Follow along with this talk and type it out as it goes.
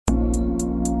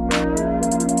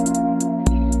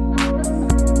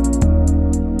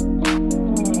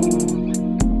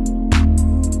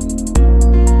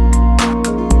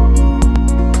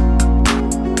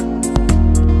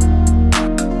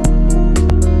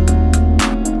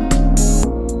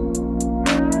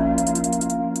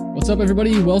up,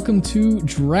 everybody? Welcome to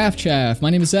Draft Chaff. My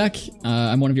name is Zach.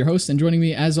 I'm one of your hosts, and joining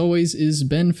me, as always, is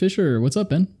Ben Fisher. What's up,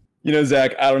 Ben? You know,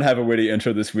 Zach, I don't have a witty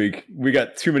intro this week. We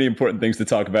got too many important things to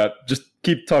talk about. Just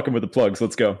keep talking with the plugs.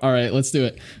 Let's go. All right, let's do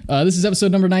it. This is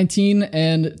episode number 19,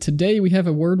 and today we have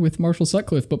a word with Marshall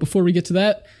Sutcliffe. But before we get to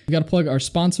that, we got to plug our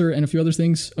sponsor and a few other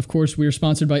things. Of course, we are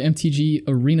sponsored by MTG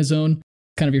Arena Zone,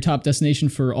 kind of your top destination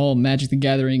for all Magic the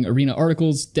Gathering arena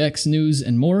articles, decks, news,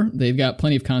 and more. They've got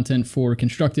plenty of content for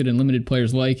constructed and limited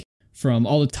players alike, from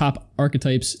all the top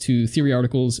archetypes to theory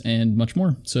articles and much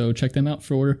more. So check them out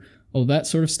for all that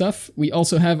sort of stuff. We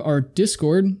also have our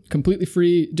Discord, completely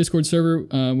free Discord server.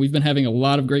 We've been having a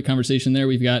lot of great conversation there.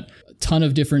 We've got a ton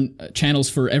of different channels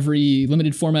for every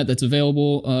limited format that's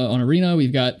available on Arena.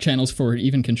 We've got channels for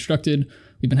even constructed.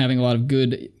 We've been having a lot of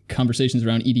good conversations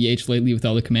around EDH lately with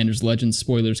all the Commanders Legends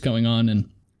spoilers going on, and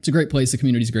it's a great place. The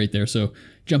community's great there, so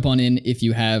jump on in if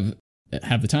you have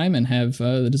the time and have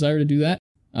the desire to do that.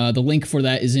 The link for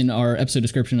that is in our episode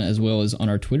description as well as on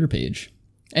our Twitter page.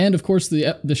 And of course,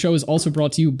 the show is also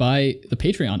brought to you by the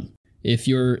Patreon. If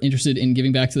you're interested in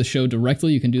giving back to the show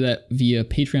directly, you can do that via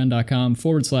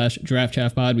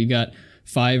patreon.com/draftchaffpod. We've got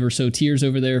 5 or so tiers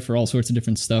over there for all sorts of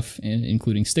different stuff,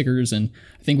 including stickers. And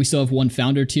I think we still have one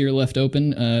founder tier left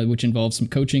open, which involves some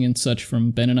coaching and such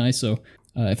from Ben and I. So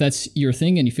if that's your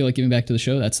thing and you feel like giving back to the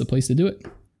show, that's the place to do it.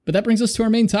 But that brings us to our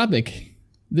main topic.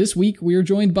 This week, we are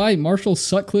joined by Marshall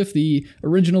Sutcliffe, the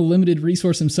original limited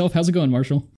resource himself. How's it going,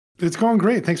 Marshall? It's going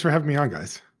great. Thanks for having me on,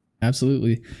 guys.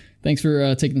 Absolutely. Thanks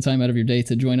for taking the time out of your day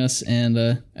to join us. And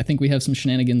I think we have some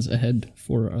shenanigans ahead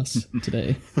for us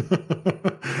today.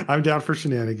 I'm down for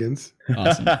shenanigans.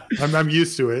 Awesome. I'm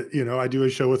used to it. You know, I do a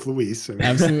show with Luis. So.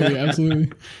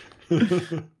 Absolutely.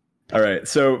 All right.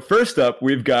 So first up,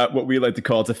 we've got what we like to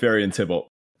call Teferi and Tybalt.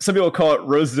 Some people call it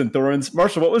roses and thorns.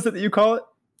 Marshall, what was it that you call it?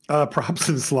 Props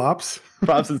and slops.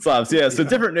 Props and slops. Yeah. So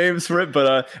different names for it,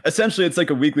 but essentially it's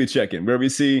like a weekly check-in where we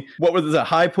see what was a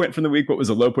high point from the week, what was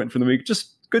a low point from the week.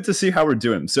 Just good to see how we're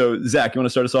doing. So Zach, you want to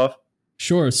start us off?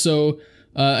 Sure. So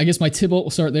I guess my Tybalt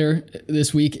will start there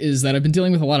this week is that I've been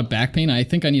dealing with a lot of back pain. I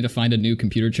think I need to find a new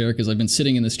computer chair because I've been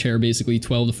sitting in this chair basically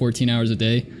 12 to 14 hours a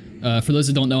day. For those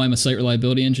that don't know, I'm a site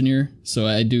reliability engineer, so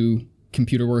I do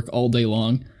computer work all day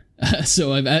long.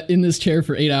 So I'm in this chair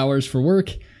for 8 hours for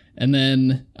work. And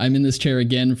then I'm in this chair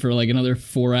again for like another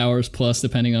 4 hours plus,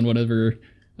 depending on whatever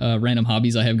random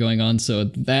hobbies I have going on. So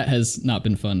that has not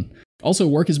been fun. Also,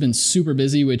 work has been super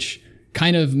busy, which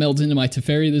kind of melds into my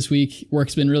Teferi this week.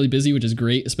 Work's been really busy, which is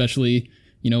great, especially,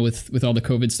 you know, with all the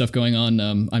COVID stuff going on.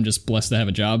 I'm just blessed to have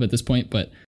a job at this point.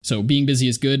 But so being busy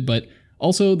is good. But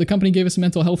also the company gave us a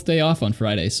mental health day off on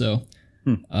Friday. So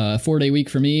 4-day week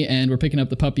for me. And we're picking up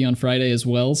the puppy on Friday as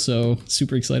well. So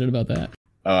super excited about that.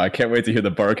 Oh, I can't wait to hear the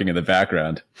barking in the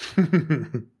background.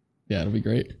 Yeah, it'll be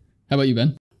great. How about you,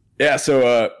 Ben? Yeah,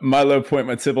 so my low point,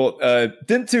 my Tybalt,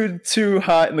 didn't do too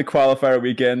hot in the qualifier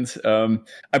weekend.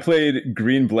 I played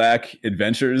Green-Black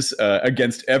Adventures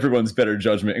against everyone's better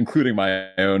judgment, including my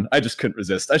own. I just couldn't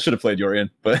resist. I should have played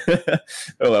Yorion, but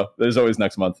oh well, there's always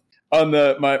next month. On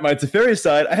my Teferi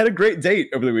side, I had a great date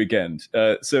over the weekend.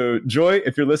 So Joy,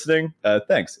 if you're listening,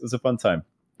 thanks. It was a fun time.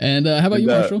 And how about you,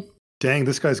 Marshall? Dang,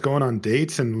 this guy's going on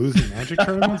dates and losing Magic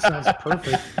tournaments. Sounds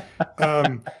perfect.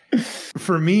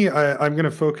 For me, I'm going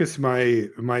to focus my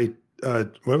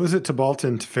what was it, Tybalt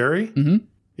and Teferi? Mm-hmm.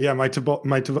 Yeah,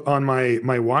 on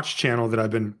my watch channel that I've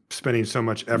been spending so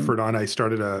much effort on. I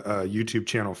started a YouTube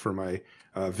channel for my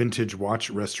vintage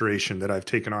watch restoration that I've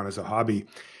taken on as a hobby,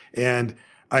 and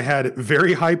I had a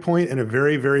very high point and a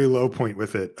very, very low point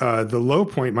with it. The low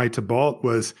point, my Tybalt,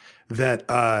 was that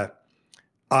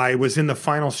I was in the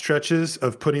final stretches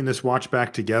of putting this watch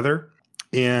back together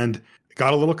and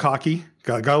got a little cocky,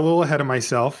 got a little ahead of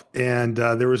myself. And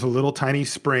there was a little tiny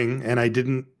spring and I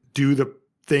didn't do the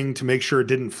thing to make sure it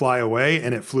didn't fly away,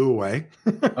 and it flew away.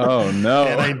 Oh, no.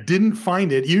 And I didn't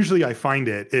find it. Usually I find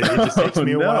it. It just takes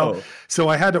me a while. So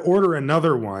I had to order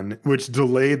another one, which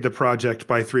delayed the project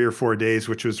by 3 or 4 days,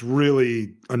 which was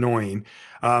really annoying.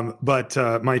 But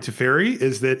my Teferi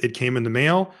is that it came in the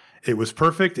mail. It was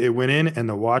perfect. It went in, and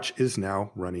the watch is now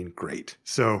running great.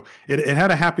 So it had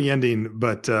a happy ending,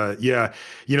 but yeah,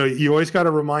 you know, you always got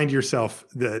to remind yourself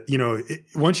that, you know,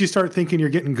 once you start thinking you're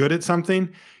getting good at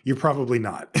something, you're probably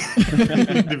not.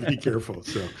 To be careful.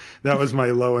 So that was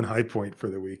my low and high point for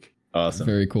the week. Awesome.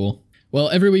 Very cool. Well,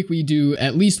 every week we do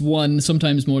at least one,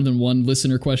 sometimes more than one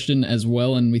listener question as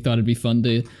well, and we thought it'd be fun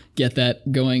to get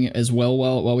that going as well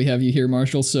while we have you here,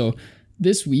 Marshall. So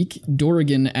this week,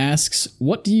 Dorrigan asks,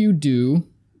 what do you do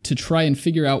to try and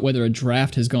figure out whether a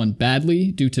draft has gone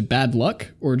badly due to bad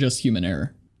luck or just human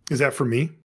error? Is that for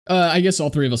me? I guess all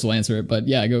three of us will answer it, but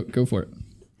yeah, go for it.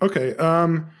 Okay.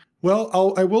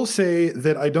 Well, I will say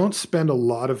that I don't spend a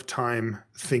lot of time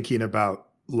thinking about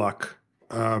luck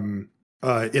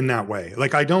in that way.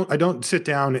 Like I don't sit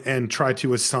down and try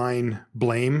to assign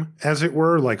blame, as it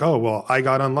were, like, oh, well, I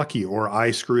got unlucky or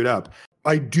I screwed up.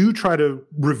 I do try to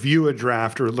review a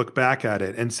draft or look back at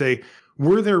it and say,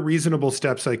 were there reasonable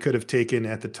steps I could have taken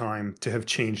at the time to have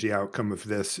changed the outcome of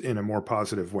this in a more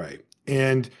positive way?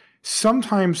 And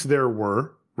sometimes there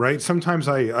were, right? Sometimes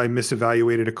I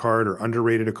misevaluated a card or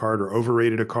underrated a card or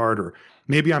overrated a card, or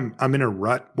maybe I'm in a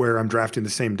rut where I'm drafting the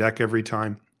same deck every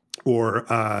time, or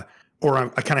I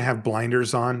kind of have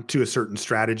blinders on to a certain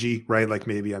strategy, right? Like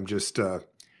maybe I'm just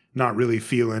not really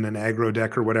feeling an aggro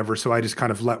deck or whatever. So I just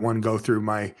kind of let one go through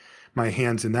my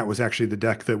hands, and that was actually the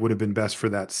deck that would have been best for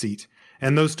that seat.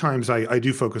 And those times I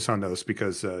do focus on those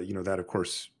because, that of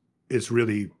course is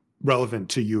really relevant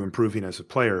to you improving as a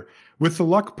player. With the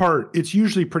luck part, it's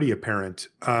usually pretty apparent.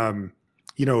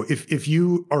 If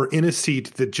you are in a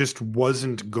seat that just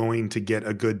wasn't going to get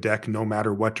a good deck, no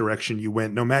matter what direction you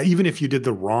went, even if you did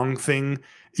the wrong thing,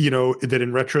 that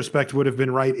in retrospect would have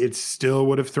been right, it still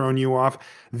would have thrown you off.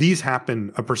 These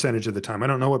happen a percentage of the time. I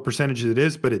don't know what percentage it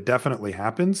is, but it definitely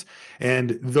happens.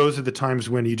 And those are the times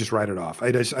when you just write it off.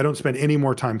 I don't spend any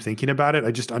more time thinking about it.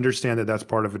 I just understand that that's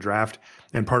part of a draft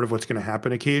and part of what's going to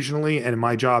happen occasionally. And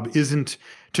my job isn't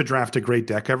to draft a great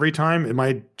deck every time. And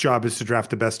my job is to draft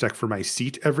the best deck for my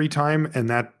seat every time. And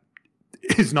that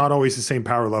is not always the same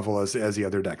power level as the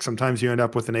other deck. Sometimes you end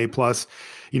up with an A+,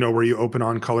 where you open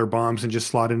on color bombs and just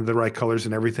slot into the right colors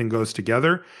and everything goes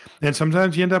together. And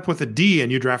sometimes you end up with a D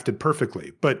and you drafted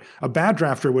perfectly. But a bad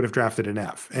drafter would have drafted an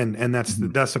F. And that's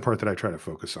that's the part that I try to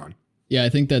focus on. Yeah, I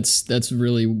think that's a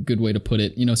really good way to put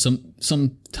it.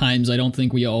 Sometimes I don't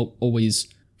think we all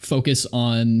always focus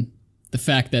on the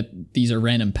fact that these are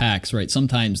random packs, right?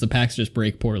 Sometimes the packs just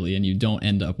break poorly and you don't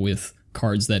end up with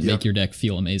cards that make your deck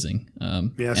feel amazing.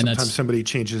 Sometimes somebody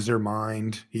changes their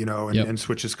mind, and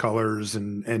switches colors,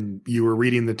 and you were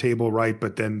reading the table right,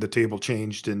 but then the table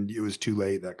changed and it was too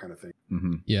late, that kind of thing.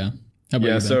 Mm-hmm. Yeah. How about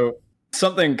you, Ben? So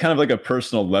something kind of like a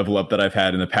personal level up that I've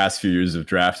had in the past few years of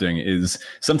drafting is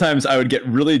sometimes I would get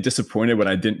really disappointed when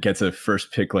I didn't get to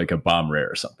first pick like a bomb rare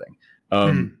or something.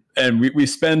 And we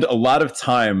spend a lot of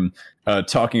time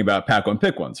talking about pack one,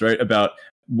 pick ones, right? About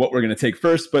what we're going to take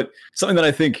first. But something that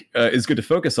I think is good to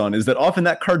focus on is that often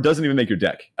that card doesn't even make your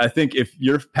deck. I think if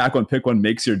your pack one, pick one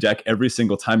makes your deck every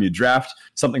single time you draft,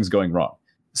 something's going wrong.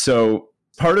 So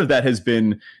part of that has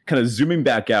been kind of zooming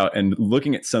back out and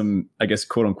looking at some, I guess,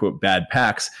 quote unquote, bad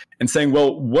packs and saying,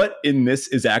 well, what in this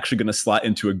is actually going to slot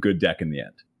into a good deck in the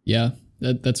end? Yeah,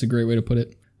 that's a great way to put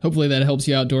it. Hopefully that helps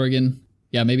you out, Dorgan.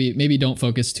 Yeah, maybe don't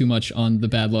focus too much on the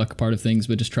bad luck part of things,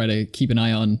 but just try to keep an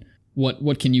eye on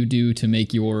what can you do to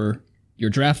make your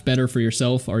draft better for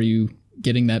yourself? Are you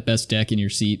getting that best deck in your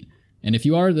seat? And if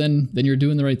you are, then you're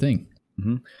doing the right thing.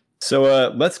 Mm-hmm.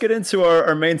 So let's get into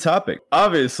our main topic.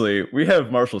 Obviously, we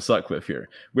have Marshall Sutcliffe here,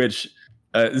 which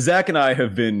Zach and I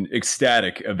have been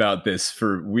ecstatic about this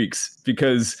for weeks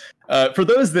because for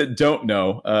those that don't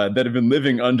know, that have been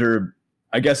living under,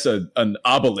 I guess, an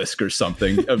obelisk or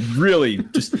something, a really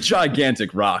just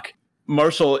gigantic rock,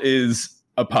 Marshall is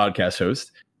a podcast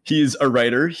host. He's a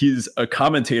writer, he's a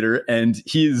commentator, and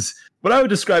he's what I would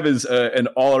describe as an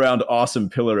all-around awesome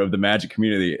pillar of the Magic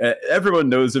community. Everyone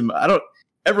knows him.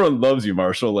 Everyone loves you,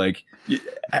 Marshall. Like,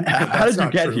 how did you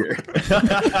get here?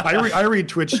 I read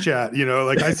Twitch chat,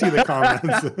 I see the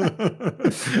comments.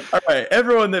 All right,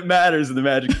 everyone that matters in the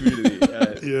Magic community.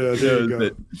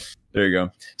 There you go.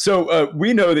 So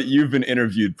we know that you've been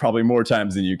interviewed probably more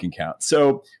times than you can count.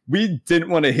 So we didn't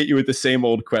want to hit you with the same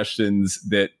old questions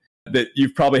that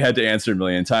you've probably had to answer a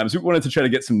million times. We wanted to try to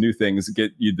get some new things,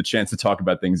 get you the chance to talk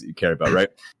about things that you care about, right?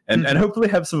 And hopefully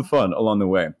have some fun along the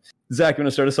way. Zach, you want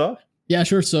to start us off? Yeah,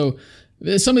 sure. So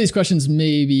some of these questions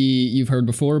maybe you've heard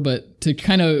before, but to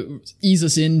kind of ease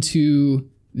us into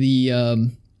the,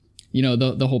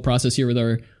 the whole process here with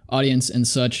our audience and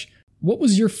such, what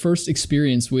was your first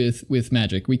experience with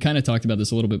Magic? We kind of talked about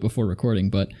this a little bit before recording,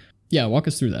 but yeah, walk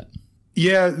us through that.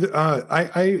 Yeah,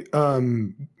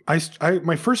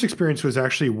 my first experience was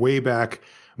actually way back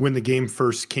when the game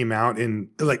first came out, in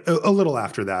like a little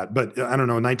after that, but I don't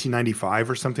know, 1995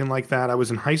 or something like that. I was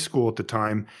in high school at the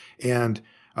time, and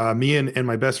me and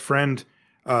my best friend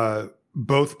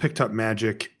both picked up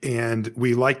Magic, and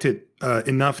we liked it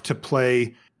enough to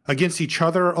play against each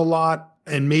other a lot,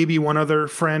 and maybe one other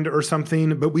friend or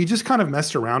something, but we just kind of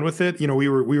messed around with it. We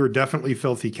were definitely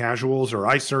filthy casuals, or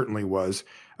I certainly was.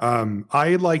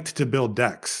 I liked to build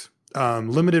decks.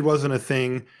 Limited wasn't a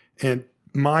thing, and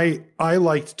I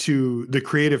liked the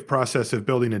creative process of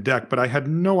building a deck, but I had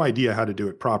no idea how to do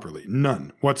it properly.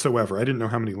 None whatsoever. I didn't know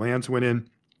how many lands went in.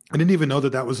 I didn't even know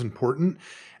that was important.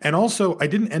 And also, I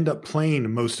didn't end up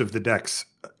playing most of the decks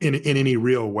in any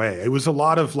real way. It was a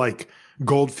lot of like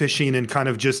gold fishing and kind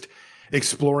of just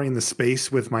exploring the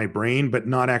space with my brain, but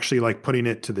not actually like putting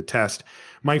it to the test.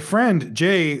 My friend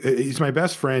Jay, he's my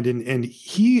best friend, and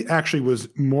he actually was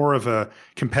more of a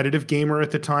competitive gamer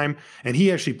at the time, and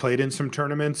he actually played in some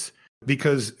tournaments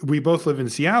because we both live in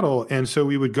Seattle, and so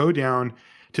we would go down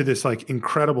to this like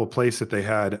incredible place that they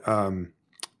had,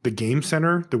 the Game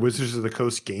Center, the Wizards of the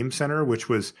Coast Game Center, which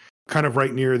was kind of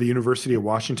right near the University of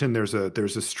Washington. There's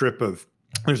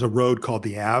a road called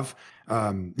the Ave,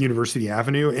 University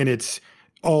Avenue, and it's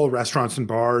all restaurants and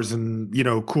bars and,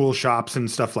 cool shops and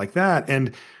stuff like that.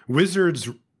 And Wizards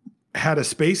had a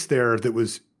space there that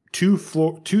was two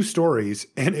stories,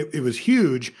 and it was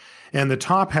huge. And the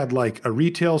top had like a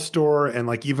retail store and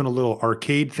like even a little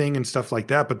arcade thing and stuff like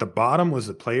that. But the bottom was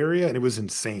the play area, and it was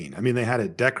insane. I mean, they had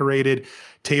it decorated,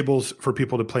 tables for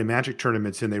people to play Magic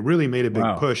tournaments in. They really made a big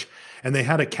push. And they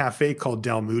had a cafe called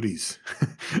Del Moody's.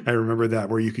 I remember that,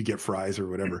 where you could get fries or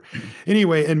whatever.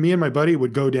 Anyway, and me and my buddy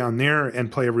would go down there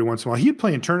and play every once in a while. He'd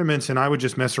play in tournaments, and I would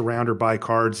just mess around or buy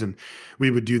cards, and we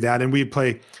would do that. And we'd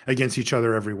play against each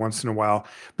other every once in a while.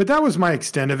 But that was my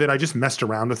extent of it. I just messed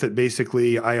around with it,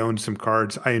 basically. I owned some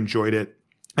cards. I enjoyed it.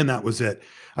 And that was it.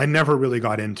 I never really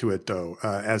got into it, though,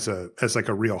 as like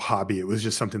a real hobby. It was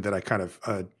just something that I kind of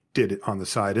did it on the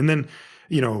side. And then,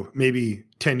 maybe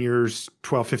 10 years,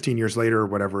 12, 15 years later or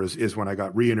whatever is when I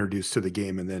got reintroduced to the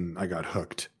game, and then I got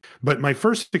hooked. But my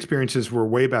first experiences were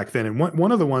way back then. And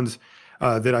one of the ones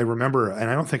that I remember, and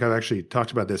I don't think I've actually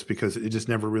talked about this because it just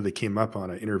never really came up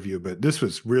on an interview, but this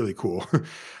was really cool.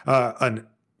 A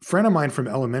friend of mine from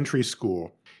elementary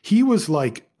school, he was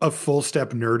like a full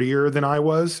step nerdier than I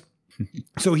was.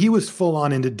 So he was full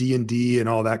on into D&D and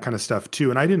all that kind of stuff too.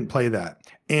 And I didn't play that.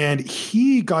 And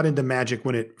he got into Magic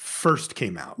when it first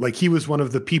came out. Like, he was one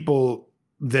of the people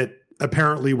that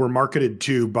apparently were marketed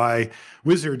to by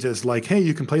Wizards as like, hey,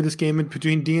 you can play this game in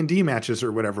between D&D matches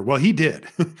or whatever. Well, he did.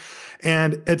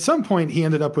 And at some point he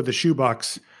ended up with a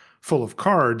shoebox full of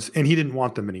cards, and he didn't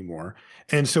want them anymore.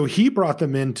 And so he brought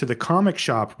them into the comic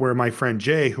shop where my friend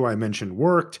Jay, who I mentioned,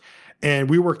 worked.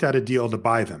 And we worked out a deal to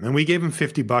buy them. And we gave him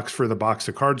 $50 for the box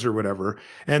of cards or whatever.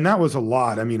 And that was a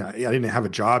lot. I mean, I didn't have a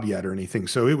job yet or anything.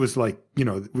 So it was like,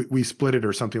 we split it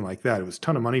or something like that. It was a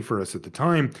ton of money for us at the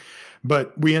time.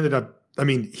 But we ended up,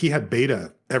 he had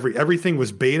beta. Everything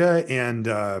was beta and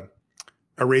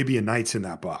Arabian Nights in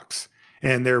that box.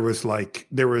 And there was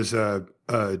a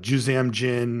Juzam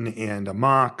Jin and a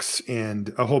Mox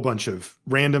and a whole bunch of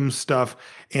random stuff.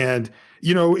 And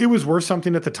it was worth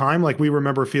something at the time. Like, we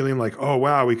remember feeling like, oh,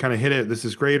 wow, we kind of hit it. This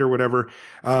is great or whatever.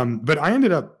 But I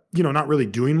ended up, not really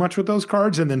doing much with those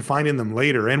cards and then finding them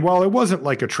later. And while it wasn't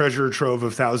like a treasure trove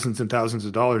of thousands and thousands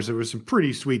of dollars, there was some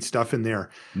pretty sweet stuff in there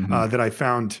that I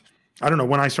found, I don't know,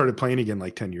 when I started playing again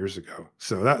like 10 years ago.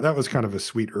 So that was kind of a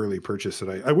sweet early purchase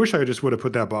that I wish I just would have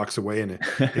put that box away and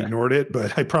ignored it,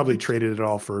 but I probably traded it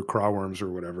all for crawworms or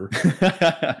whatever.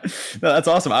 No, that's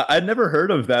awesome. I'd never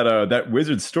heard of that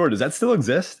Wizard store. Does that still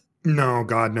exist? No,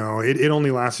 God, no. It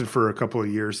only lasted for a couple of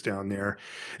years down there.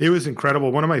 It was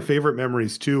incredible. One of my favorite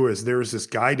memories too is there was this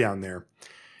guy down there,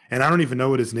 and I don't even know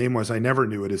what his name was. I never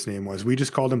knew what his name was. We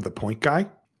just called him the Point Guy.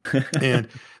 And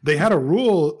they had a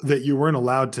rule that you weren't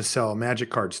allowed to sell Magic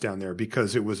cards down there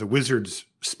because it was a Wizards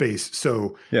space.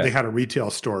 So they had a retail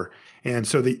store. And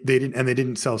so they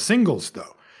didn't sell singles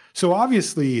though. So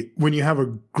obviously when you have a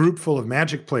group full of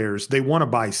Magic players, they want to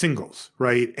buy singles,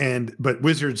 right? But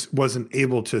Wizards wasn't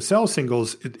able to sell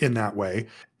singles in that way.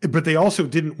 But they also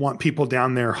didn't want people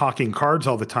down there hawking cards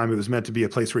all the time. It was meant to be a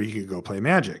place where you could go play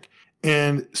Magic.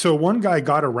 And so one guy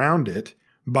got around it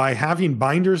by having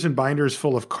binders and binders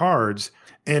full of cards.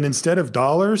 And instead of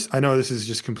dollars, I know this is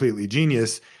just completely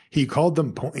genius, he called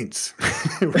them points.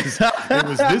 it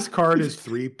was this card is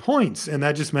 3 points. And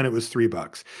that just meant it was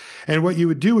 $3. And what you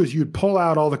would do is you'd pull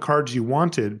out all the cards you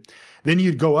wanted. Then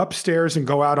you'd go upstairs and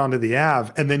go out onto the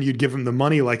Ave, and then you'd give him the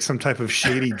money like some type of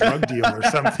shady drug deal or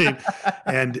something.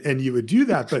 And you would do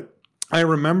that. But I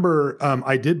remember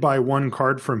I did buy one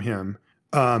card from him.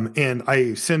 And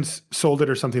I since sold it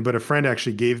or something, but a friend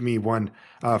actually gave me one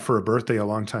for a birthday a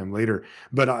long time later.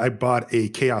 But I bought a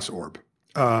Chaos Orb.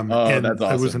 And that's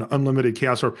awesome. It was an unlimited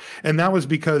Chaos Orb. And that was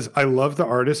because I love the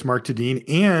artist, Mark Tadine,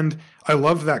 and I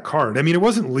loved that card. I mean, it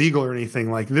wasn't legal or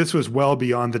anything. Like, this was well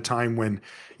beyond the time when,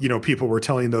 people were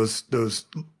telling those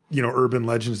urban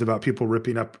legends about people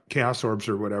ripping up Chaos Orbs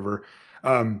or whatever.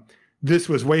 this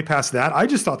was way past that. I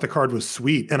just thought the card was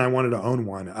sweet and I wanted to own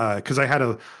one because I had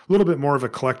a little bit more of a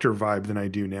collector vibe than I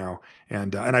do now.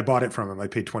 And I bought it from him. I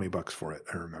paid $20 for it,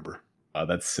 I remember. Oh,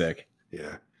 that's sick.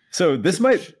 Yeah. So this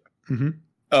might... Mm-hmm.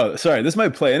 Oh, sorry. This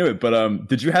might play into it, but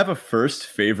did you have a first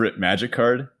favorite Magic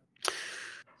card?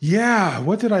 Yeah.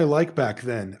 What did I like back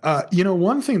then?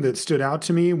 One thing that stood out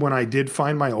to me when I did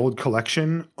find my old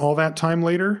collection all that time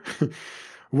later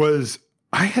was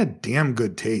I had damn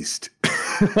good taste.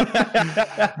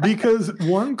 Because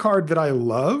one card that I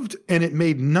loved, and it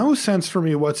made no sense for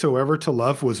me whatsoever to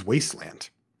love, was Wasteland.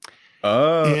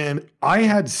 And I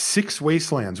had 6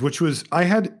 Wastelands, I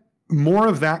had more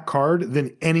of that card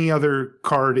than any other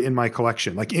card in my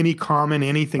collection, like any common,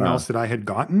 anything else that I had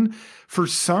gotten. For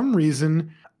some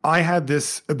reason, I had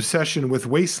this obsession with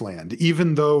Wasteland,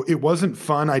 even though it wasn't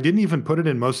fun. I didn't even put it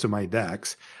in most of my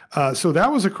decks. So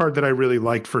that was a card that I really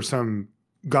liked for some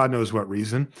God knows what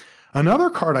reason. Another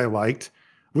card I liked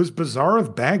was Bazaar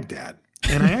of Baghdad.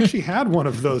 And I actually had one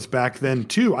of those back then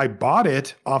too. I bought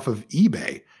it off of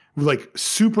eBay, like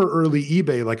super early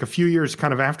eBay, like a few years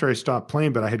kind of after I stopped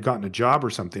playing, but I had gotten a job or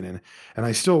something and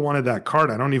I still wanted that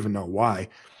card. I don't even know why.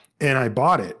 And I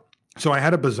bought it. So I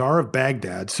had a Bazaar of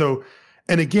Baghdad. So,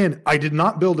 and again, I did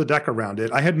not build a deck around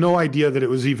it. I had no idea that it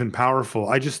was even powerful.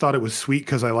 I just thought it was sweet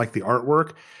because I like the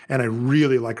artwork and I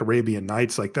really like Arabian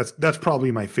Nights. Like that's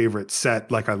probably my favorite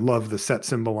set. Like I love the set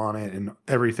symbol on it and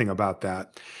everything about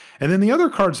that. And then the other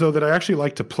cards though that I actually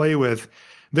like to play with,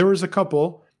 there was a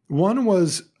couple. One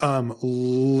was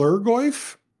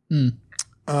Lurgoyf,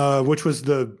 which was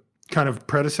the kind of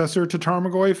predecessor to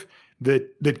Tarmogoyf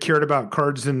that cared about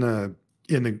cards in the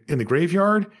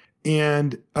graveyard.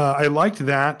 And I liked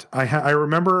that. I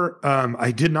remember,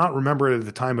 I did not remember it at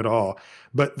the time at all,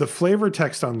 but the flavor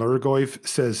text on Lurgoyf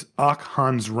says Ach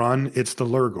Hans Run. It's the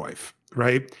Lurgoyf,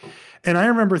 right? And I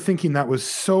remember thinking that was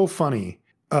so funny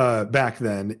back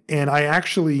then. And I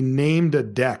actually named a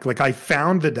deck. Like I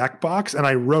found the deck box and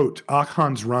I wrote Ach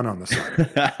Hans Run on the side.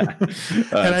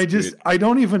 And I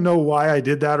don't even know why I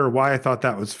did that or why I thought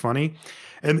that was funny.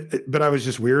 But I was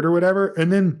just weird or whatever.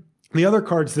 And then the other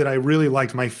cards that I really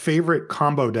liked, my favorite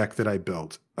combo deck that I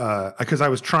built, because I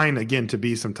was trying again to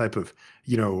be some type of,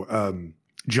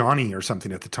 Johnny or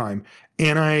something at the time.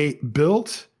 And I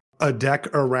built a deck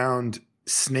around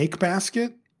Snake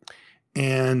Basket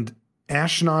and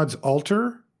Ashnod's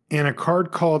Altar and a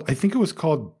card called, I think it was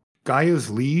called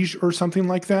Gaia's Liege or something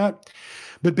like that.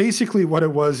 But basically what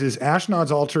it was is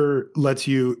Ashnod's Altar lets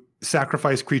you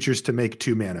sacrifice creatures to make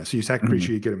 2 mana. So you sack a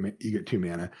creature, you get 2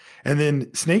 mana. And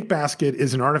then Snake Basket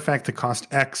is an artifact that costs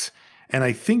X. And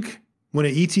I think when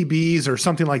it ETBs or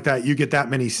something like that, you get that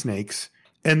many snakes.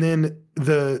 And then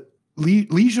the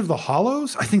Liege of the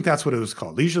Hollows, I think that's what it was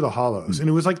called, Liege of the Hollows. And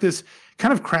it was like this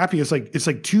kind of crappy. It's like 2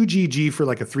 GG for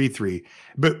like a 3/3.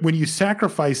 But when you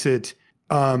sacrifice it,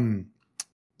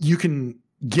 you can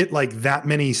get like that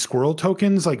many squirrel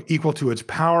tokens, like equal to its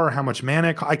power, how much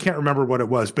mana. I can't remember what it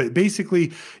was, but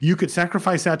basically you could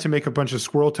sacrifice that to make a bunch of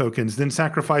squirrel tokens, then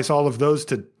sacrifice all of those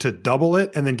to double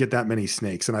it and then get that many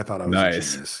snakes. And I thought I was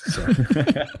nice. A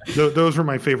genius. So those were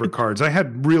my favorite cards. I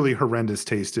had really horrendous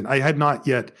taste and I had not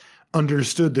yet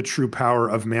understood the true power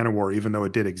of Mana War, even though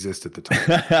it did exist at the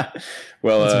time.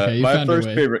 Well, okay. my first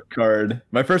favorite card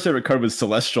was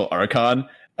Celestial Archon,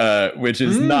 which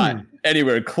is not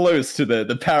anywhere close to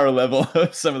the power level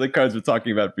of some of the cards we're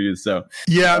talking about for you. So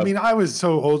yeah, I mean, I was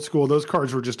so old school. Those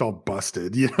cards were just all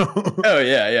busted, Oh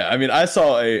yeah. I mean, I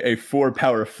saw a 4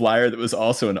 power flyer that was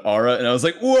also an aura, and I was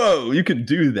like, whoa, you can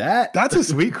do that? That's a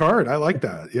sweet card. I like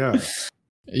that. Yeah.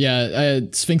 Yeah,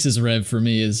 Sphinx's Rev for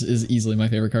me is easily my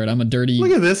favorite card. I'm a dirty...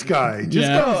 Look at this guy. Just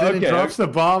comes in and drops the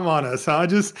bomb on us, huh?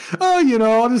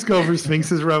 I'll just go for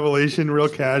Sphinx's Revelation real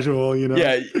casual,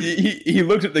 Yeah, he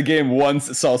looked at the game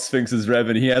once, saw Sphinx's Rev,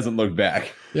 and he hasn't looked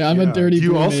back. Yeah, I'm a dirty... Do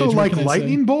you also like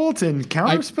Lightning Bolt and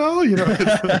Counterspell?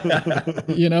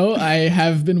 I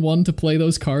have been one to play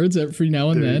those cards every now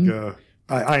and then. You go.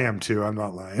 I am too. I'm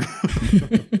not lying.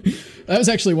 That was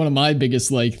actually one of my biggest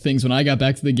things when I got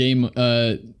back to the game.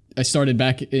 I started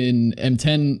back in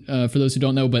M10 for those who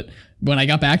don't know, but when I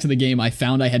got back to the game, I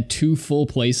found I had 2 full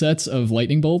play sets of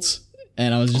lightning bolts,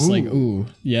 and I was just like, "Ooh,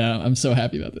 yeah, I'm so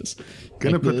happy about this."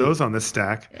 Gonna put those on the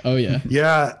stack. Oh yeah,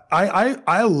 yeah.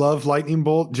 I love lightning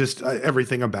bolt, just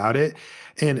everything about it.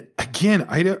 And again,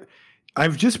 I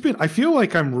feel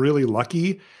like I'm really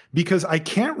lucky, because I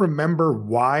can't remember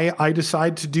why I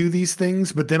decide to do these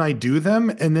things, but then I do them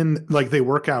and then they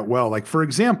work out well. Like for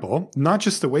example, not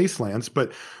just the Wastelands,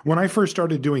 but when I first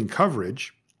started doing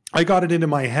coverage, I got it into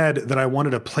my head that I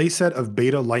wanted a playset of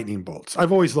beta lightning bolts.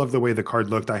 I've always loved the way the card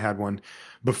looked. I had one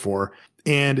before.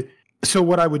 And So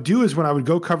what I would do is when I would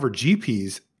go cover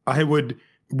GPs, I would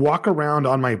walk around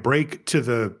on my break to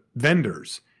the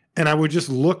vendors and I would just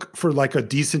look for like a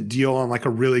decent deal on like a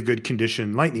really good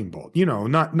condition lightning bolt,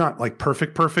 not like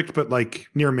perfect, but like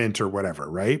near mint or whatever.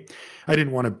 Right. I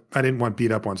didn't want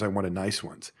beat up ones. I wanted nice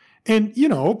ones. And,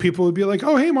 people would be like,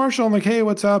 oh, hey, Marshall. I'm like, hey,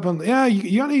 what's up? Yeah,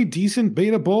 you got any decent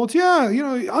beta bolts? Yeah,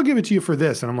 I'll give it to you for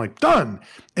this. And I'm like, done.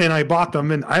 And I bought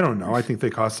them. And I don't know. I think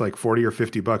they cost like 40 or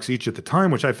 50 bucks each at the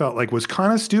time, which I felt like was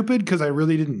kind of stupid because I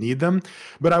really didn't need them.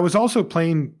 But I was also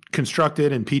playing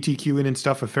Constructed and PTQing and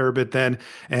stuff a fair bit then.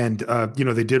 And,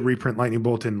 they did reprint Lightning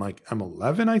Bolt in like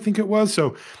M11, I think it was.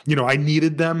 So, I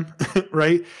needed them,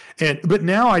 right? But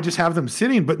now I just have them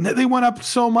sitting, but they went up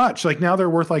so much. Like now they're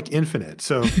worth like infinite.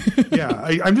 So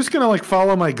yeah, I'm just going to like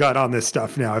follow my gut on this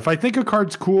stuff now. If I think a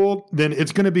card's cool, then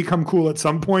it's going to become cool at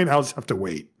some point. I'll just have to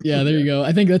wait. Yeah, there you go.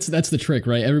 I think that's the trick,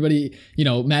 right? Everybody,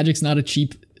 Magic's not a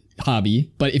cheap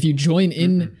hobby, but if you join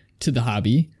in to the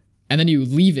hobby and then you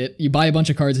leave it, you buy a bunch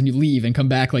of cards and you leave and come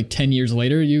back like 10 years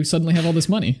later, you suddenly have all this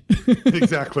money.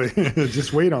 Exactly.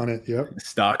 Just wait on it. Yep.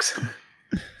 Stocks.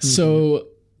 So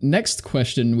next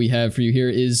question we have for you here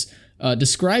is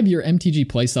describe your MTG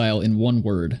playstyle in one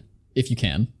word, if you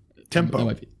can.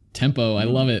 Tempo. Tempo. I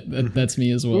love it. That's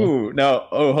me as well. Ooh, now,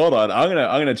 hold on. I'm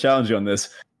gonna challenge you on this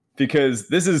because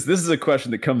this is a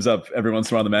question that comes up every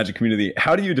once in a while in the Magic community.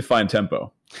 How do you define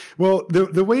tempo? Well,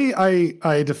 the way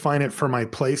I define it for my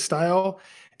play style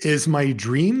is my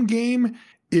dream game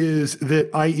is that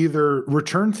I either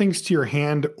return things to your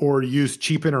hand or use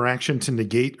cheap interaction to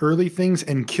negate early things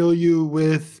and kill you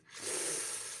with.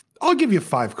 I'll give you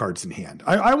 5 cards in hand.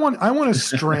 I want to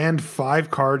strand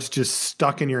 5 cards just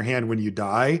stuck in your hand when you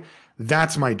die.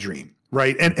 That's my dream,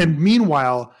 right? And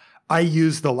meanwhile, I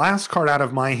use the last card out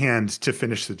of my hand to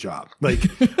finish the job. Like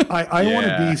I want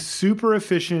to be super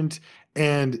efficient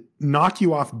and knock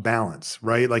you off balance,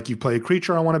 right? Like you play a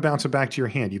creature, I want to bounce it back to your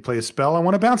hand. You play a spell, I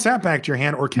want to bounce that back to your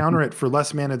hand or counter it for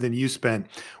less mana than you spent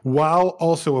while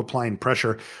also applying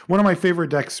pressure. One of my favorite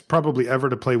decks probably ever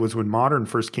to play was when Modern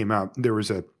first came out. There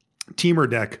was a Teamer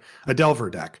deck, a Delver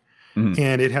deck.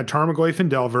 And it had Tarmogoyf and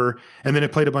Delver, and then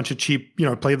it played a bunch of cheap,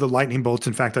 it played the lightning bolts.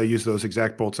 In fact, I used those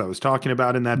exact bolts I was talking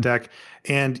about in that deck.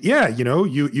 And yeah,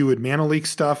 you would mana leak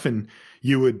stuff and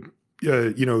you would,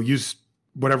 use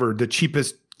whatever the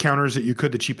cheapest counters that you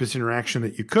could, the cheapest interaction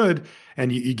that you could,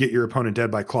 and you get your opponent dead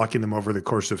by clocking them over the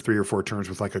course of 3 or 4 turns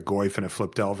with like a Goyf and a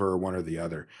flip Delver or one or the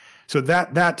other. So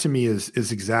that to me is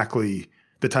exactly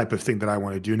the type of thing that I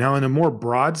want to do. Now, in a more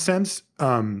broad sense,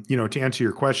 to answer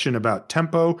your question about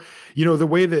tempo, the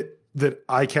way that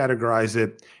I categorize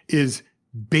it is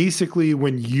basically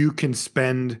when you can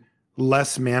spend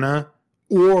less mana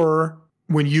or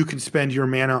when you can spend your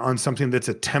mana on something that's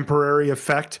a temporary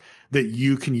effect that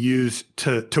you can use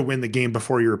to win the game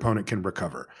before your opponent can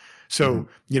recover. So,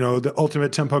 the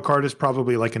ultimate tempo card is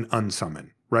probably like an unsummon,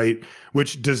 right?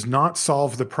 Which does not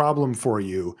solve the problem for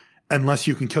you unless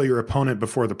you can kill your opponent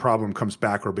before the problem comes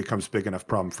back or becomes big enough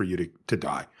problem for you to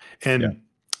die. And,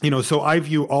 so I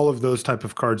view all of those type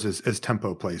of cards as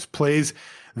tempo plays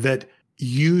that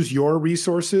use your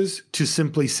resources to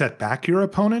simply set back your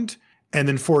opponent and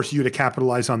then force you to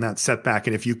capitalize on that setback.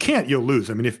 And if you can't, you'll lose.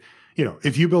 I mean,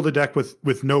 if you build a deck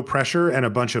with no pressure and a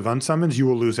bunch of unsummons, you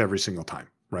will lose every single time,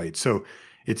 right? So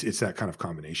it's that kind of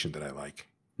combination that I like.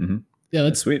 Mm-hmm. Yeah,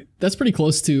 that's sweet. That's pretty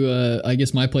close to, I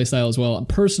guess, my play style as well.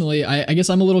 Personally, I guess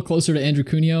I'm a little closer to Andrew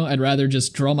Cuneo. I'd rather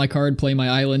just draw my card, play my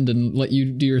island, and let you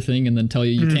do your thing, and then tell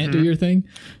you can't do your thing.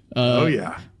 Oh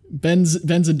yeah. Ben's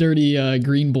a dirty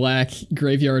green-black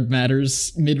graveyard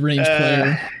matters mid-range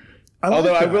player.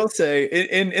 Although I will say,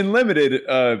 in limited,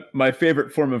 my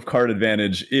favorite form of card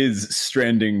advantage is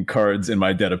stranding cards in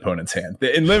my dead opponent's hand.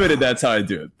 In limited, that's how I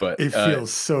do it. But it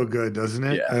feels so good, doesn't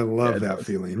it? Yeah, I love that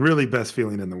feeling. Really best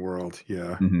feeling in the world.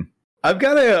 Yeah. Mm-hmm. I've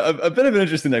got a bit of an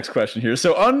interesting next question here.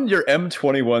 So on your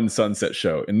M21 Sunset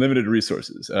show in limited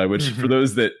resources, which for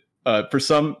those that, for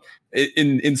some,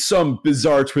 in some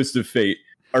bizarre twist of fate,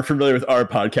 are familiar with our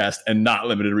podcast and not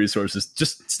limited resources,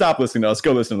 just stop listening to us.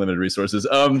 Go listen to limited resources.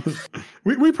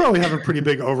 We probably have a pretty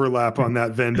big overlap on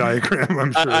that Venn diagram,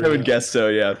 I'm sure. I would guess so,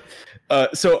 yeah.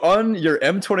 So on your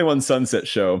M21 Sunset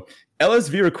show,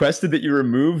 LSV requested that you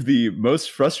remove the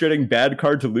most frustrating bad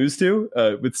card to lose to,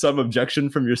 with some objection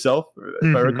from yourself,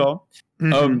 if I recall.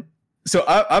 So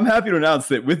I'm happy to announce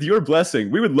that with your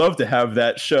blessing, we would love to have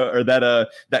that show or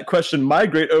that question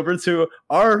migrate over to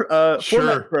our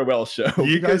format farewell show.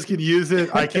 You guys can use it.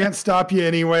 I can't stop you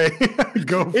anyway.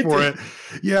 Go for it.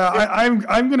 Yeah,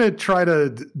 I'm gonna try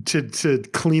to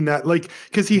clean that, like,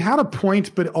 because he had a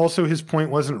point, but also his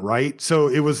point wasn't right. So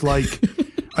it was like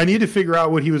I need to figure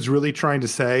out what he was really trying to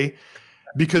say,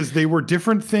 because they were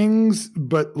different things,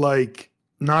 but like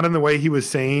not in the way he was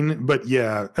saying. But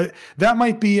yeah, that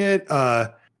might be it.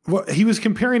 Well, he was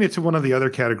comparing it to one of the other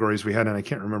categories we had, and I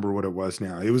can't remember what it was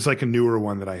now. It was like a newer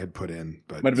one that I had put in,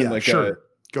 but might have been like sure.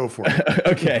 Go for it.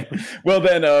 Okay. Well,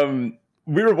 then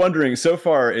we were wondering so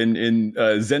far in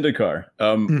Zendikar,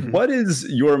 what is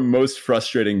your most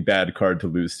frustrating bad card to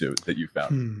lose to that you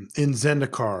found? In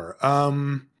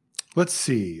Zendikar, let's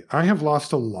see. I have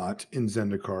lost a lot in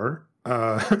Zendikar.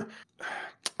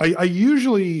 I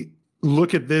usually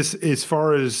look at this as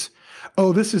far as,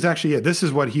 this is actually it. This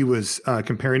is what he was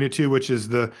comparing it to, which is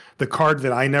the card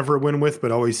that I never win with,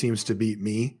 but always seems to beat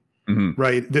me. Mm-hmm.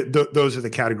 Right. Those are the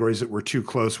categories that were too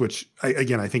close, which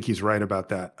I think he's right about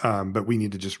that. But we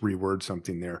need to just reword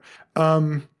something there.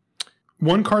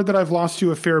 One card that I've lost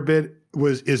to a fair bit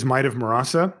is Might of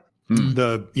Marasa.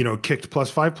 The, kicked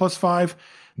 +5/+5.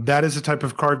 That is a type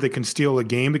of card that can steal a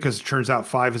game because it turns out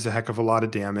 5 is a heck of a lot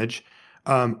of damage.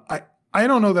 I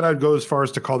don't know that I'd go as far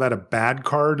as to call that a bad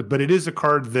card, but it is a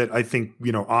card that I think,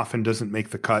 often doesn't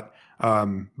make the cut.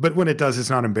 But when it does,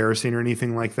 it's not embarrassing or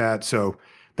anything like that. So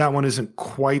that one isn't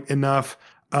quite enough.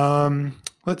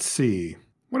 Let's see.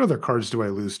 What other cards do I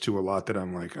lose to a lot that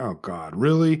I'm like, oh God,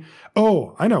 really?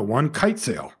 Oh, I know one, Kite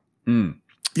Sail.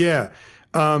 Yeah.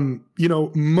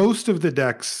 Most of the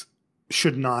decks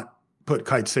should not put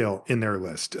Kite Sail in their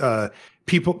list.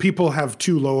 People have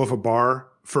too low of a bar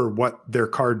for what their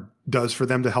card does for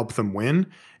them to help them win.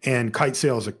 And Kite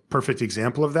Sail is a perfect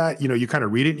example of that. You kind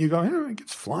of read it and you go,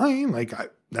 it's flying. Like,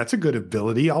 that's a good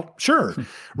ability. Sure.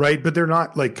 Right. But they're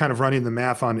not like kind of running the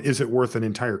math on, is it worth an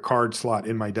entire card slot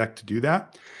in my deck to do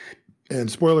that? And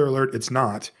spoiler alert, it's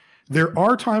not. There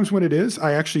are times when it is.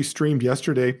 I actually streamed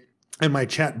yesterday and my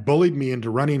chat bullied me into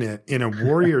running it in a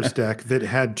Warriors deck that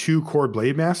had 2 core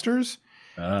Blade Masters.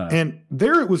 And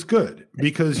there it was good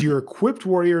because your equipped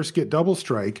warriors get double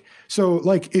strike. So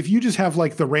like if you just have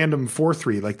like the random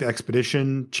 4/3, like the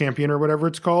Expedition Champion or whatever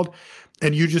it's called,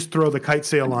 and you just throw the Kite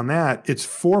Sail on that, it's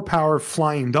 4 power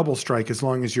flying double strike as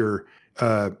long as your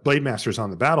Blade Master's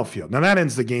on the battlefield. Now that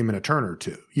ends the game in a turn or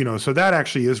two, so that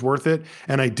actually is worth it.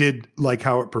 And I did like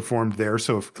how it performed there.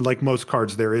 So if, like most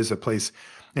cards, there is a place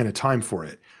and a time for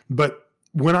it. But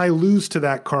when I lose to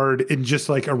that card in just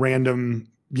like a random,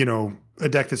 a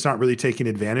deck that's not really taking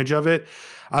advantage of it,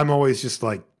 I'm always just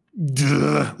like,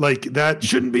 duh, like that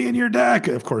shouldn't be in your deck.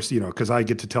 Of course, because I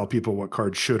get to tell people what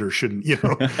cards should or shouldn't,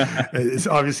 it's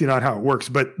obviously not how it works.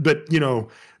 But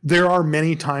there are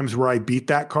many times where I beat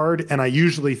that card and I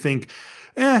usually think,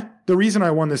 the reason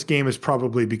I won this game is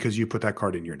probably because you put that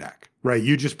card in your deck, right?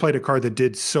 You just played a card that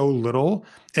did so little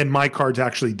and my cards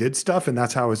actually did stuff and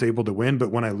that's how I was able to win.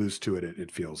 But when I lose to it,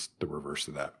 it feels the reverse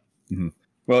of that. Mm-hmm.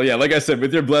 Well, yeah, like I said,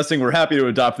 with your blessing, we're happy to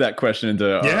adopt that question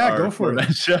into our go for it.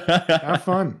 Have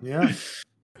fun. Yeah.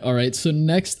 All right. So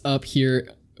next up here,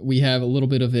 we have a little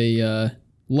bit of a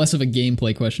less of a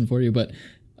gameplay question for you. But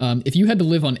if you had to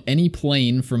live on any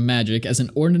plane from Magic as an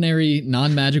ordinary,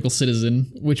 non-magical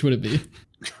citizen, which would it be?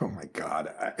 Oh, my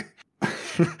God.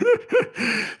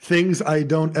 Things I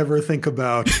don't ever think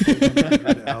about,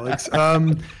 Alex.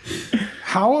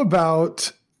 How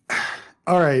about...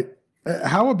 All right.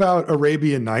 How about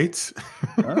Arabian Nights?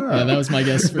 Yeah, that was my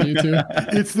guess for you too.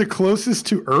 It's the closest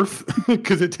to Earth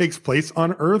because it takes place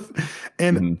on Earth.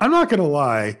 And I'm not going to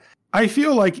lie. I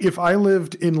feel like if I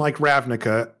lived in like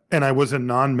Ravnica and I was a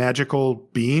non-magical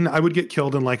being, I would get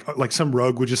killed and like some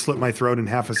rogue would just slit my throat in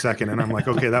half a second. And I'm like,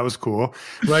 okay, that was cool.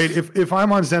 Right. If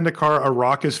I'm on Zendikar, a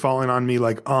rock is falling on me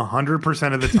like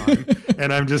 100% of the time.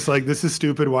 And I'm just like, this is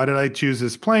stupid. Why did I choose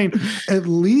this plane? At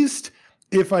least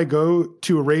if I go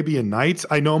to Arabian Nights,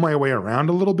 I know my way around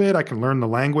a little bit. I can learn the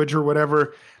language or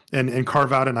whatever and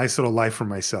carve out a nice little life for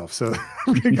myself. So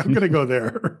I'm going to go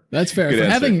there. That's fair.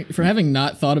 For having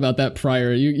not thought about that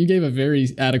prior, you gave a very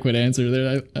adequate answer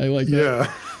there. I like that.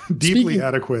 Yeah, deeply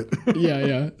adequate.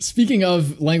 Yeah. Speaking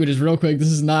of languages, real quick, this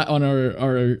is not on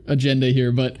our agenda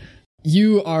here, but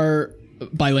you are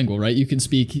bilingual, right? You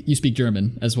speak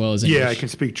German as well as English. Yeah, I can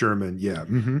speak German. Yeah.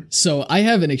 Mm-hmm. So I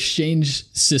have an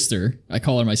exchange sister. I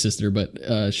call her my sister,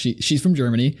 but she's from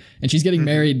Germany and she's getting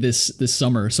married this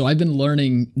summer. So I've been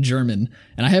learning German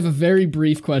and I have a very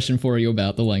brief question for you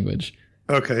about the language.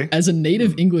 Okay. As a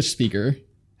native English speaker,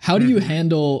 how do you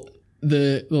handle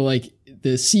the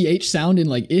CH sound in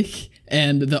like ich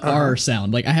and the R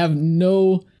sound? Like I have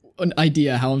no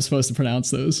idea how I'm supposed to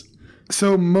pronounce those.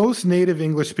 So most native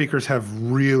English speakers have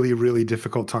really, really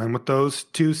difficult time with those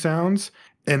two sounds.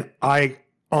 And I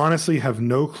honestly have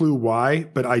no clue why,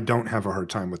 but I don't have a hard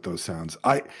time with those sounds.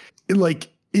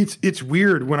 It's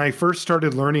weird. When I first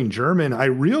started learning German, I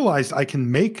realized I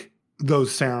can make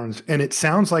those sounds and it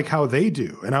sounds like how they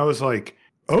do. And I was like,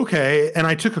 okay. And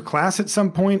I took a class at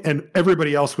some point and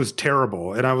everybody else was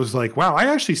terrible. And I was like, wow, I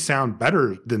actually sound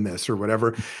better than this or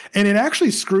whatever. And it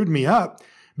actually screwed me up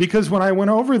because when I went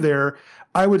over there,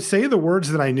 I would say the words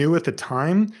that I knew at the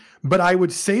time, but I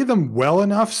would say them well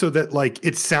enough so that like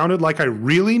it sounded like I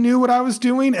really knew what I was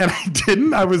doing, and I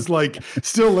didn't. I was like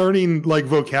still learning like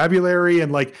vocabulary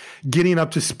and like getting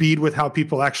up to speed with how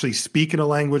people actually speak in a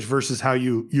language versus how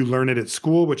you learn it at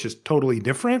school, which is totally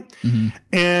different.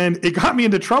 And it got me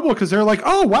into trouble because they're like,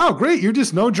 "Oh wow, great, you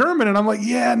just know German," and I'm like,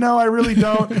 "Yeah, no, I really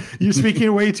don't. You're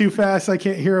speaking way too fast. I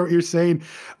can't hear what you're saying."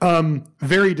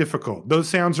 Very difficult. Those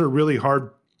sounds are really hard.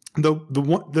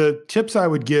 The tips I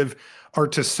would give are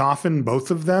to soften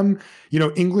both of them. You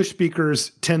know, English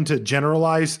speakers tend to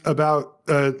generalize about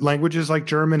languages like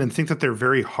German and think that they're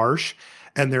very harsh,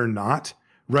 and they're not,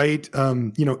 right?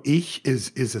 You know, ich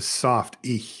is a soft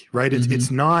ich, right?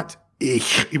 It's not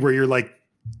ich where you're like,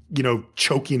 you know,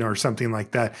 choking or something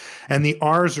like that. And the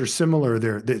R's are similar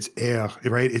there. It's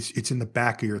right? It's in the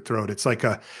back of your throat. It's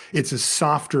a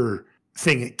softer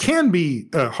thing. It can be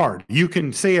hard. You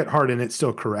can say it hard and it's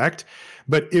still correct.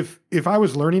 But if I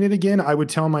was learning it again, I would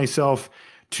tell myself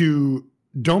to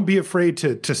don't be afraid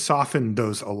to soften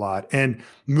those a lot and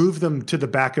move them to the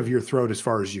back of your throat as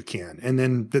far as you can. And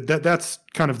then that's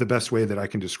kind of the best way that I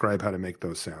can describe how to make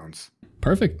those sounds.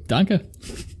 Perfect. Danke.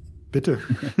 Bitte.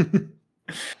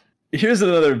 Here's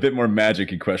another bit more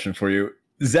magic-y question for you.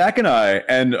 Zach and I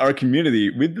and our community,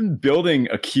 we've been building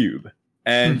a cube.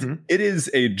 And it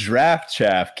is a draft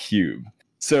chaff cube.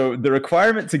 So the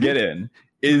requirement to get in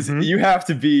is you have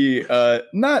to be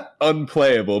not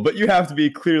unplayable, but you have to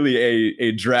be clearly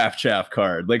a draft chaff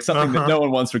card, like something that no one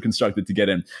wants for Constructed to get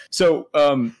in. So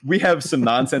we have some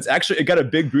nonsense. Actually, it got a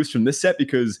big boost from this set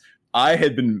because I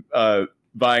had been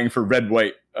buying for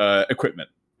red-white equipment,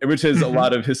 which has a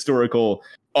lot of historical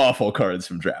awful cards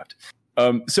from draft.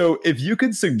 So if you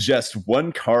could suggest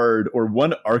one card or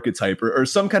one archetype or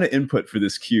some kind of input for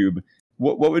this cube,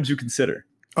 what would you consider?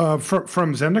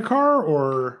 From Zendikar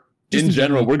or in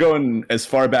general? We're going as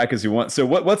far back as you want. So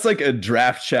what's like a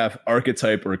draft chaff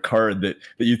archetype or a card that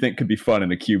you think could be fun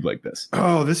in a cube like this?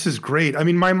 Oh, this is great. I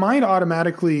mean, my mind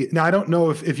automatically, now I don't know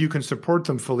if you can support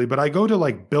them fully, but I go to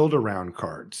like build around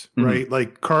cards, right?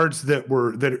 Like cards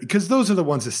because those are the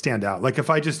ones that stand out. Like if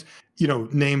I just, you know,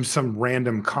 name some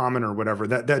random common or whatever,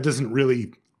 that doesn't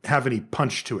really have any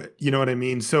punch to it. You know what I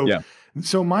mean? So,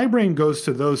 so my brain goes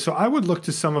to those. So I would look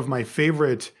to some of my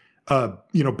favorite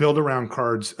build around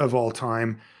cards of all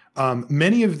time.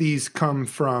 Many of these come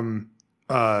from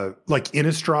like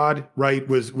Innistrad, right?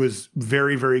 Was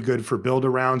very, very good for build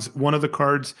arounds. One of the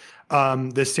cards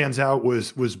that stands out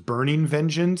was Burning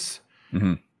Vengeance,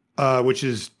 which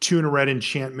is 2 and a red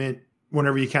enchantment.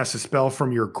 Whenever you cast a spell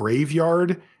from your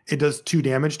graveyard, it does 2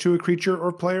 damage to a creature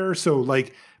or player. So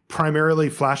like primarily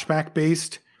flashback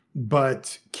based,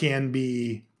 but can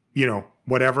be, you know,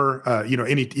 whatever,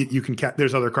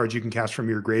 there's other cards you can cast from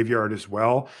your graveyard as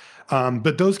well.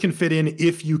 But those can fit in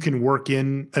if you can work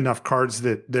in enough cards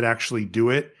that actually do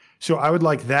it. So I would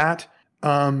like that.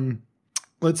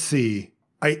 Let's see.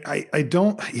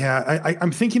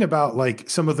 I'm thinking about like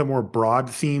some of the more broad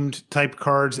themed type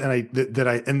cards. And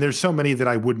and there's so many that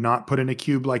I would not put in a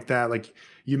cube like that. Like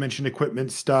you mentioned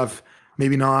equipment stuff,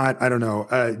 maybe not, I don't know.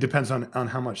 It depends on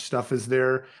how much stuff is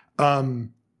there.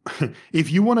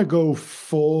 If you want to go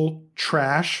full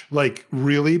trash, like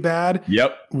really bad,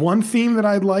 one theme that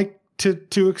I'd like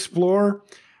to explore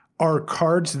are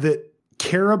cards that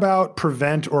care about,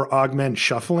 prevent, or augment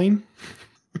shuffling.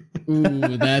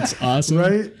 Ooh, that's awesome.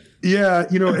 Right? Yeah,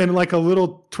 you know, and like a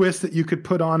little twist that you could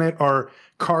put on it are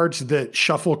cards that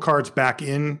shuffle cards back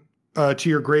in to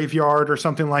your graveyard or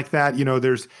something like that. You know,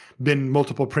 there's been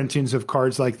multiple printings of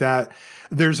cards like that.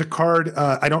 There's a card,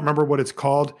 I don't remember what it's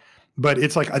called, but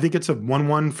it's like, I think it's a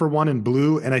 1/1 for 1 in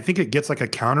blue. And I think it gets like a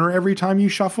counter every time you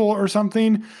shuffle or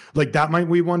something. Like that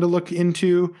might be one to look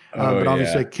into. But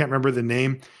obviously I can't remember the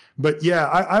name. But yeah,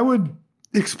 I would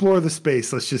explore the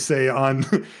space, let's just say, on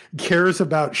cares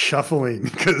about shuffling,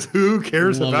 because who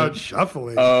cares about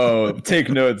shuffling? Oh, take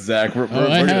notes, Zach. We're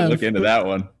going to look into that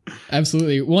one.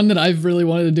 Absolutely. One that I've really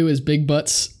wanted to do is Big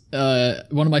Butts.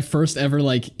 One of my first ever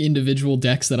like individual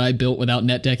decks that I built without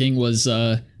net decking was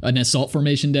an assault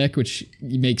formation deck, which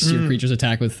makes your creatures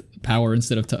attack with power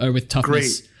instead of with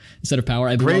toughness instead of power.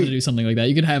 I'd love to do something like that.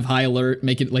 You could have high alert,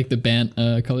 make it like the Bant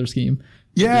color scheme.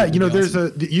 Yeah, you know, there's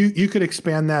you could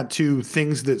expand that to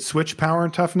things that switch power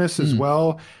and toughness as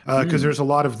well, because there's a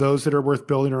lot of those that are worth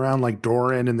building around, like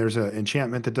Doran, and there's an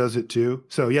enchantment that does it too.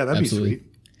 So yeah, that'd be sweet.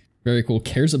 Very cool.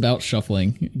 Cares about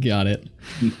shuffling. Got it.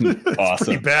 Awesome.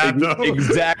 Pretty bad though.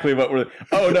 Exactly what we're.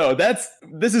 Oh no,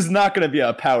 this is not going to be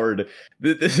a powered.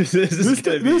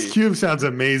 This cube sounds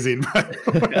amazing.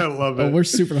 I love it. Oh, we're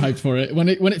super hyped for it. When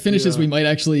it finishes, we might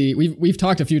actually. We've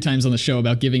talked a few times on the show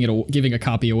about giving a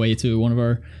copy away to one of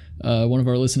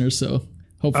our listeners. So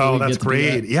hopefully, oh, we that's get to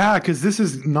great. Yeah, because this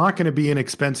is not going to be an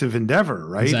expensive endeavor,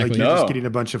 right? Exactly. Like you're just getting a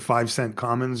bunch of 5-cent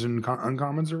commons and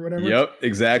uncommons or whatever. Yep,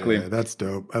 exactly. Yeah, that's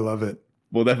dope. I love it.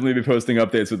 We'll definitely be posting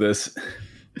updates with this.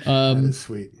 That is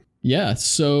sweet. Yeah.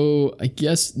 So I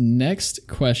guess next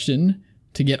question,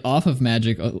 to get off of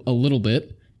Magic a little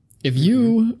bit, if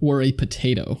you were a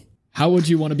potato, how would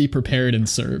you want to be prepared and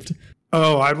served?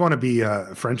 Oh, I'd want to be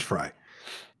a French fry.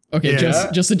 Okay, Yeah.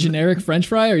 just a generic French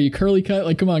fry? Or are you curly cut?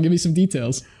 Like, come on, give me some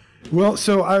details. Well,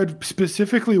 so I would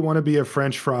specifically want to be a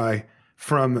French fry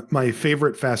from my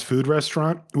favorite fast food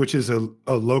restaurant, which is a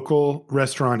local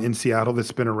restaurant in Seattle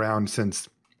that's been around since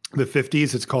the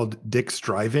 50s. It's called Dick's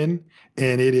Drive-In,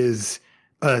 and it is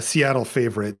a Seattle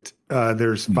favorite.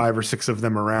 There's 5 or 6 of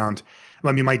them around.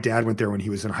 I mean, my dad went there when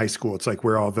he was in high school. It's like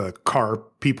where all the car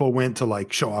people went to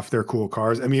like show off their cool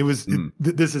cars. I mean,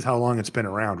 this is how long it's been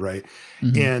around, right?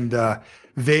 And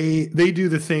they do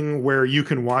the thing where you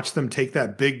can watch them take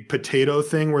that big potato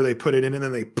thing where they put it in and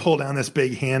then they pull down this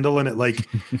big handle and it like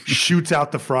shoots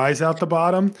out the fries out the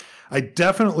bottom. I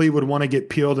definitely would want to get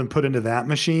peeled and put into that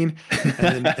machine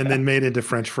and then made into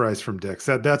French fries from Dick's.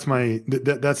 That's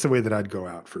the way that I'd go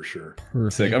out for sure.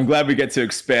 Perfect. I'm glad we get to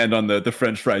expand on the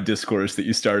French fry discourse that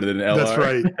you started in LR. That's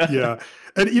right. Yeah.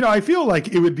 And I feel like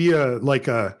it would be a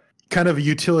kind of a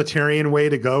utilitarian way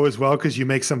to go as well, because you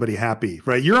make somebody happy,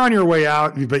 right? You're on your way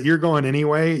out, but you're going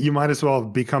anyway. You might as well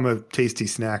become a tasty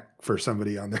snack for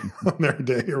somebody on their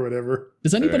day or whatever.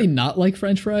 Does anybody not like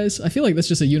French fries? I feel like that's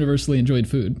just a universally enjoyed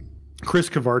food. Chris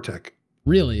Kavartek.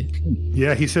 Really?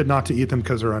 Yeah, he said not to eat them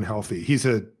because they're unhealthy. He's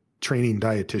a training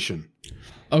dietitian.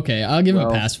 Okay, I'll give him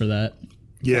a pass for that.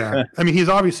 Yeah. I mean, he's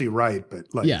obviously right, but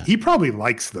he probably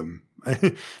likes them.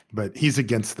 But he's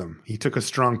against them. He took a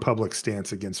strong public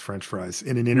stance against French fries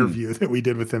in an interview that we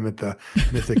did with him at the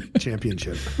Mythic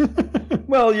Championship.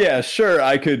 Well, yeah, sure.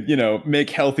 I could,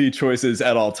 make healthy choices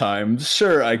at all times.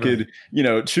 Sure, I could,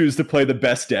 choose to play the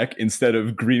best deck instead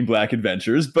of green-black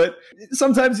adventures. But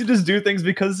sometimes you just do things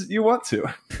because you want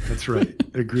to. That's right.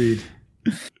 Agreed.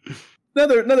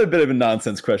 Another bit of a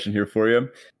nonsense question here for you.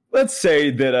 Let's say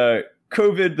that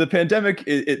COVID, the pandemic,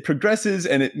 it progresses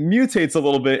and it mutates a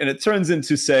little bit and it turns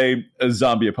into, say, a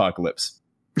zombie apocalypse.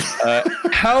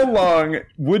 How long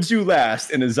would you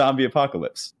last in a zombie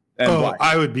apocalypse? And why?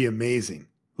 I would be amazing.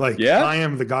 Like, yeah? I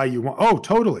am the guy you want. Oh,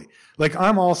 totally. Like,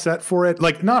 I'm all set for it.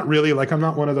 Like, not really. Like, I'm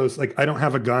not one of those, like, I don't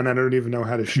have a gun. I don't even know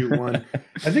how to shoot one.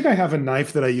 I think I have a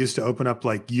knife that I use to open up,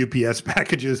 like, UPS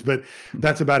packages, but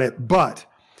that's about it. But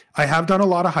I have done a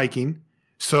lot of hiking.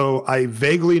 So I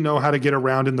vaguely know how to get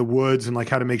around in the woods and like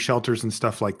how to make shelters and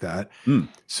stuff like that.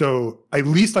 So at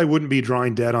least I wouldn't be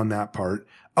drawing dead on that part.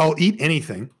 I'll eat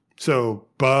anything. So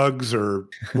bugs or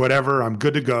whatever, I'm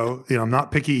good to go. I'm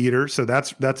not picky eater. So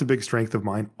that's a big strength of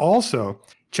mine. Also,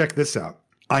 check this out.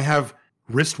 I have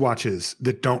wristwatches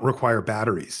that don't require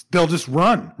batteries. They'll just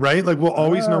run, right? Like we'll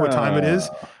always know what time it is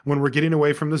when we're getting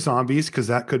away from the zombies, because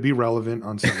that could be relevant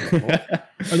on some level.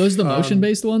 Are those the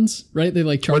motion-based ones, right? They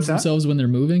like charge themselves when they're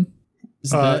moving?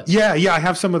 Yeah, I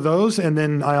have some of those. And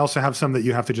then I also have some that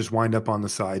you have to just wind up on the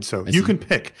side. So you can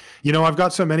pick. I've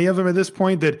got so many of them at this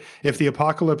point that if the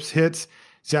apocalypse hits,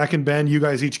 Zach and Ben, you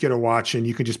guys each get a watch and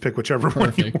you can just pick whichever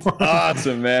one you want.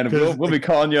 Awesome, man. We'll be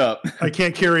calling you up. I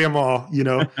can't carry them all,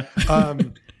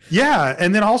 Yeah.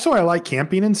 And then also I like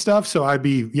camping and stuff. So I'd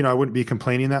be, I wouldn't be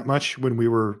complaining that much when we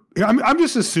were, I'm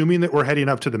just assuming that we're heading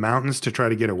up to the mountains to try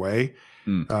to get away.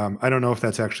 I don't know if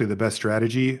that's actually the best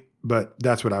strategy, but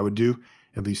that's what I would do,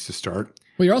 at least to start.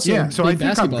 Well, you're also so I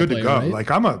think I'm good to go. Right?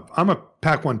 Like I'm a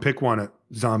pack one, pick one at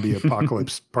zombie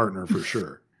apocalypse partner for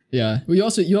sure. Yeah. Well,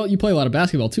 you play a lot of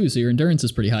basketball too, so your endurance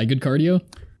is pretty high. Good cardio.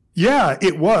 Yeah,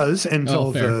 it was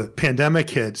until the pandemic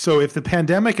hit. So if the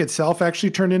pandemic itself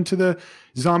actually turned into the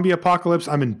zombie apocalypse,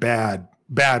 I'm in bad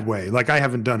way. Like I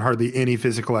haven't done hardly any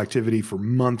physical activity for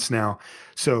months now.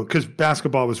 So, because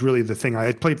basketball was really the thing. I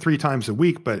had played 3 times a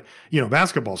week, but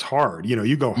basketball's hard.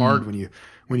 You go hard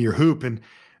when you hoop. And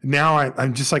now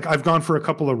I'm just like, I've gone for a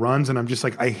couple of runs and I'm just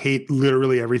like, I hate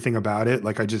literally everything about it.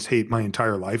 Like I just hate my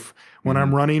entire life when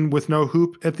I'm running with no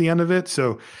hoop at the end of it.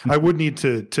 So I would need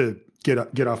to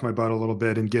get off my butt a little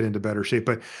bit and get into better shape.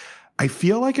 But I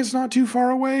feel like it's not too far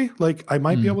away. Like I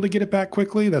might be able to get it back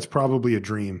quickly. That's probably a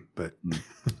dream, but.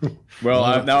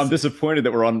 Well, now I'm disappointed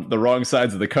that we're on the wrong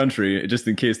sides of the country, just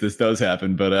in case this does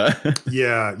happen. But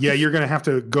yeah, you're going to have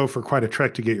to go for quite a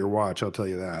trek to get your watch. I'll tell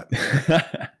you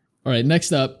that. All right,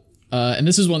 next up, and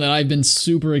this is one that I've been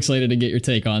super excited to get your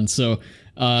take on. So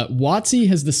WotC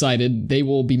has decided they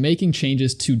will be making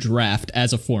changes to draft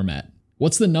as a format.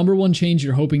 What's the number one change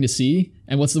you're hoping to see?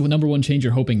 And what's the number one change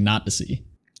you're hoping not to see?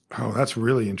 Oh, that's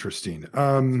really interesting.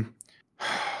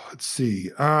 Let's see.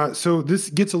 So this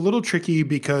gets a little tricky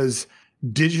because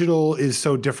digital is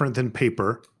so different than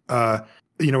paper. A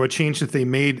change that they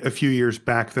made a few years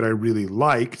back that I really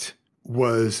liked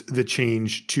was the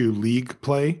change to league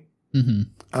play. Mm-hmm.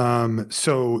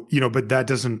 But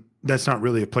that's not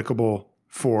really applicable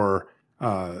for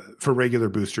regular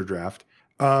booster draft.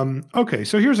 Okay,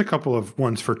 so here's a couple of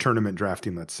ones for tournament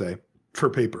drafting, let's say, for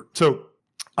paper. So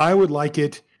I would like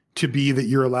it to be that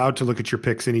you're allowed to look at your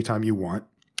picks anytime you want.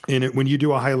 And when you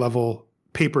do a high level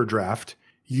paper draft,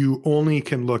 you only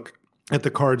can look at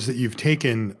the cards that you've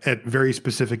taken at very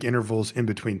specific intervals in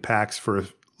between packs for a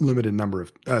limited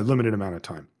amount of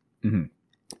time. Mm-hmm.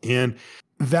 And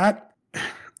that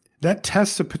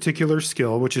tests a particular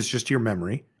skill, which is just your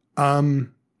memory.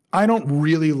 I don't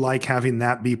really like having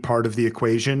that be part of the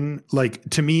equation. Like,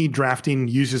 to me, drafting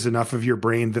uses enough of your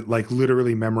brain that, like,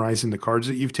 literally memorizing the cards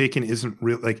that you've taken isn't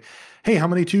real. Like, hey, how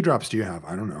many 2-drops do you have?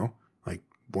 I don't know, like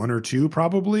 1 or 2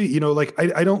 probably.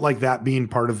 I don't like that being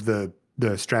part of the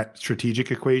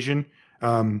strategic equation.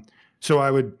 So I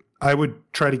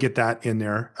would try to get that in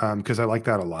there because I like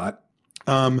that a lot.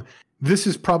 This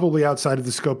is probably outside of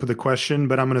the scope of the question,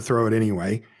 but I'm going to throw it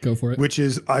anyway. Go for it. Which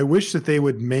is, I wish that they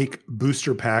would make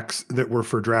booster packs that were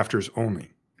for drafters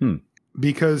only.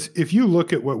 Because if you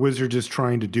look at what Wizards is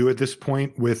trying to do at this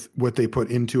point with what they put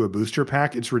into a booster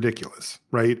pack, it's ridiculous,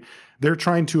 right? They're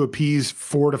trying to appease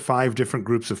 4 to 5 different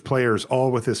groups of players, all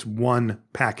with this one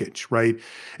package, right?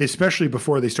 Especially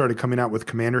before they started coming out with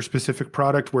commander-specific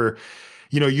product where,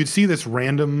 you'd see this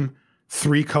random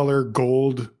 3-color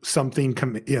gold something,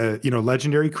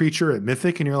 legendary creature at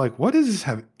Mythic, and you're like, what does this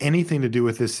have anything to do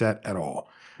with this set at all?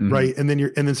 Mm-hmm. Right? And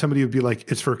then somebody would be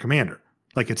like, it's for a commander,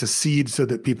 like it's a seed so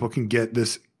that people can get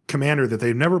this commander that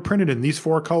they've never printed in these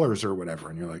 4 colors or whatever.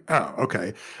 And you're like, oh,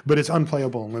 okay, but it's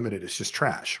unplayable and limited. It's just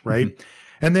trash, right?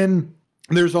 Mm-hmm. And then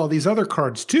there's all these other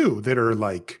cards too that are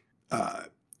like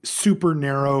super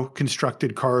narrow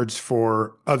constructed cards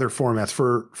for other formats,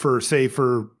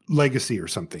 for Legacy or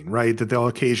something, right? That they'll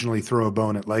occasionally throw a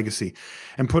bone at Legacy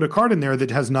and put a card in there that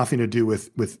has nothing to do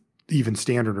with even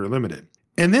standard or limited.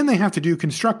 And then they have to do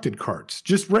constructed cards,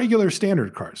 just regular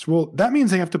standard cards. Well, that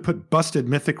means they have to put busted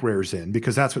mythic rares in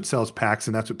because that's what sells packs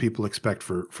and that's what people expect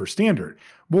for standard.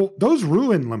 Well, those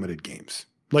ruin limited games.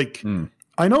 Like,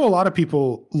 I know a lot of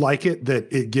people like it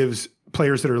that it gives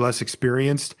players that are less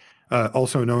experienced,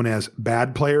 also known as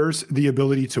bad players, the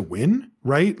ability to win,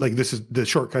 right? Like, this is the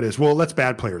shortcut is, well, let's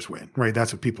bad players win, right?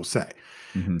 That's what people say.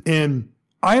 Mm-hmm. And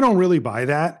I don't really buy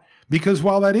that because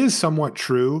while that is somewhat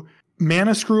true,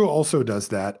 Mana Screw also does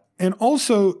that. And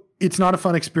also, it's not a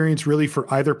fun experience really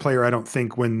for either player, I don't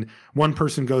think, when one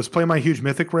person goes, play my huge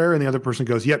mythic rare, and the other person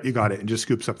goes, yep, you got it, and just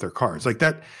scoops up their cards. Like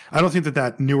that, I don't think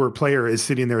that newer player is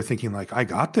sitting there thinking like, I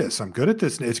got this, I'm good at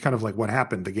this. And it's kind of like, what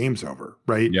happened? The game's over,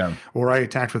 right? Yeah. Or I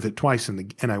attacked with it twice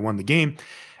and I won the game.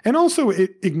 And also,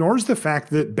 it ignores the fact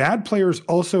that bad players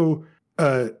also,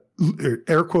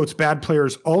 air quotes, bad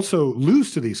players also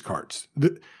lose to these cards.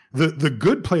 The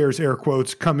good players, air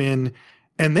quotes, come in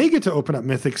and they get to open up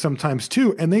Mythic sometimes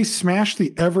too, and they smash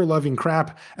the ever-loving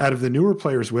crap out of the newer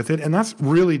players with it, and that's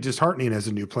really disheartening as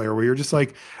a new player where you're just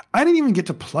like, I didn't even get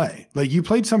to play. Like, you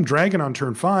played some dragon on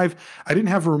turn 5, I didn't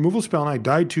have a removal spell, and I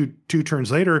died two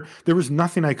turns later. There was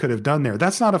nothing I could have done there.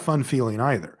 That's not a fun feeling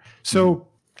either. So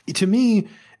to me,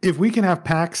 if we can have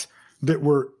packs that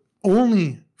were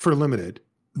only for limited,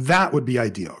 that would be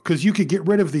ideal because you could get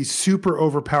rid of these super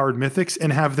overpowered mythics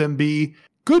and have them be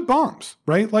good bombs,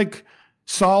 right? Like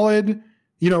solid,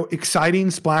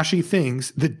 exciting, splashy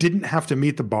things that didn't have to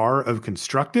meet the bar of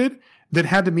constructed, that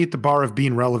had to meet the bar of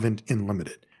being relevant in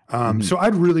limited. So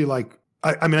I'd really like,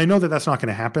 I mean, I know that that's not going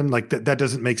to happen. Like that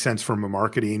doesn't make sense from a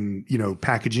marketing,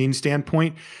 packaging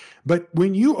standpoint. But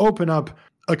when you open up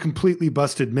a completely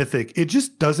busted mythic, it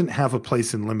just doesn't have a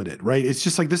place in limited, right? It's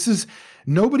just like, this is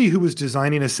nobody who was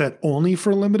designing a set only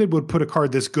for limited would put a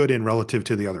card this good in relative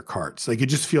to the other cards. Like, it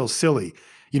just feels silly,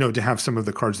 to have some of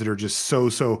the cards that are just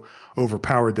so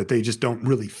overpowered that they just don't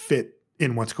really fit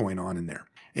in what's going on in there.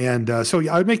 And so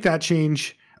I would make that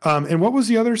change. And what was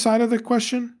the other side of the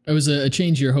question? It was a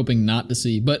change you're hoping not to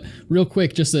see. But real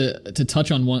quick, just to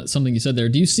touch on something you said there,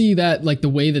 do you see that like the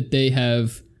way that they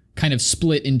have kind of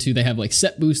split into, they have like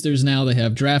set boosters now, they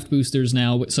have draft boosters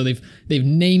now, so they've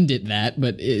named it that,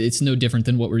 but it's no different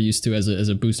than what we're used to as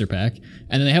a booster pack.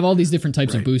 And then they have all these different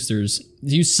types of boosters.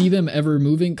 Do you see them ever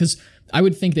moving? Because I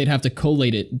would think they'd have to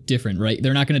collate it different, right?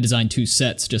 They're not going to design 2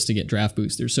 sets just to get draft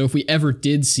boosters. So if we ever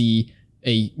did see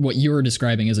what you're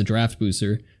describing as a draft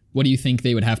booster, what do you think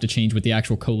they would have to change with the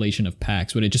actual collation of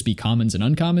packs? Would it just be commons and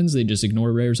uncommons? They just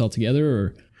ignore rares altogether,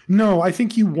 or? No, I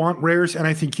think you want rares, and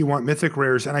I think you want mythic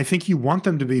rares, and I think you want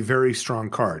them to be very strong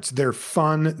cards. They're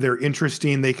fun, they're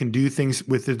interesting, they can do things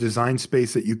with the design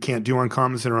space that you can't do on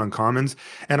commons and uncommons.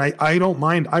 And I don't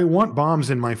mind. I want bombs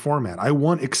in my format. I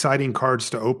want exciting cards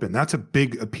to open. That's a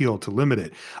big appeal to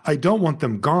Limited. I don't want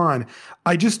them gone.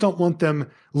 I just don't want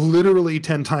them literally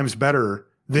 10 times better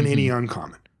than any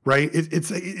uncommon. Right?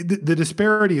 The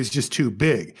disparity is just too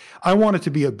big. I want it to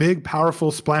be a big,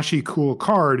 powerful, splashy, cool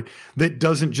card that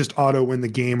doesn't just auto win the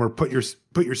game or put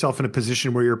yourself in a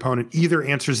position where your opponent either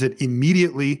answers it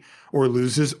immediately or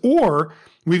loses, or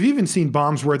we've even seen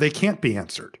bombs where they can't be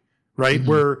answered, right?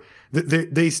 Where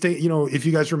they stay, if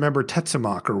you guys remember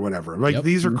Tetsamok or whatever, like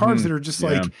these are cards that are just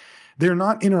like, they're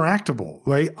not interactable,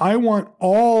 right? I want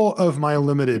all of my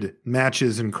Limited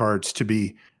matches and cards to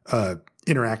be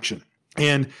interaction.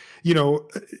 And,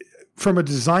 from a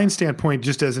design standpoint,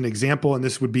 just as an example, and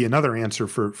this would be another answer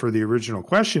for the original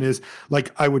question, is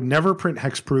like, I would never print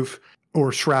hexproof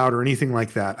or shroud or anything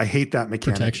like that. I hate that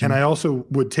mechanic. Protection. And I also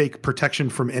would take protection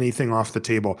from anything off the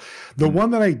table. The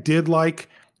one that I did like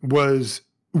was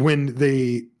when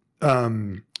they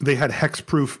had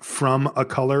hexproof from a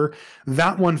color.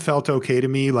 That one felt okay to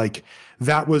me. Like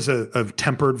that was a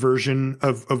tempered version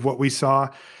of what we saw.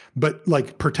 But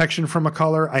like protection from a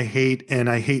color, I hate, and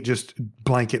I hate just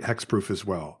blanket hexproof as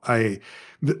well.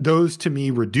 Those to me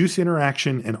reduce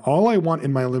interaction, and all I want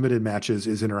in my Limited matches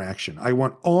is interaction. I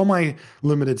want all my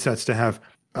Limited sets to have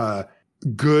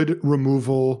good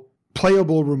removal,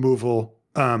 playable removal,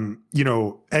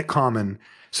 at common,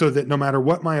 so that no matter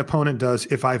what my opponent does,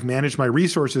 if I've managed my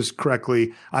resources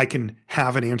correctly, I can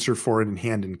have an answer for it in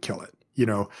hand and kill it.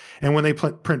 And when they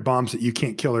print bombs that you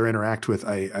can't kill or interact with,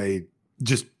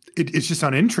 it's just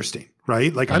uninteresting,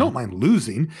 right? Like I don't mind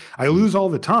losing. I lose all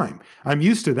the time. I'm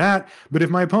used to that. But if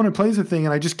my opponent plays a thing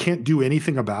and I just can't do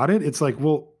anything about it, it's like,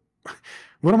 well,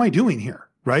 what am I doing here?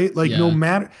 Right? Like no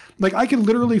matter, like I can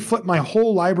literally flip my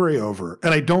whole library over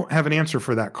and I don't have an answer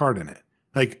for that card in it.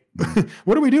 Like,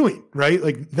 what are we doing? Right?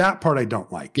 Like that part I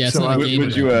don't like. Yeah. So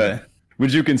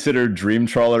would you consider Dream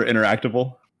Trawler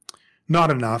interactable?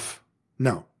 Not enough.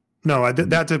 No,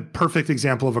 that's a perfect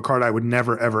example of a card I would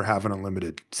never, ever have in a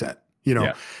Limited set.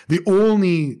 The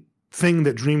only thing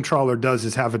that Dream Trawler does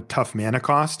is have a tough mana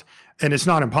cost, and it's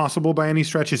not impossible by any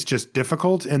stretch. It's just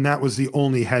difficult. And that was the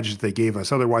only hedge that they gave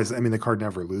us. Otherwise, the card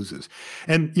never loses.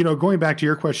 And, going back to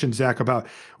your question, Zach, about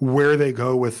where they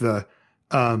go with the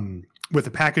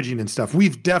packaging and stuff,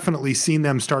 we've definitely seen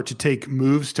them start to take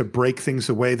moves to break things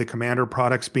away. The Commander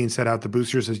products being set out, the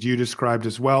boosters, as you described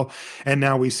as well. And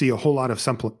now we see a whole lot of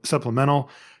supplemental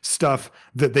stuff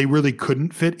that they really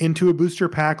couldn't fit into a booster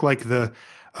pack, like the,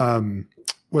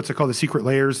 what's it called? The secret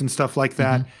layers and stuff like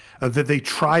that, that they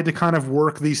tried to kind of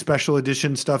work these special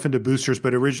edition stuff into boosters,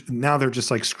 but now they're just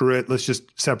like, screw it. Let's just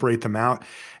separate them out.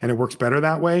 And it works better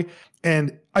that way.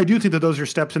 And I do think that those are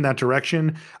steps in that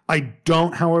direction. I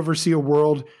don't, however, see a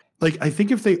world like, I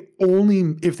think if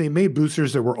they made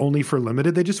boosters that were only for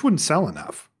Limited, they just wouldn't sell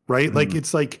enough, right? Like,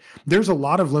 it's like there's a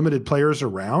lot of Limited players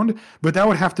around, but that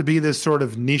would have to be this sort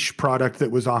of niche product that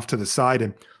was off to the side.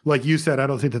 And like you said, I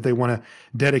don't think that they want to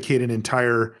dedicate an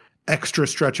entire extra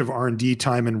stretch of R&D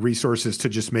time and resources to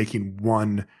just making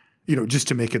one, just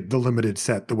to make it the Limited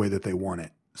set the way that they want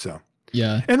it. So.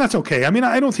 Yeah. And that's okay.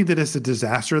 I don't think that it's a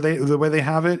disaster the way they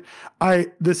have it.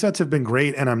 The sets have been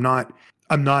great, and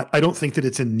I don't think that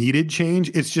it's a needed change.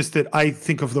 It's just that I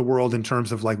think of the world in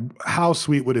terms of like, how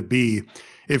sweet would it be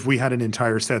if we had an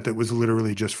entire set that was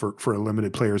literally just for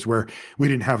Limited players, where we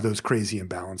didn't have those crazy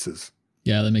imbalances.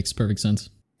 Yeah, that makes perfect sense.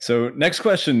 So next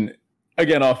question,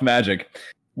 again off Magic.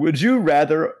 Would you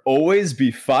rather always be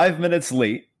 5 minutes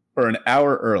late or an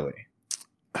hour early?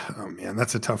 Oh man,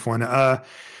 that's a tough one.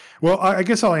 Well, I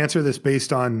guess I'll answer this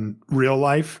based on real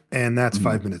life, and that's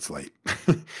 5 minutes late.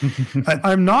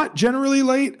 I'm not generally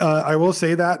late. I will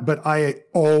say that, but I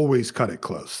always cut it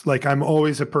close. Like, I'm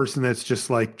always a person that's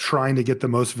just like trying to get the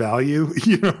most value,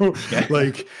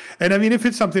 like, and if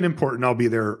it's something important, I'll be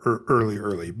there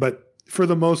early, but for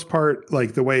the most part,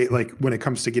 like the way, like when it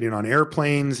comes to getting on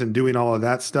airplanes and doing all of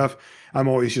that stuff, I'm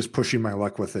always just pushing my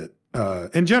luck with it.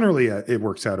 And generally it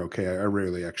works out okay. I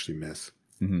rarely actually miss.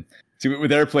 Mm-hmm. See,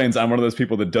 with airplanes, I'm one of those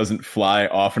people that doesn't fly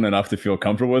often enough to feel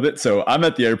comfortable with it. So I'm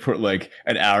at the airport like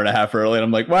an hour and a half early, and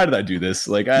I'm like, why did I do this?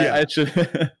 Like, I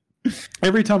should.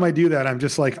 Every time I do that, I'm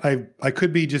just like, I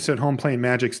could be just at home playing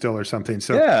Magic still or something.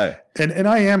 So yeah, and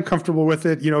I am comfortable with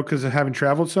it, because of having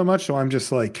traveled so much. So I'm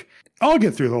just like, I'll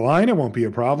get through the line. It won't be a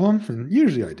problem. And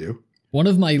usually I do. One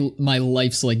of my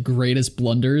life's like greatest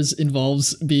blunders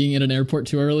involves being in an airport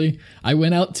too early. I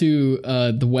went out to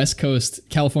the West Coast,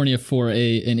 California, for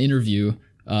an interview.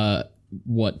 2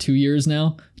 years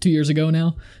ago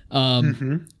now.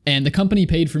 And the company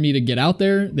paid for me to get out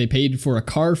there. They paid for a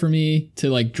car for me to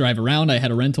like drive around. I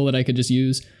had a rental that I could just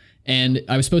use. And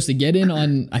I was supposed to get in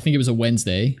on, I think it was a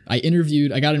Wednesday. I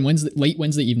got in late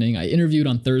Wednesday evening. I interviewed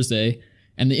on Thursday,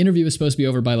 and the interview was supposed to be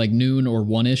over by like noon or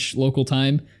 1-ish local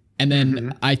time. And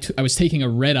then I was taking a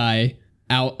red eye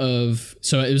out of,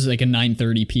 so it was like a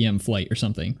 9:30 p.m. flight or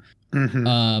something.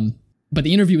 But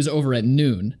the interview was over at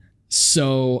noon.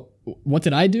 So what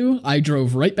did I do? I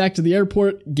drove right back to the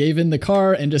airport, gave in the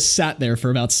car, and just sat there for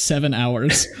about 7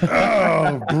 hours.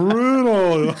 Oh,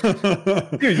 brutal.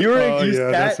 Dude, you were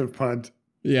a that's a punt.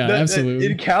 Yeah, absolutely.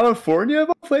 In California, of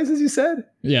all places, you said?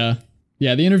 Yeah.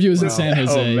 Yeah, the interview was in San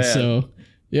Jose, so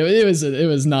yeah, it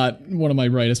was not one of my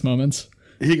brightest moments.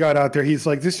 He got out there. He's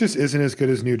like, this just isn't as good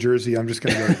as New Jersey. I'm just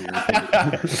going to go to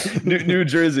the airport. New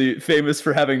Jersey, famous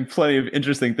for having plenty of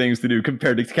interesting things to do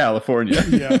compared to California.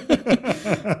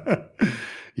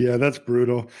 Yeah, that's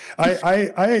brutal.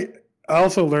 I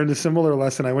also learned a similar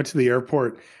lesson. I went to the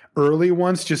airport early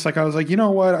once, just like I was like, you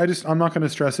know what? I'm not going to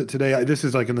stress it today. This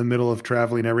is like in the middle of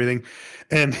traveling and everything.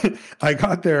 And I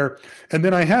got there, and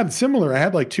then I had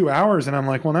like 2 hours, and I'm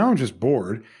like, well, now I'm just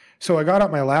bored. So I got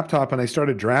out my laptop and I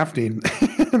started drafting,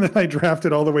 and then I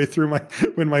drafted all the way through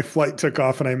when my flight took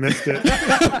off, and I missed it.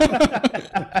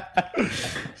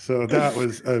 So that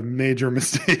was a major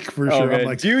mistake for sure. Man. I'm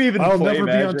like, do you even I'll play never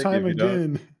be on Magic time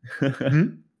again.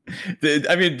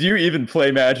 I mean, do you even play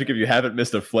Magic if you haven't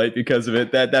missed a flight because of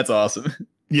it? That's awesome.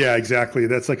 Yeah, exactly.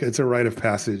 That's like, it's a rite of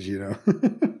passage,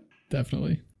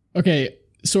 Definitely. Okay.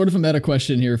 Sort of a meta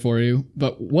question here for you,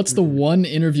 but what's the one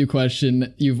interview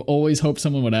question you've always hoped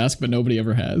someone would ask, but nobody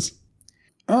ever has?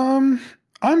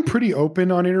 I'm pretty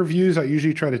open on interviews. I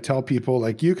usually try to tell people,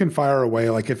 like, you can fire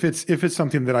away. Like if it's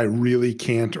something that I really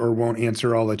can't or won't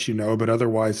answer, I'll let you know. But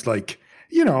otherwise, like,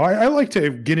 I like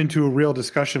to get into a real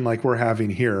discussion like we're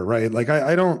having here, right? Like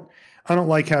I don't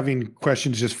like having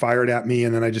questions just fired at me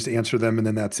and then I just answer them and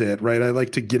then that's it, right? I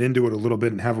like to get into it a little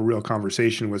bit and have a real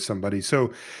conversation with somebody.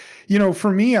 So,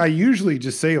 for me, I usually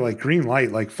just say like green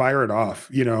light, like fire it off,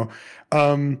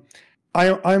 I'm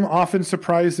often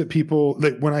surprised that people,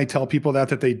 that when I tell people that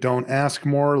they don't ask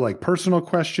more like personal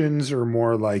questions or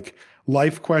more like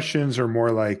life questions or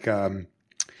more like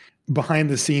behind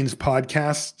the scenes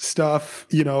podcast stuff,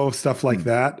 stuff like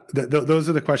that. Those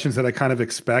are the questions that I kind of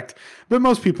expect, but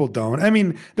most people don't. I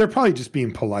mean, they're probably just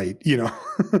being polite,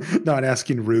 not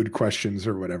asking rude questions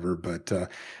or whatever. But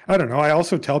I don't know. I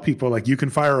also tell people like, you can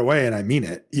fire away and I mean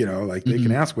it, like they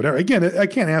can ask whatever. Again, I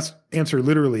can't answer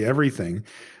literally everything,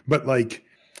 but like,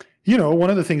 one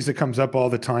of the things that comes up all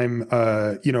the time,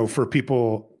 for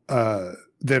people,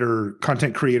 that are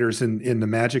content creators in the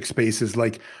Magic space is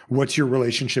like, what's your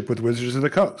relationship with Wizards of the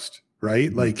Coast, right?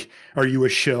 Mm-hmm. Like, are you a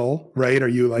shill, right? Are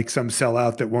you like some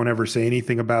sellout that won't ever say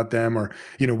anything about them? Or,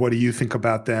 what do you think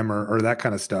about them or that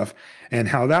kind of stuff and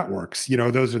how that works?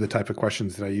 Those are the type of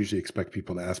questions that I usually expect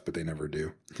people to ask, but they never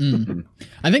do. Mm-hmm.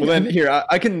 I think here,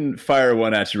 I can fire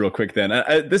one at you real quick then.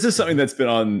 This is something that's been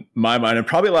on my mind and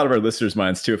probably a lot of our listeners'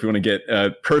 minds too, if we want to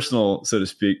get personal, so to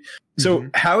speak. So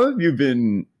how have you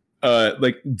been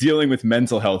like dealing with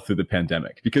mental health through the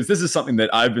pandemic? Because this is something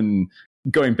that I've been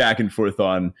going back and forth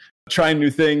on, trying new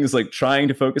things, like trying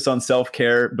to focus on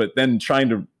self-care, but then trying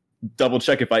to double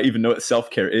check if I even know what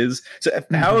self-care is. So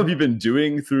how have you been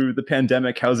doing through the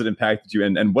pandemic? How has it impacted you?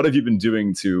 And what have you been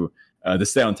doing to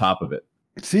stay on top of it?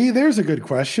 See, there's a good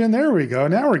question. There we go.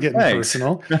 Now we're getting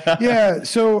personal. Yeah.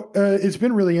 So it's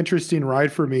been really interesting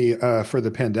ride for me for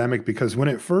the pandemic, because when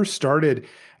it first started,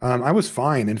 I was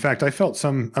fine. In fact, I felt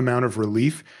some amount of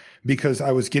relief because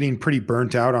I was getting pretty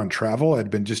burnt out on travel. I'd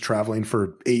been just traveling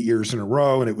for 8 years in a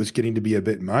row and it was getting to be a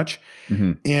bit much.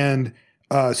 Mm-hmm. And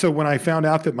so when I found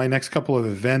out that my next couple of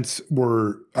events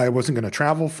I wasn't going to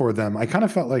travel for them, I kind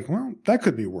of felt like, well, that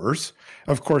could be worse.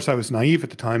 Of course, I was naive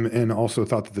at the time and also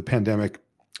thought that the pandemic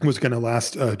was going to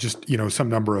last just, some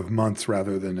number of months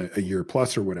rather than a year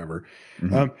plus or whatever.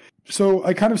 Mm-hmm. So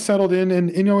I kind of settled in and,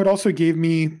 it also gave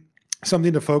me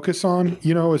something to focus on,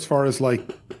 as far as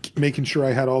like making sure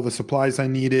I had all the supplies I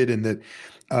needed and that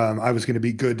I was going to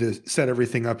be good to set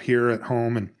everything up here at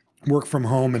home and work from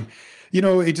home. And,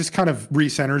 it just kind of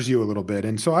recenters you a little bit.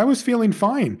 And so I was feeling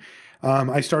fine.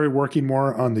 I started working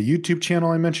more on the YouTube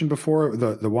channel I mentioned before,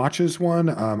 the Watches one.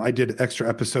 I did extra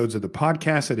episodes of the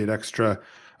podcast. I did extra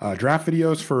draft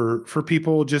videos for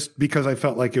people just because I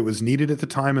felt like it was needed at the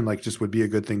time and like just would be a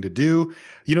good thing to do.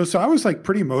 So I was like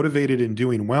pretty motivated and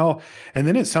doing well. And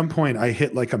then at some point I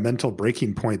hit like a mental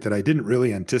breaking point that I didn't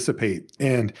really anticipate.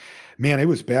 And man, it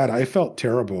was bad. I felt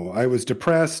terrible. I was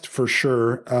depressed for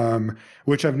sure,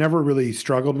 which I've never really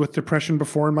struggled with depression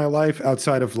before in my life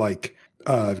outside of like,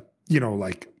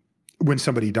 like when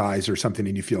somebody dies or something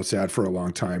and you feel sad for a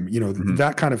long time,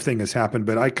 that kind of thing has happened.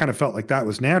 But I kind of felt like that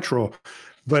was natural,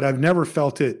 but I've never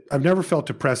felt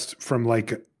depressed for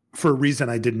a reason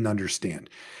I didn't understand.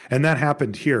 And that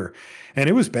happened here. And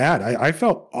it was bad. I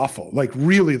felt awful, like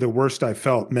really the worst I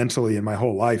felt mentally in my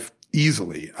whole life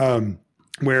easily.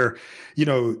 Where,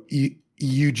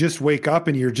 you just wake up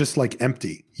and you're just like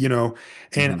empty,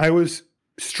 and I was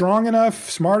strong enough,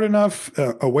 smart enough,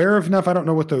 aware of enough. I don't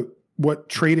know what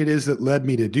trait it is that led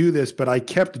me to do this, but I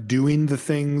kept doing the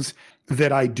things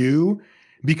that I do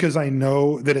because I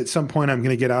know that at some point I'm going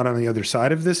to get out on the other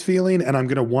side of this feeling and I'm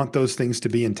going to want those things to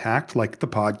be intact, like the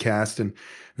podcast and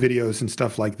videos and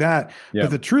stuff like that. Yeah.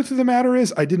 But the truth of the matter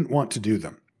is I didn't want to do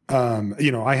them.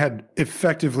 I had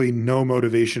effectively no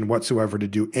motivation whatsoever to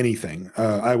do anything.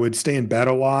 I would stay in bed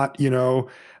a lot,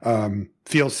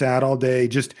 feel sad all day,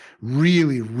 just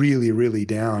really, really, really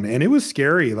down. And it was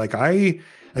scary. Like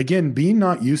again, being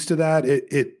not used to that,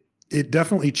 it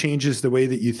definitely changes the way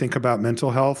that you think about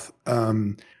mental health.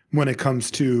 When it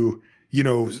comes to,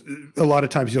 a lot of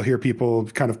times you'll hear people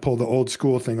kind of pull the old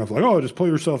school thing of like, oh, just pull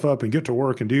yourself up and get to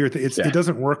work and do your thing. It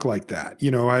doesn't work like that.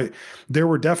 There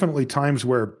were definitely times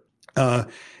where,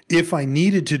 if I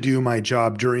needed to do my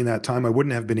job during that time, I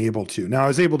wouldn't have been able to. Now I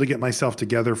was able to get myself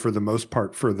together for the most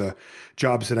part for the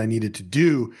jobs that I needed to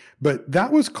do, but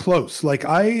that was close. Like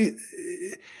I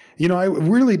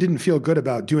really didn't feel good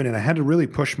about doing it. I had to really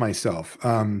push myself.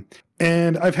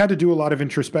 And I've had to do a lot of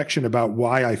introspection about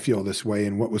why I feel this way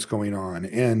and what was going on.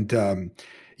 And,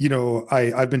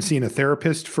 I've been seeing a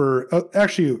therapist for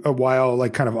actually a while,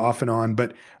 like kind of off and on,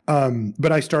 but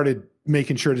I started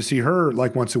making sure to see her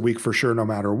like once a week for sure, no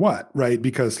matter what. Right.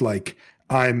 Because like,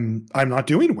 I'm not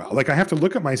doing well. Like I have to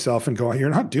look at myself and go, you're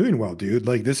not doing well, dude.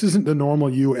 Like this isn't the normal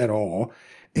you at all.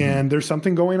 And there's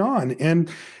something going on.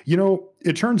 And,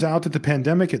 it turns out that the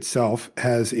pandemic itself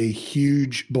has a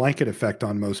huge blanket effect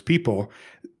on most people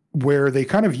where they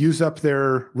kind of use up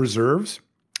their reserves.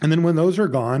 And then when those are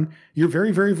gone, you're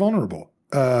very, very vulnerable.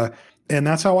 And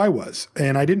that's how I was.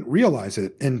 And I didn't realize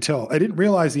it until I didn't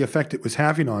realize the effect it was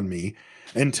having on me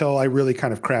until I really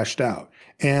kind of crashed out.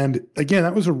 And again,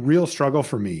 that was a real struggle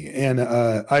for me. And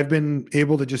I've been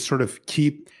able to just sort of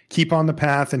keep on the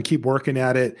path and keep working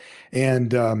at it.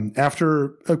 And after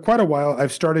quite a while,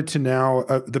 I've started to now,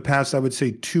 the past, I would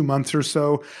say 2 months or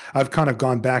so, I've kind of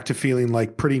gone back to feeling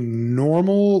like pretty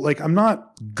normal. Like I'm not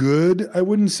good, I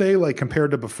wouldn't say, like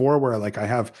compared to before where like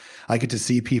I get to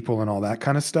see people and all that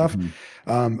kind of stuff.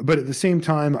 But at the same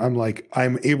time,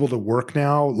 I'm able to work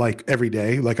now like every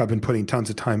day. Like I've been putting tons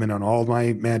of time in on all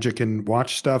my Magic and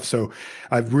watch stuff. So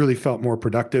I've really felt more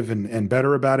productive and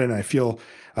better about it. And I feel,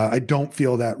 I don't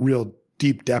feel that real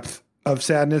deep depth of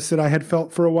sadness that I had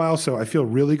felt for a while. So I feel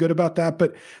really good about that.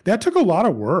 But that took a lot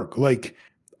of work. Like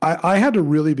I had to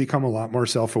really become a lot more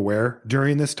self-aware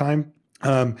during this time.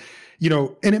 And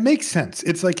it makes sense.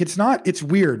 It's like, it's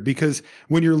weird because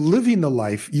when you're living the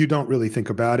life, you don't really think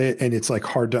about it and it's like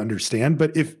hard to understand.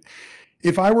 But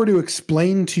if I were to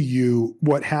explain to you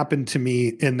what happened to me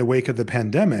in the wake of the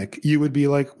pandemic, you would be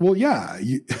like, well, yeah,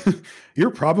 you're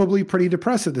probably pretty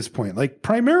depressed at this point. Like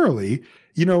primarily,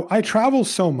 I travel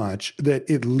so much that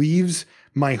it leaves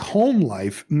my home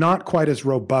life not quite as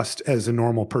robust as a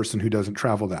normal person who doesn't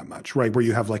travel that much, right? Where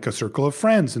you have like a circle of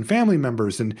friends and family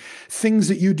members and things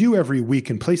that you do every week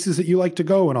and places that you like to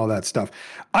go and all that stuff.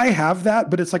 I have that,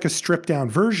 but it's like a stripped down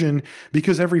version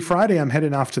because every Friday I'm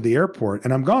heading off to the airport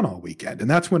and I'm gone all weekend. And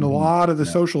that's when a lot of the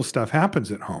social stuff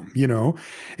happens at home,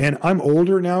 and I'm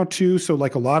older now too. So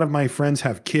like a lot of my friends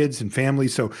have kids and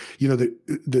families. So,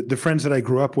 the friends that I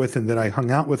grew up with and that I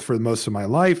hung out with for most of my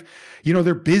life,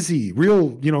 they're busy, real,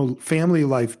 family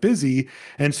life busy.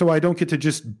 And so I don't get to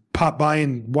just pop by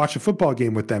and watch a football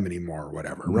game with them anymore or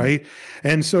whatever. Right.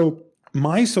 And so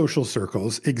my social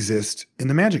circles exist in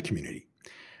the Magic community.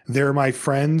 They're my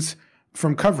friends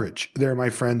from coverage. They're my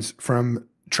friends from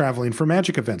traveling for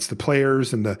Magic events. The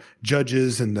players and the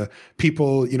judges and the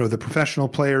people, the professional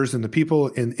players and the people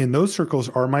in those circles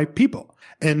are my people.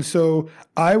 And so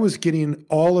I was getting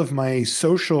all of my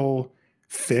social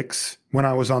fix when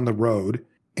I was on the road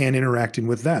and interacting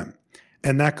with them.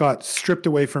 And that got stripped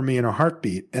away from me in a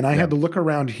heartbeat. And I had to look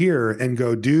around here and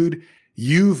go, dude,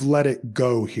 you've let it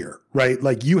go here, right?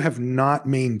 Like you have not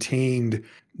maintained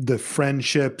the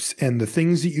friendships and the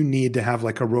things that you need to have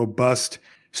like a robust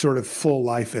sort of full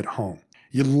life at home.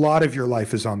 A lot of your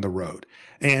life is on the road.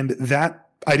 And that,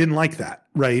 I didn't like that,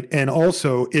 right? And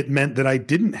also it meant that I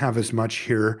didn't have as much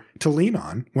here to lean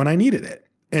on when I needed it.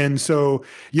 And so,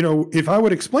 if I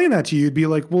would explain that to you, you'd be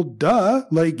like, well, duh,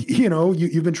 like,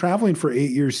 you've been traveling for 8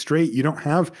 years straight. You don't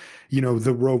have,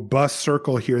 the robust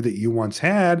circle here that you once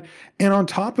had. And on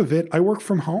top of it, I work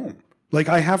from home like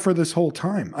I have for this whole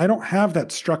time. I don't have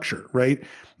that structure, right?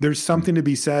 There's something to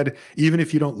be said, even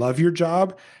if you don't love your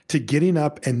job, to getting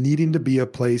up and needing to be a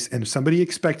place and somebody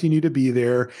expecting you to be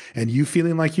there and you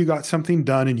feeling like you got something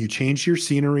done and you changed your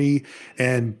scenery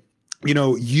and,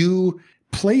 you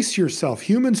place yourself,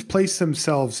 humans place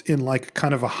themselves in like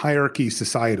kind of a hierarchy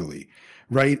societally,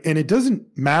 right? And it doesn't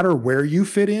matter where you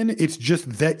fit in. It's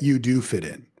just that you do fit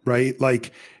in, right?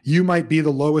 Like you might be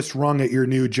the lowest rung at your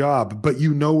new job, but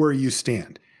you know where you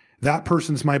stand. That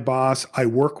person's my boss. I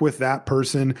work with that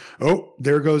person. Oh,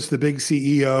 there goes the big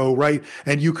CEO, right?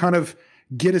 And you kind of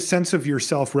get a sense of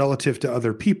yourself relative to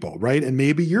other people, right? And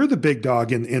maybe you're the big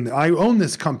dog and I own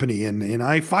this company and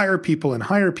I fire people and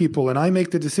hire people and I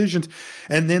make the decisions.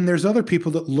 And then there's other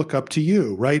people that look up to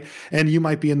you, right? And you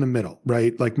might be in the middle,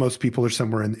 right? Like most people are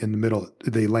somewhere in the middle.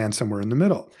 They land somewhere in the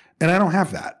middle. And I don't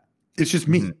have that. It's just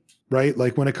me, right?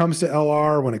 Like when it comes to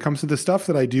LR, when it comes to the stuff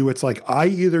that I do, it's like I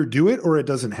either do it or it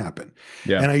doesn't happen.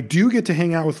 Yeah. And I do get to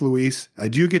hang out with Luis. I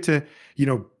do get to,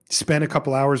 spend a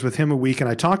couple hours with him a week, and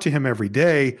I talk to him every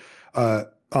day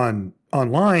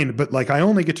online, but like I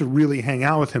only get to really hang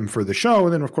out with him for the show.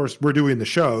 And then of course we're doing the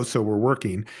show, so we're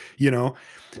working,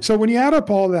 So when you add up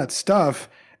all that stuff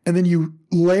and then you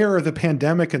layer the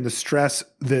pandemic and the stress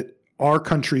that our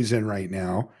country's in right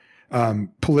now,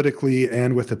 politically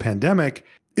and with the pandemic,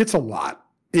 it's a lot.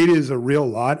 It is a real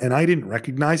lot. And I didn't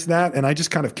recognize that. And I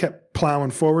just kind of kept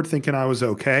plowing forward thinking I was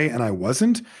okay. And I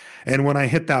wasn't. And when I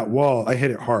hit that wall, I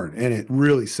hit it hard and it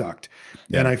really sucked.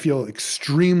 Yeah. And I feel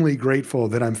extremely grateful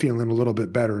that I'm feeling a little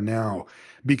bit better now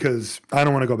because I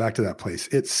don't want to go back to that place.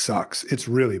 It sucks. It's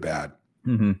really bad.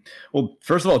 Mm-hmm. Well,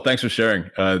 first of all, thanks for sharing.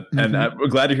 And we're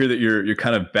glad to hear that you're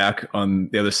kind of back on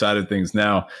the other side of things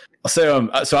now. I'll say,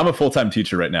 so I'm a full-time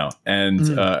teacher right now,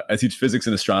 and I teach physics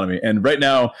and astronomy. And right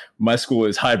now, my school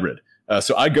is hybrid.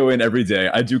 So I go in every day.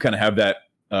 I do kind of have that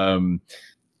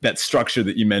that structure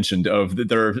that you mentioned of that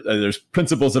there's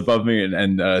principals above me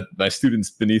and my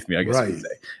students beneath me, I guess you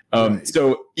would say.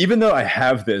 So even though I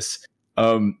have this,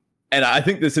 and I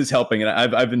think this is helping, and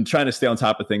I've been trying to stay on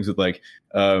top of things with like,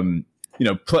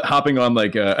 hopping on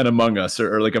like an Among Us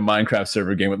or like a Minecraft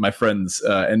server game with my friends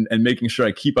and making sure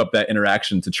I keep up that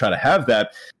interaction to try to have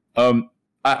that.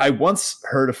 I once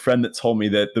heard a friend that told me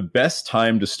that the best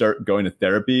time to start going to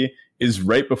therapy is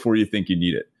right before you think you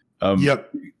need it.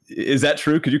 Yep. Is that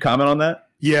true? Could you comment on that?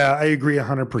 Yeah, I agree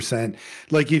 100%.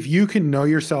 Like if you can know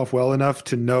yourself well enough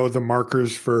to know the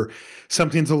markers for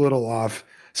something's a little off,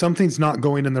 something's not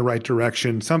going in the right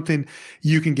direction, something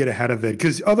you can get ahead of it.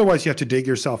 Because otherwise you have to dig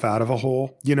yourself out of a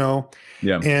hole,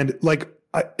 Yeah. And like,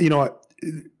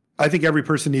 I think every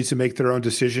person needs to make their own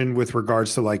decision with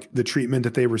regards to like the treatment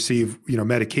that they receive,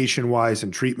 medication wise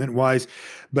and treatment wise.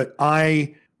 But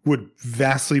I would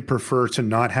vastly prefer to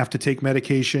not have to take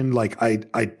medication. Like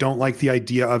I don't like the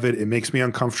idea of it. It makes me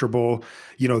uncomfortable,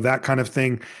 that kind of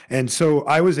thing. And so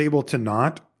I was able to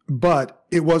not, but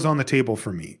it was on the table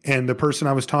for me. And the person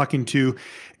I was talking to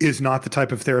is not the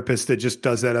type of therapist that just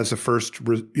does that as a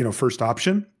first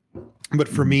option. But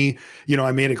for me,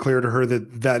 I made it clear to her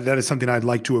that is something I'd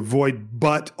like to avoid,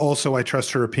 but also I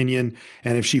trust her opinion.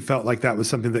 And if she felt like that was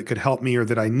something that could help me or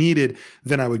that I needed,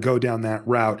 then I would go down that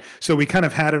route. So we kind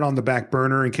of had it on the back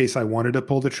burner in case I wanted to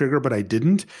pull the trigger, but I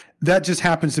didn't. That just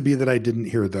happens to be that I didn't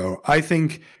here though. I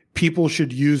think people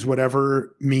should use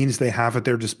whatever means they have at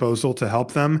their disposal to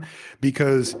help them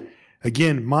because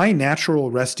again, my natural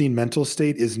resting mental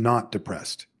state is not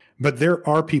depressed, but there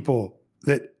are people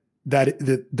that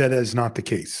is not the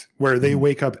case, where they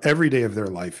wake up every day of their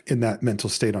life in that mental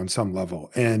state on some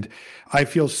level. And I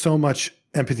feel so much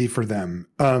empathy for them.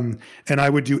 And I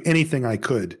would do anything I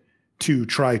could to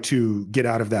try to get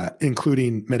out of that,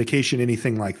 including medication,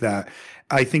 anything like that.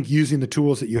 I think using the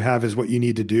tools that you have is what you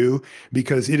need to do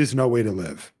because it is no way to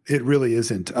live. It really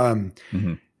isn't.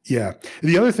 Yeah.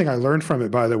 The other thing I learned from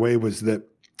it, by the way, was that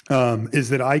is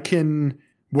that I can,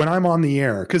 when I'm on the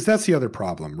air, because that's the other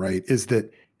problem, right? Is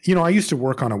that, I used to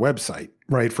work on a website,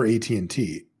 right, for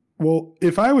AT&T. Well,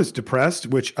 if I was depressed,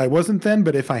 which I wasn't then,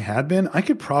 but if I had been, I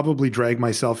could probably drag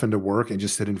myself into work and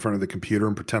just sit in front of the computer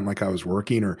and pretend like I was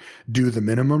working or do the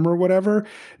minimum or whatever.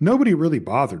 Nobody really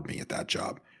bothered me at that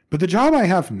job. But the job I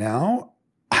have now,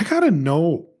 I got to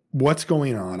know what's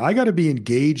going on. I got to be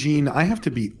engaging. I have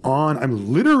to be on.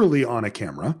 I'm literally on a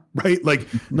camera, right? Like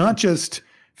not just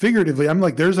figuratively. I'm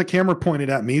like, there's a camera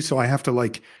pointed at me. So I have to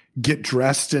like get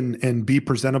dressed and be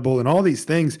presentable and all these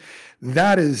things.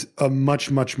 That is a much,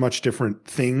 much, much different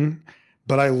thing.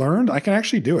 But I learned I can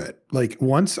actually do it. Like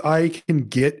once I can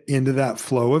get into that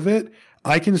flow of it,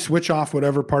 I can switch off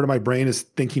whatever part of my brain is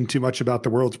thinking too much about the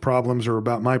world's problems or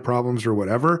about my problems or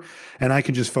whatever. And I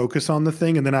can just focus on the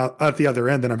thing. And then at the other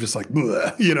end, then I'm just like,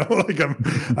 like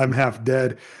I'm half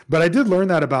dead. But I did learn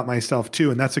that about myself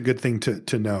too. And that's a good thing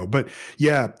to know. But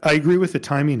yeah, I agree with the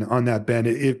timing on that, Ben.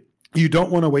 You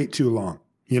don't want to wait too long.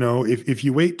 If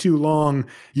you wait too long,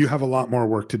 you have a lot more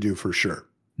work to do for sure.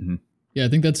 Mm-hmm. Yeah, I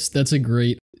think that's a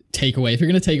great takeaway. If you're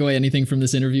going to take away anything from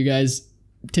this interview, guys,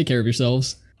 take care of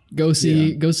yourselves. Go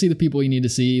see the people you need to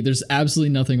see. There's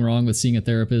absolutely nothing wrong with seeing a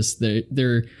therapist.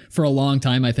 There for a long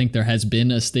time, I think there has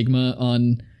been a stigma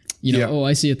on, oh,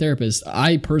 I see a therapist.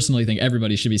 I personally think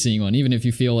everybody should be seeing one, even if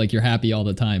you feel like you're happy all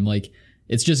the time. Like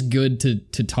it's just good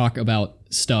to talk about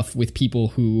stuff with people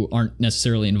who aren't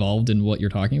necessarily involved in what you're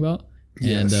talking about.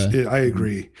 Yes, I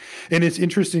agree. And it's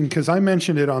interesting because I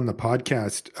mentioned it on the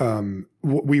podcast.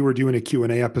 We were doing a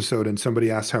Q&A episode and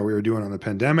somebody asked how we were doing on the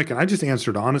pandemic. And I just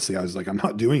answered honestly. I was like, I'm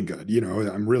not doing good.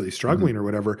 I'm really struggling or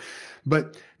whatever.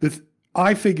 But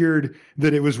I figured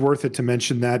that it was worth it to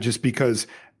mention that just because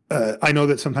I know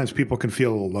that sometimes people can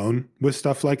feel alone with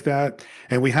stuff like that.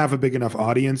 And we have a big enough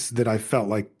audience that I felt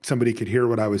like somebody could hear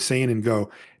what I was saying and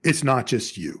go, it's not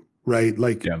just you. Right.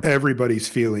 Like everybody's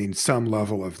feeling some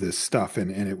level of this stuff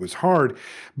and it was hard.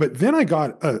 But then I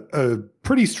got a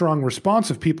pretty strong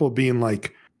response of people being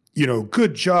like,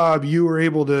 good job. You were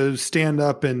able to stand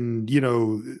up and,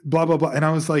 blah, blah, blah. And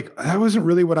I was like, that wasn't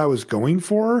really what I was going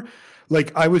for.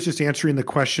 Like I was just answering the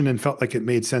question and felt like it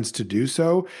made sense to do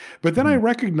so. But then I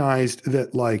recognized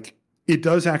that like it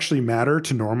does actually matter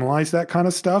to normalize that kind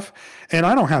of stuff. And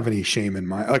I don't have any shame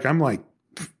in I'm like,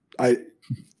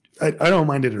 I don't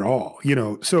mind it at all,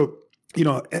 so,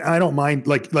 I don't mind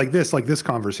like this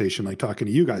conversation, like talking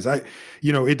to you guys. I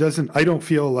don't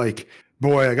feel like,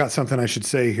 boy, I got something I should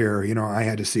say here. I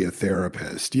had to see a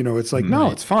therapist, it's like, no,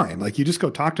 it's fine. Like you just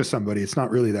go talk to somebody. It's not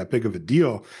really that big of a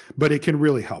deal, but it can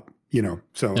really help,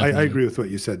 so I agree with what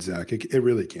you said, Zach. It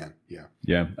really can. Yeah.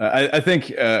 Yeah. I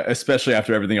think, especially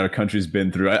after everything our country's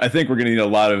been through, I think we're going to need a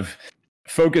lot of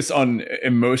focus on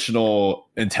emotional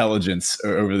intelligence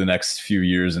over the next few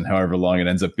years and however long it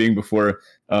ends up being before,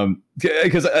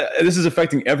 because this is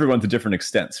affecting everyone to different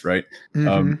extents, right?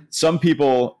 Mm-hmm. Some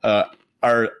people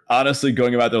are honestly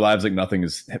going about their lives like nothing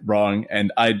is wrong.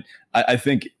 And I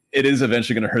think it is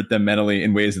eventually going to hurt them mentally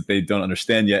in ways that they don't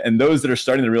understand yet. And those that are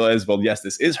starting to realize, well, yes,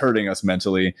 this is hurting us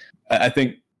mentally, I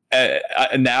think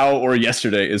now or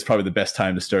yesterday is probably the best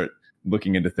time to start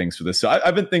looking into things for this. So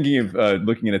I've been thinking of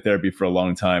looking into therapy for a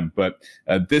long time, but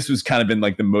this was kind of been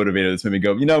like the motivator that's made me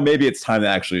go, maybe it's time to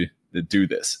actually do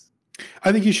this.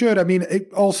 I think you should. I mean,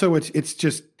 it's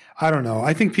just, I don't know.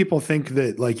 I think people think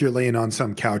that like you're laying on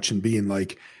some couch and being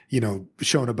like,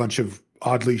 showing a bunch of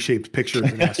oddly shaped pictures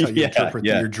and that's how you interpret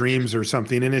your dreams or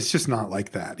something. And it's just not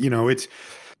like that.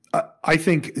 I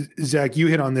think, Zach, you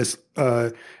hit on this.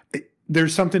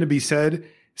 There's something to be said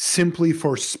simply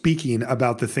for speaking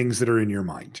about the things that are in your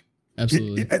mind.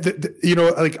 Absolutely.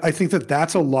 I think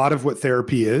that's a lot of what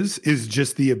therapy is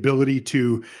just the ability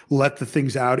to let the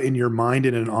things out in your mind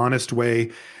in an honest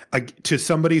way to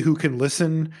somebody who can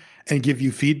listen and give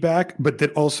you feedback, but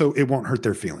that also it won't hurt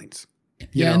their feelings.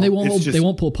 And they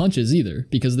won't pull punches either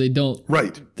because they don't,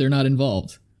 right. They're not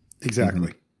involved. Exactly.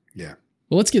 Mm-hmm. Yeah.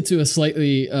 Well, let's get to a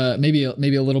slightly, maybe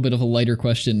a little bit of a lighter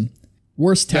question.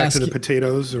 Worst task. Back to the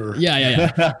potatoes or.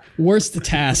 Yeah. Worst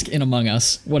task in Among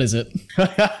Us. What is it?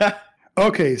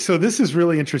 Okay. So this is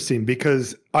really interesting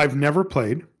because I've never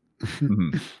played.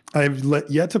 Mm-hmm. I've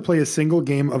yet to play a single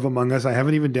game of Among Us. I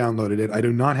haven't even downloaded it. I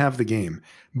do not have the game,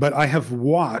 but I have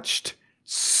watched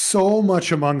so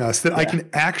much Among Us that I can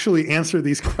actually answer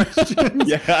these questions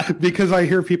because I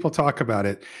hear people talk about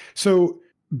it. So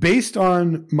based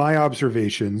on my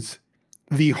observations,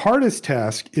 the hardest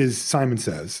task is Simon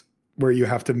Says, where you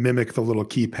have to mimic the little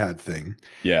keypad thing.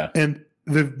 Yeah. And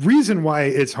the reason why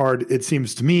it's hard, it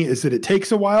seems to me, is that it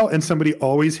takes a while and somebody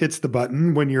always hits the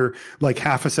button when you're like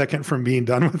half a second from being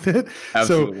done with it.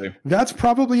 Absolutely. So that's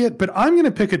probably it. But I'm going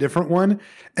to pick a different one,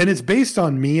 and it's based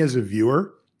on me as a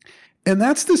viewer. And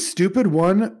that's the stupid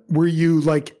one where you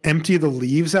like empty the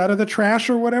leaves out of the trash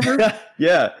or whatever.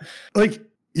 Yeah. Like,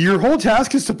 your whole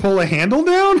task is to pull a handle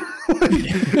down?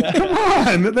 Like, come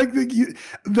on. Like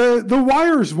the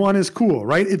wires one is cool,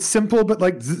 right? It's simple, but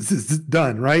like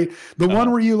done, right? The one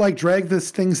where you like drag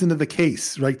these things into the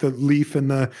case, like the leaf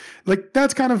and the, like,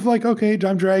 that's kind of like, okay,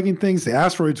 I'm dragging things. The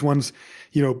asteroids one's,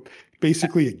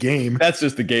 basically a game. That's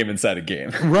just a game inside a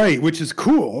game. Right, which is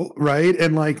cool, right?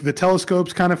 And like the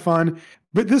telescope's kind of fun.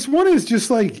 But this one is just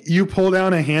like you pull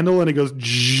down a handle and it goes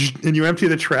and you empty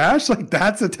the trash. Like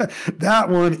that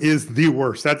one is the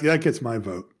worst. That gets my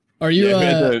vote. Are you we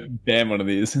had to ban one of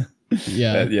these?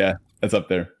 Yeah, that's up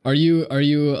there. Are you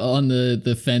on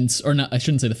the fence, or not? I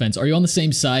shouldn't say the fence. Are you on the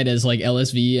same side as like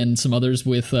LSV and some others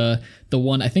with the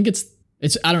one? I think it's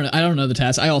I don't know the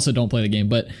task. I also don't play the game,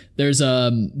 but there's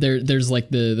like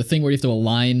the thing where you have to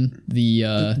align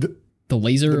the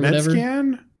laser or whatever.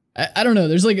 Scan? I don't know.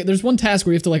 There's one task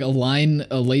where you have to like align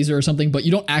a laser or something, but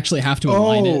you don't actually have to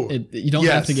align it. You don't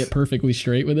have to get perfectly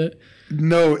straight with it.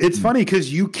 No, it's funny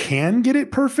because you can get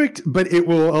it perfect, but it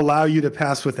will allow you to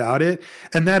pass without it.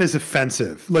 And that is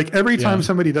offensive. Like every time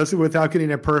somebody does it without getting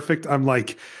it perfect, I'm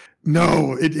like,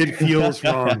 no, it feels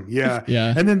wrong. Yeah.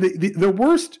 Yeah. And then the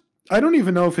worst, I don't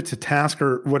even know if it's a task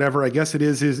or whatever. I guess it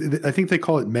is I think they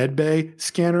call it medbay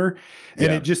scanner,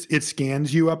 and it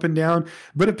scans you up and down.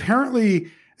 But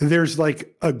apparently there's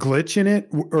like a glitch in it,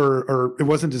 or it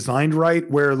wasn't designed right,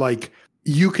 where like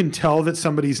you can tell that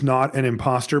somebody's not an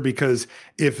imposter, because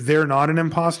if they're not an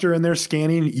imposter and they're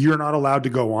scanning, you're not allowed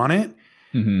to go on it.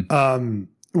 Mm-hmm.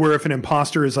 Where if an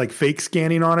imposter is like fake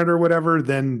scanning on it or whatever,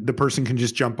 then the person can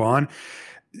just jump on.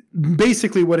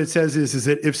 Basically what it says is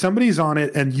that if somebody's on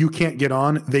it and you can't get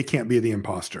on, they can't be the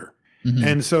imposter. Mm-hmm.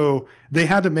 And so they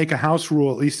had to make a house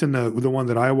rule, at least in the one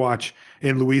that I watch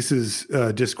in Luis's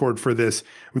Discord for this,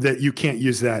 that you can't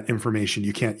use that information.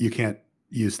 You can't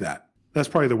use that. That's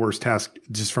probably the worst task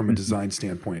just from a design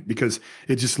standpoint, because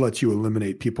it just lets you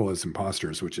eliminate people as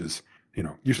imposters, which is,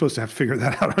 you're supposed to have to figure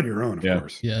that out on your own, of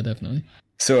course. Yeah, definitely.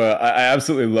 So I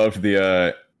absolutely loved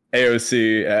the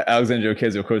AOC, Alexandria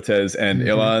Ocasio-Cortez, and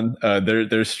Elon,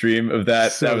 their stream of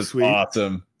that. So that was sweet.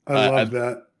 Awesome. I love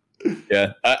that.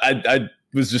 Yeah, I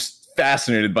was just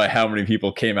fascinated by how many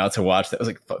people came out to watch. That was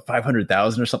like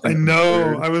 500,000 or something. I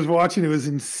know. I was watching. It was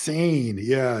insane.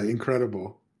 Yeah,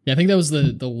 incredible. Yeah, I think that was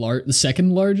the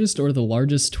second largest or the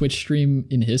largest Twitch stream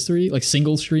in history, like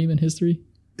single stream in history.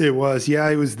 It was. Yeah,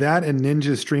 it was that, and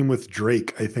Ninja stream with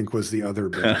Drake, I think, was the other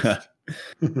biggest.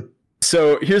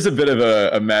 So here's a bit of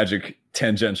a magic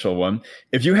tangential one.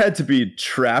 If you had to be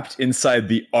trapped inside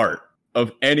the art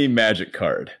of any magic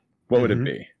card, what would it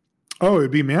be? Oh, it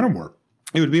would be Man of War.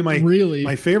 It would be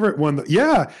my favorite one.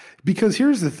 Yeah, because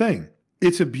here's the thing.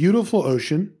 It's a beautiful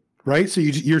ocean, right? So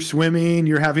you're swimming,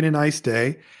 you're having a nice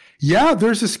day. Yeah,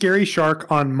 there's a scary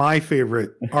shark on my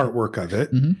favorite artwork of it.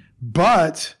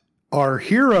 But our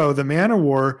hero, the Man of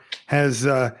War, has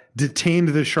detained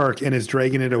the shark and is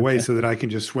dragging it away so that I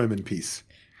can just swim in peace.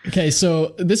 Okay,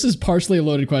 so this is partially a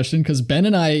loaded question because Ben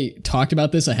and I talked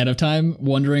about this ahead of time,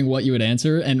 wondering what you would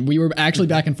answer, and we were actually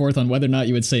back and forth on whether or not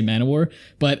you would say Man of War.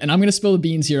 And I'm going to spill the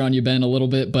beans here on you, Ben, a little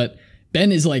bit, but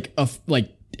Ben is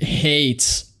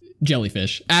hates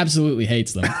jellyfish, absolutely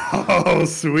hates them. Oh,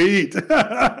 sweet.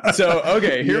 So,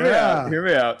 okay, hear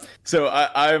me out. So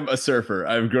I'm a surfer.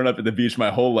 I've grown up at the beach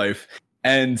my whole life,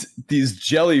 and these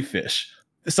jellyfish,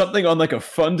 something on like a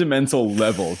fundamental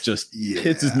level just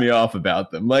pisses me off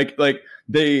about them. Like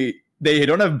they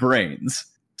don't have brains.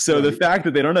 So the fact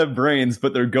that they don't have brains,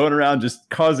 but they're going around just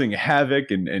causing havoc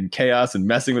and chaos and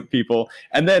messing with people.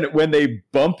 And then when they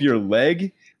bump your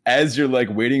leg as you're like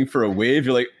waiting for a wave,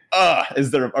 you're like, are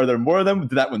there more of them?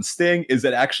 Did that one sting? Is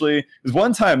that actually, there's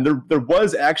one time there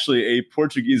was actually a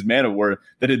Portuguese man of war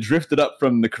that had drifted up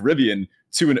from the Caribbean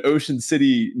to an Ocean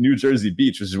City, New Jersey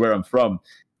beach, which is where I'm from.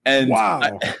 And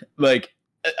wow. They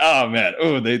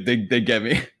get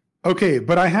me. Okay,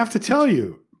 but I have to tell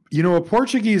you, a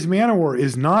Portuguese man of war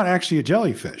is not actually a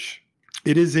jellyfish.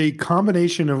 It is a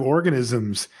combination of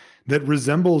organisms that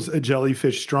resembles a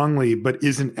jellyfish strongly, but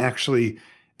isn't actually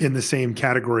in the same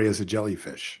category as a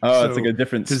jellyfish. Oh, it's like a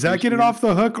different species. Does that get it off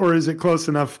the hook, or is it close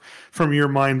enough from your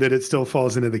mind that it still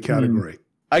falls into the category?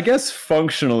 I guess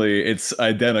functionally it's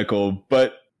identical,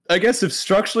 but I guess if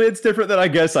structurally it's different, then I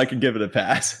guess I could give it a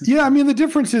pass. Yeah, I mean, the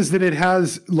difference is that it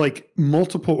has like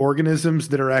multiple organisms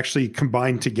that are actually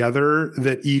combined together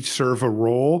that each serve a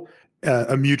role,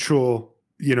 a mutual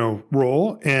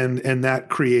role, and that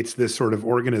creates this sort of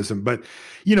organism. But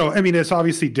I mean, it's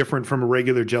obviously different from a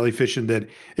regular jellyfish in that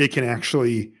it can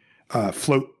actually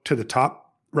float to the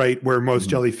top, right, where most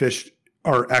jellyfish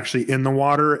are actually in the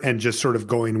water and just sort of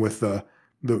going with the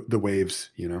waves.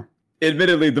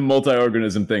 Admittedly, the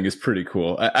multi-organism thing is pretty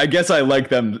cool. I guess I like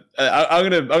them.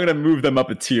 I'm gonna move them up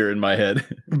a tier in my head.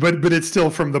 But it's still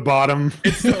from the bottom.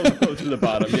 It's still close to the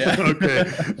bottom. Yeah. Okay.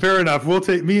 Fair enough. We'll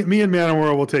take me and Man of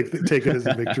War will take it as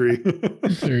a victory.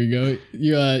 There you go.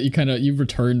 You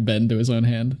returned Ben to his own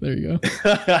hand. There you go.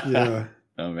 Yeah.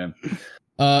 Oh man.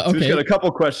 Okay. We've got a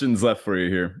couple questions left for you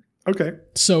here. Okay.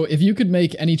 So if you could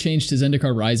make any change to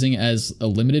Zendikar Rising as a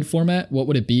limited format, what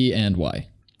would it be and why?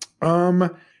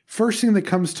 First thing that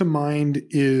comes to mind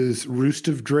is Roost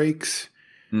of Drakes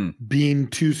being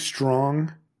too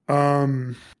strong.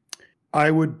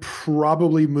 I would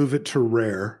probably move it to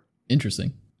rare.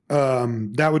 Interesting.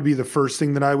 That would be the first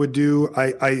thing that I would do.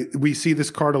 We see this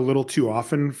card a little too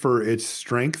often for its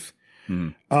strength.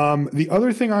 The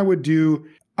other thing I would do,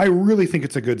 I really think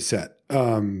it's a good set.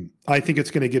 I think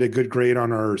it's going to get a good grade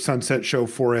on our Sunset show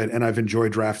for it, and I've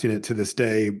enjoyed drafting it to this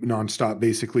day nonstop,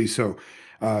 basically. So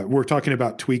we're talking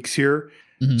about tweaks here.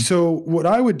 So what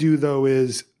I would do, though,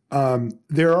 is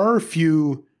there are a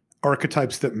few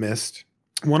archetypes that missed.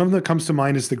 One of them that comes to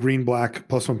mind is the green-black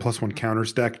 +1/+1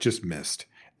 counters deck just missed.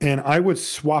 And I would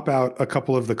swap out a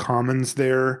couple of the commons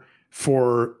there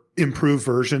for improved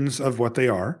versions of what they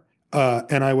are.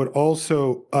 And I would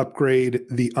also upgrade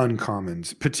the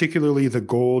uncommons, particularly the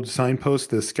gold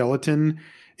signpost. The skeleton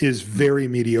is very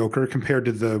mediocre compared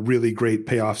to the really great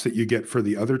payoffs that you get for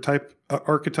the other type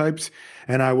archetypes.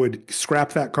 And I would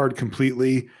scrap that card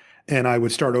completely, and I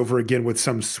would start over again with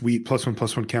some sweet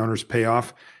 +1/+1 counters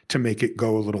payoff to make it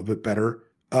go a little bit better.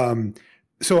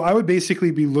 So I would basically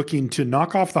be looking to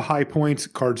knock off the high points,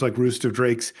 cards like Roost of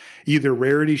Drakes, either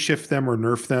rarity shift them or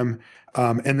nerf them.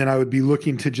 And then I would be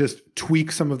looking to just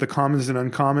tweak some of the commons and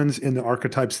uncommons in the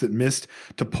archetypes that missed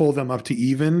to pull them up to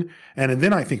even. And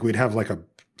then I think we'd have like a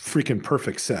freaking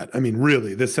perfect set. I mean,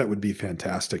 really, this set would be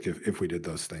fantastic if we did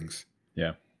those things.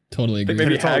 Yeah. Totally agree.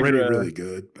 Maybe it's already really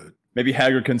good, but maybe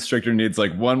Haggard Constrictor needs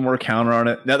like one more counter on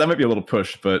it. Now that might be a little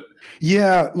push, but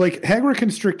yeah, like Haggard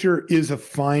Constrictor is a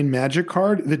fine magic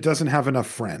card that doesn't have enough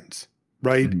friends,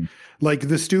 right? Like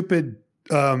the stupid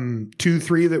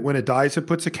 2/3 that when it dies it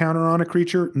puts a counter on a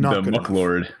creature. Not the good Muck enough.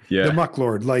 Lord. Yeah. The Muck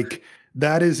Lord, like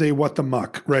that is a what the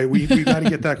muck, right? We got to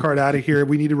get that card out of here.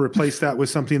 We need to replace that with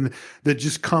something that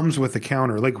just comes with a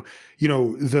counter. Like, the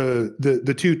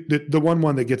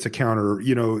 1/1 that gets a counter,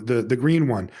 the green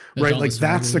one, right? Like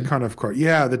that's the kind of card.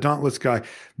 Yeah, the Dauntless guy.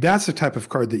 That's the type of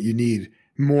card that you need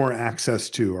more access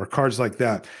to, or cards like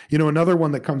that. Another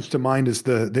one that comes to mind is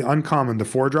the uncommon, the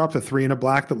 4-drop, the 3 and a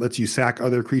black that lets you sack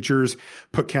other creatures,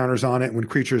 put counters on it. When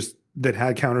creatures that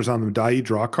had counters on them die, you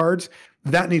draw cards.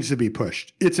 That needs to be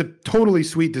pushed. It's a totally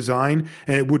sweet design,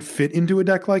 and it would fit into a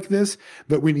deck like this,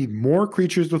 but we need more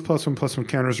creatures with +1/+1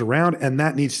 counters around, and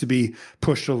that needs to be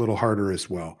pushed a little harder as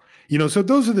well. So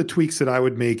those are the tweaks that I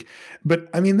would make. But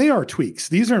I mean, they are tweaks.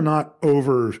 These are not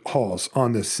overhauls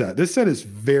on this set. This set is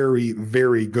very,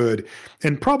 very good,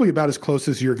 and probably about as close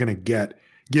as you're going to get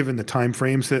given the time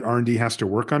frames that R&D has to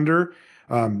work under.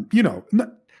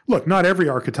 Look, not every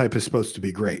archetype is supposed to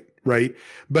be great, right?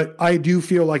 But I do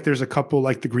feel like there's a couple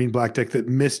like the green-black deck that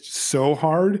missed so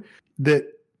hard that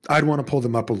I'd want to pull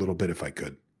them up a little bit if I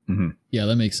could. Yeah,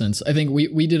 that makes sense. I think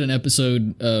we did an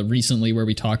episode recently where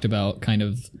we talked about kind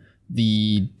of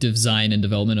the design and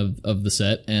development of the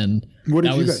set. And what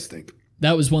did you guys think?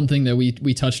 That was one thing that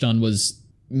we touched on, was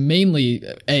mainly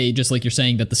just like you're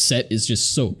saying, that the set is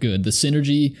just so good. The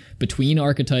synergy between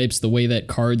archetypes, the way that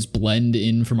cards blend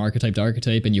in from archetype to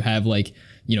archetype, and you have like,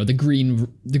 the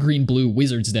green blue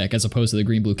wizards deck as opposed to the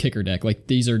green blue kicker deck. Like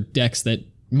these are decks that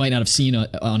might not have seen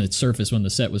on its surface when the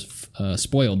set was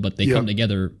spoiled, but they come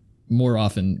together more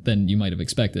often than you might have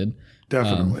expected.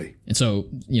 Definitely. And so,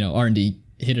 R&D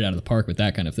hit it out of the park with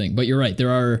that kind of thing. But you're right,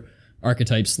 there are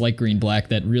archetypes like green black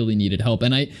that really needed help.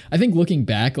 And I think looking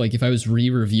back, like if I was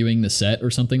re-reviewing the set or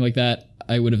something like that,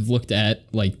 I would have looked at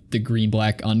like the green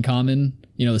black uncommon,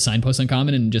 the signpost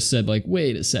uncommon, and just said like,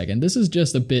 wait a second, this is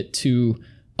just a bit too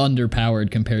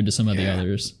underpowered compared to some of the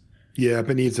others. Yeah,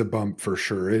 it needs a bump for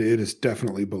sure. It is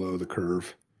definitely below the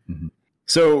curve.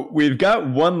 So we've got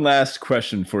one last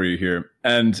question for you here.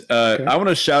 And okay. I want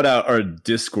to shout out our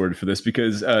Discord for this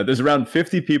because there's around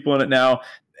 50 people in it now.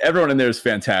 Everyone in there is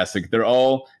fantastic. They're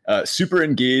all super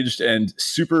engaged and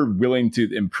super willing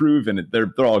to improve, and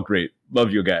they're all great.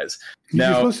 Love you guys.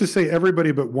 You're supposed to say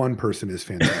everybody but one person is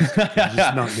fantastic.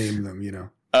 Just not name them,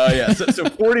 Yeah. So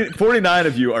 49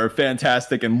 of you are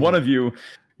fantastic, and one of you,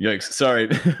 yikes, sorry,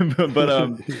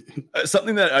 but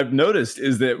something that I've noticed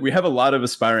is that we have a lot of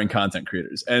aspiring content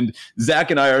creators, and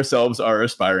Zach and I ourselves are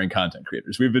aspiring content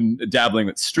creators. We've been dabbling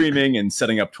with streaming and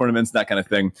setting up tournaments, that kind of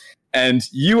thing. And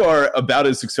you are about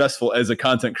as successful as a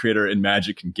content creator in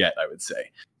Magic can get, I would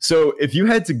say. So if you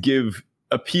had to give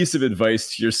a piece of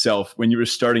advice to yourself when you were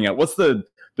starting out, what's the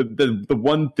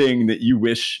one thing that you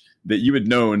wish that you had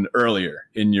known earlier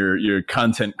in your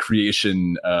content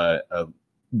creation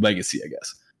legacy, I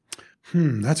guess?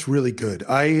 That's really good.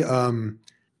 When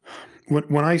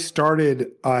I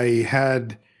started, I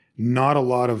had not a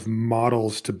lot of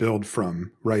models to build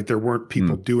from, right? There weren't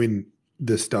people doing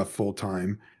this stuff full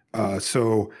time.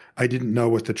 So I didn't know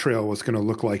what the trail was going to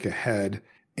look like ahead.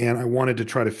 And I wanted to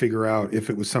try to figure out if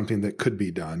it was something that could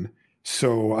be done.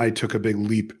 So I took a big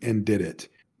leap and did it.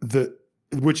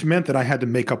 Which meant that I had to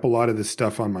make up a lot of this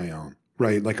stuff on my own,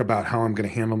 right? Like about how I'm going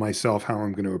to handle myself, how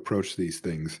I'm going to approach these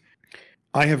things.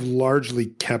 I have largely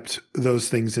kept those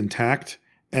things intact,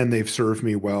 and they've served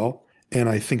me well. And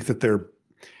I think that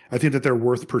they're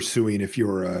worth pursuing if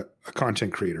you're a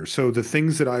content creator. So the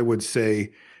things that I would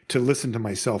say to listen to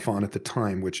myself on at the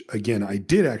time, which again, I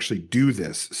did actually do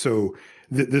this. So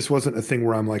this wasn't a thing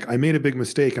where I'm like, I made a big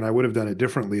mistake and I would have done it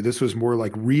differently. This was more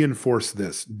like reinforce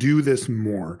this, do this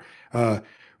more,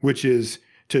 which is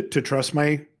to trust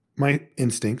my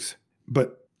instincts,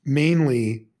 but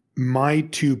mainly my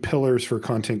two pillars for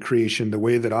content creation, the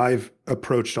way that I've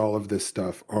approached all of this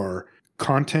stuff are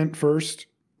content first,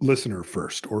 listener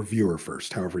first, or viewer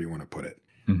first, however you want to put it.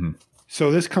 Mm-hmm.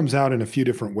 So this comes out in a few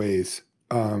different ways.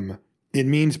 It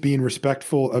means being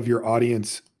respectful of your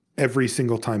audience every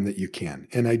single time that you can.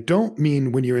 And I don't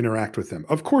mean when you interact with them.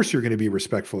 Of course, you're going to be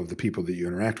respectful of the people that you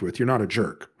interact with. You're not a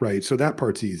jerk, right? So that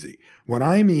part's easy. What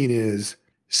I mean is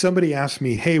somebody asked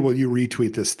me, hey, will you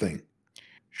retweet this thing?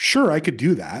 Sure, I could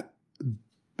do that.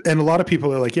 And a lot of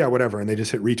people are like, yeah, whatever. And they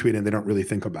just hit retweet and they don't really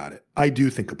think about it. I do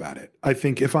think about it. I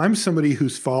think if I'm somebody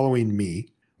who's following me,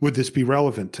 would this be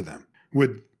relevant to them?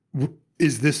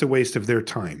 Is this a waste of their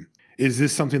time? Is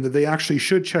this something that they actually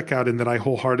should check out and that I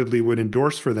wholeheartedly would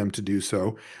endorse for them to do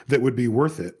so that would be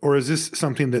worth it? Or is this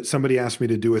something that somebody asked me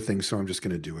to do a thing, so I'm just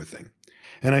going to do a thing?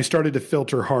 And I started to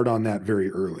filter hard on that very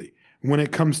early. When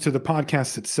it comes to the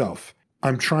podcast itself,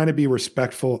 I'm trying to be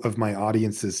respectful of my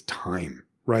audience's time,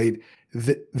 right?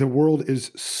 The world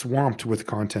is swamped with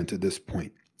content at this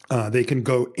point. They can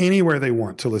go anywhere they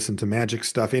want to listen to Magic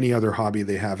stuff, any other hobby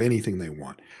they have, anything they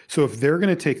want. So if they're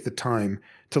going to take the time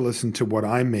to listen to what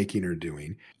I'm making or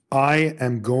doing, I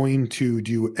am going to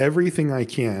do everything I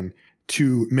can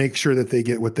to make sure that they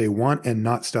get what they want and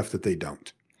not stuff that they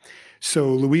don't. So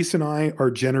Luis and I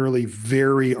are generally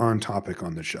very on topic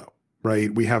on the show,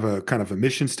 right? We have a kind of a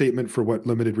mission statement for what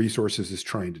Limited Resources is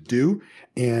trying to do.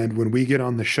 And when we get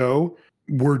on the show,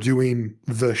 we're doing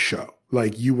the show.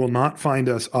 Like, you will not find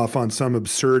us off on some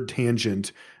absurd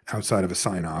tangent outside of a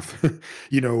sign off,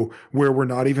 where we're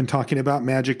not even talking about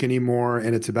Magic anymore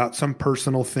and it's about some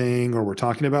personal thing, or we're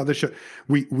talking about the show.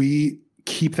 We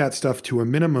keep that stuff to a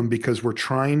minimum because we're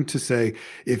trying to say,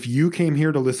 if you came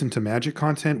here to listen to Magic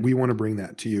content, we want to bring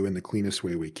that to you in the cleanest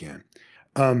way we can.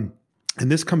 And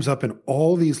this comes up in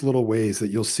all these little ways that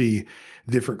you'll see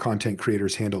different content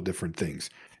creators handle different things.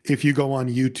 If you go on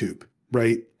YouTube,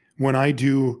 right? When I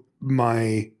do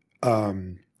my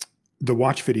the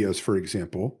watch videos, for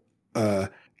example,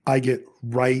 I get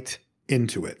right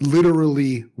into it,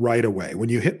 literally right away. When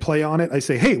you hit play on it, I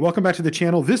say, hey, welcome back to the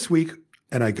channel this week,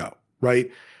 and I go,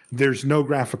 right? There's no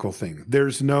graphical thing.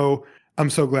 There's no, I'm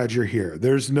so glad you're here.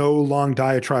 There's no long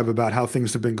diatribe about how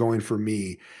things have been going for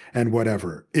me and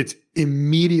whatever. It's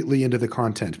immediately into the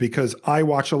content because I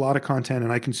watch a lot of content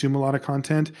and I consume a lot of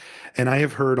content, and I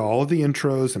have heard all of the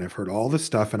intros and I've heard all the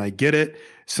stuff and I get it.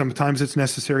 Sometimes it's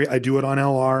necessary. I do it on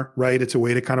LR, right? It's a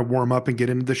way to kind of warm up and get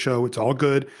into the show. It's all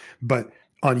good. But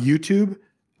on YouTube,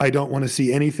 I don't want to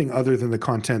see anything other than the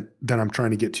content that I'm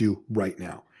trying to get to right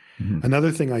now. Mm-hmm.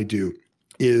 Another thing I do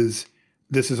is,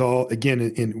 this is all,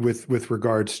 again, with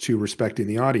regards to respecting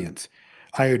the audience.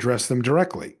 I address them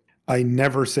directly. I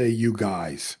never say you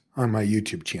guys on my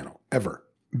YouTube channel, ever,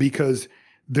 because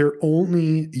they're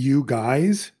only you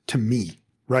guys to me,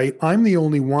 right? I'm the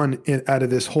only one out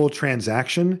of this whole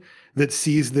transaction that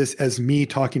sees this as me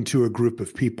talking to a group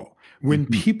of people. When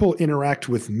people interact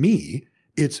with me,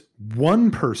 it's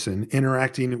one person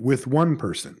interacting with one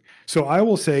person. So I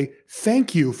will say,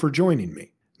 thank you for joining me.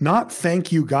 Not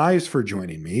thank you guys for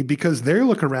joining me, because they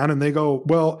look around and they go,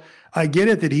 well, I get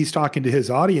it that he's talking to his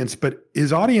audience, but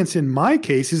his audience in my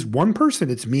case is one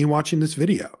person. It's me watching this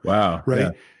video. Wow. Right.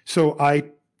 Yeah. So I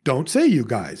don't say you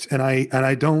guys. And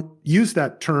I don't use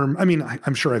that term. I mean,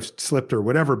 I'm sure I've slipped or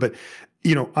whatever, but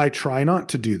I try not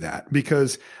to do that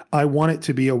because I want it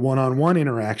to be a one-on-one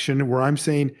interaction where I'm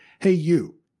saying, hey,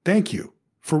 you, thank you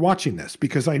for watching this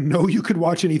because I know you could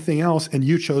watch anything else and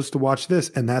you chose to watch this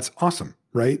and that's awesome,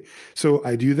 right? So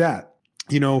I do that.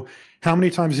 How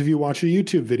many times have you watched a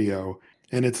YouTube video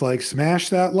and it's like, smash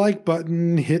that like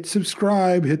button, hit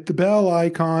subscribe, hit the bell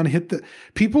icon,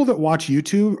 people that watch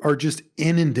YouTube are just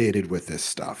inundated with this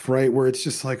stuff, right? Where it's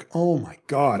just like, oh my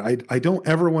God, I don't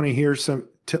ever want to hear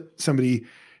somebody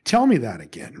tell me that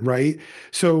again, right?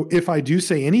 So if I do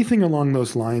say anything along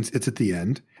those lines, it's at the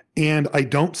end. And I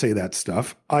don't say that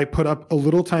stuff. I put up a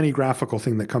little tiny graphical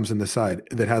thing that comes in the side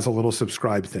that has a little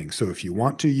subscribe thing. So if you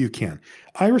want to, you can.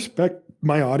 I respect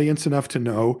my audience enough to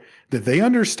know that they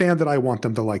understand that I want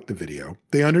them to like the video.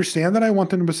 They understand that I want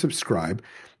them to subscribe,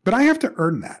 but I have to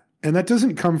earn that. And that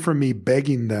doesn't come from me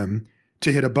begging them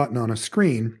to hit a button on a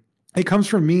screen. It comes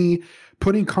from me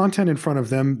putting content in front of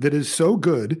them that is so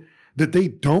good that they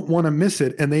don't want to miss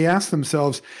it. And they ask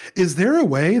themselves, is there a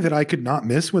way that I could not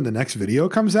miss when the next video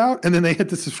comes out? And then they hit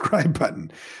the subscribe button,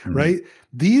 right?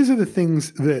 These are the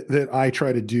things that I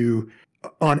try to do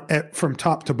from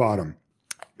top to bottom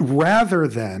rather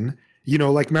than,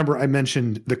 remember I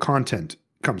mentioned the content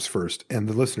comes first and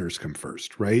the listeners come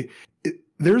first, right?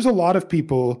 There's a lot of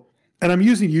people, and I'm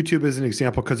using YouTube as an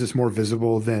example because it's more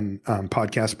visible than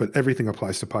podcasts, but everything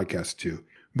applies to podcasts too,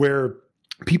 where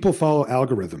people follow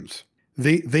algorithms.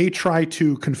 They try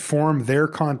to conform their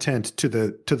content to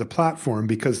the platform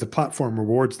because the platform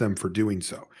rewards them for doing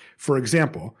so. For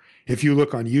example, if you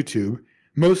look on YouTube,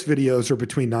 most videos are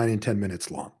between 9 and 10 minutes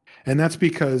long. And that's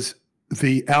because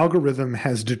the algorithm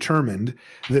has determined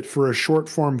that for a short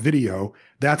form video,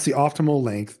 that's the optimal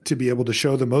length to be able to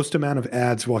show the most amount of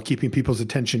ads while keeping people's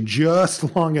attention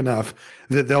just long enough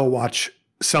that they'll watch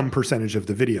some percentage of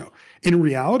the video. In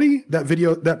reality,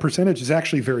 that percentage is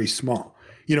actually very small.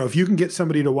 If you can get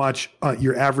somebody to watch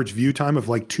your average view time of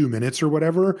like 2 minutes or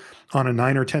whatever on a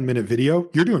 9 or 10 minute video,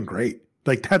 you're doing great.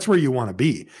 Like that's where you want to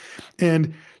be.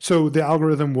 And so the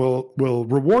algorithm will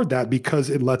reward that because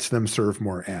it lets them serve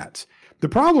more ads. The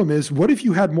problem is, what if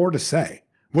you had more to say?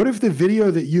 What if the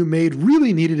video that you made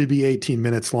really needed to be 18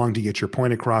 minutes long to get your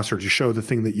point across or to show the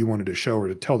thing that you wanted to show or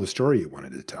to tell the story you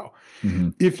wanted to tell? Mm-hmm.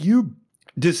 If you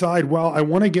decide, well, I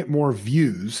want to get more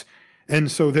views, and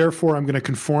so therefore I'm going to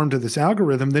conform to this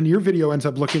algorithm, then your video ends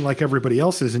up looking like everybody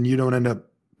else's and you don't end up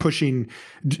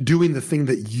doing the thing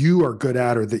that you are good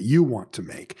at or that you want to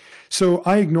make. So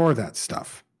I ignore that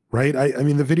stuff, right? I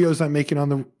mean, the videos I'm making on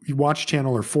the Watch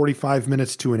channel are 45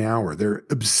 minutes to an hour. They're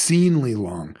obscenely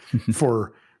long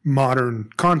for modern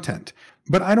content,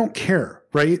 but I don't care,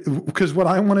 right? Because what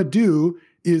I want to do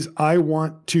is I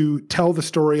want to tell the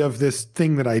story of this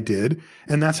thing that I did,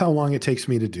 and that's how long it takes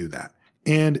me to do that.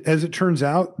 And as it turns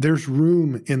out, there's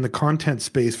room in the content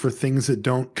space for things that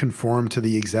don't conform to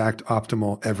the exact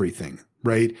optimal everything,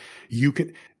 right?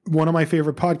 One of my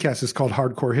favorite podcasts is called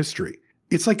Hardcore History.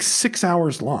 It's like 6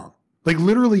 hours long. Like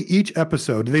literally each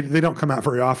episode, they don't come out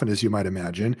very often, as you might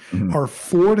imagine, are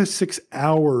 4 to 6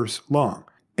 hours long.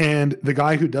 And the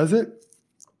guy who does it,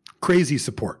 crazy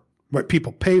support. Right?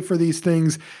 People pay for these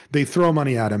things. They throw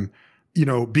money at him,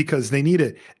 because they need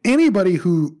it. Anybody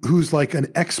who's like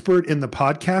an expert in the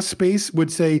podcast space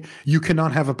would say you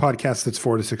cannot have a podcast that's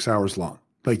 4 to 6 hours long.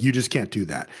 Like you just can't do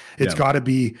that. It's got to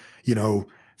be,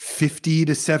 50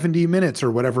 to 70 minutes or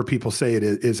whatever people say it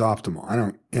is optimal. I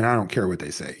don't care what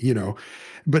they say,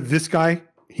 but this guy,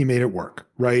 he made it work.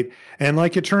 Right. And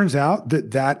like, it turns out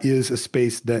that is a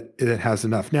space that it has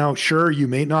enough. Now, sure, you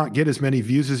may not get as many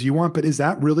views as you want, but is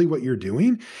that really what you're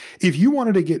doing? If you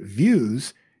wanted to get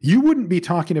views, you wouldn't be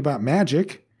talking about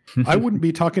magic. I wouldn't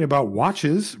be talking about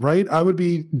watches, right? I would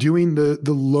be doing the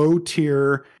low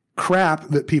tier crap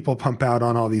that people pump out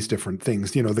on all these different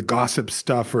things, the gossip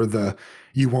stuff or the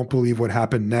you won't believe what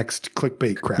happened next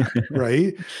clickbait crap,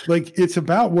 right? Like it's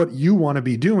about what you want to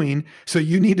be doing. So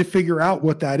you need to figure out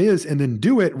what that is and then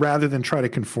do it rather than try to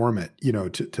conform it,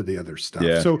 to the other stuff.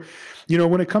 Yeah. So,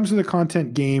 when it comes to the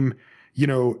content game,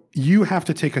 you have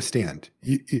to take a stand.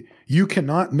 You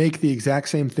cannot make the exact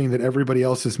same thing that everybody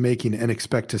else is making and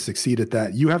expect to succeed at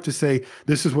that. You have to say,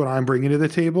 this is what I'm bringing to the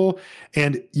table.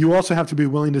 And you also have to be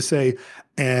willing to say,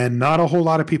 and not a whole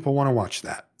lot of people want to watch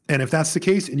that. And if that's the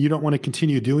case and you don't want to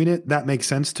continue doing it, that makes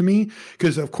sense to me.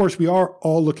 Because of course we are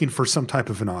all looking for some type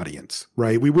of an audience,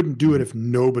 right? We wouldn't do it if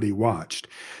nobody watched.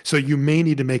 So you may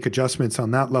need to make adjustments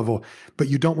on that level, but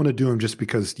you don't want to do them just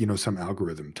because, some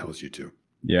algorithm tells you to.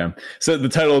 Yeah. So the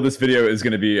title of this video is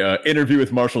going to be Interview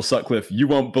with Marshall Sutcliffe. You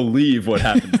won't believe what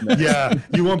happens next. Yeah.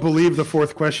 You won't believe the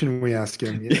fourth question we ask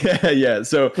him. Yeah.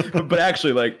 So, but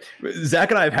actually, like, Zach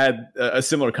and I have had a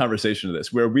similar conversation to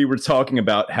this, where we were talking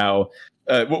about how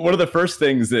one of the first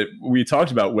things that we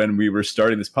talked about when we were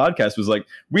starting this podcast was like,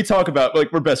 we talk about,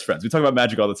 like, we're best friends. We talk about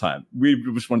Magic all the time. We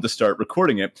just wanted to start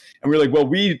recording it. And we were like, well,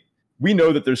 we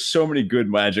know that there's so many good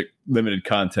Magic limited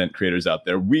content creators out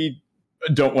there. We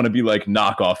don't want to be like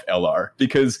knockoff LR,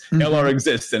 because LR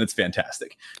exists and it's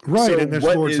fantastic. Right. So and there's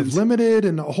Lords of Limited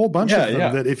and a whole bunch of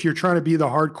them that if you're trying to be the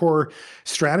hardcore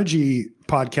strategy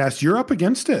podcast, you're up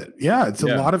against it. Yeah. It's a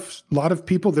lot of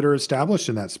people that are established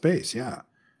in that space. Yeah.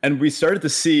 And we started to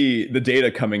see the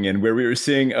data coming in where we were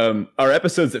seeing our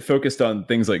episodes that focused on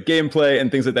things like gameplay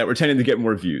and things like that were tending to get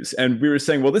more views. And we were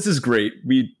saying, well, this is great.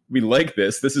 We like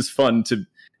this. This is fun to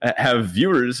have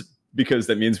viewers, because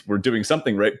that means we're doing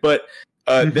something right. But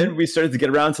then we started to get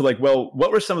around to like, well,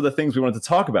 what were some of the things we wanted to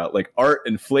talk about? Like art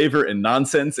and flavor and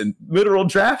nonsense and literal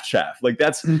draft chaff. Like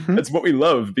that's what we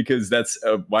love, because that's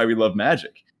why we love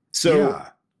Magic. So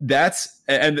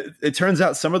and it turns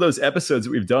out some of those episodes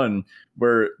that we've done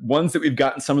were ones that we've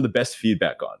gotten some of the best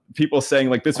feedback on. People saying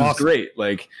like, this was great.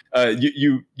 Like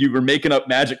you were making up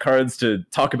Magic cards to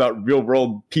talk about real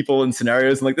world people and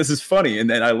scenarios. And like, this is funny.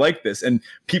 And I like this. And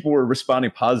people were responding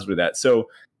positively to that. So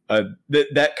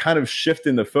that kind of shift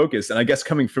in the focus, and I guess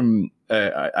coming from,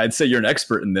 I'd say you're an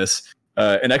expert in this,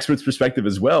 an expert's perspective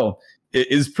as well,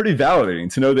 is pretty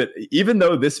validating to know that even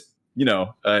though this,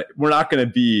 we're not going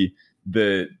to be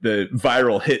the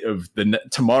viral hit of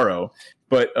tomorrow,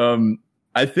 but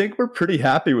I think we're pretty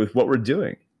happy with what we're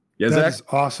doing. Yeah, that's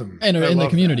awesome. And the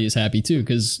community is happy too,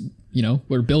 because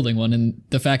we're building one, and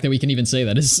the fact that we can even say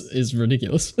that is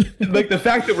ridiculous. Like the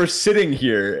fact that we're sitting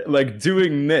here, like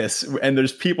doing this, and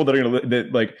there's people that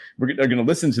are gonna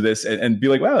listen to this and be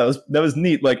like, "Wow, that was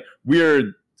neat." Like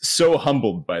we're so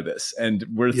humbled by this, and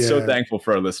we're so thankful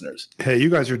for our listeners. Hey, you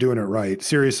guys are doing it right.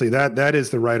 Seriously, that is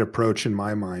the right approach in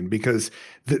my mind, because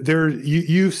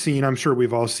you've seen, I'm sure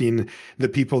we've all seen the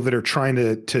people that are trying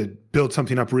to build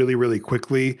something up really, really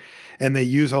quickly, and they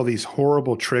use all these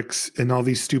horrible tricks and all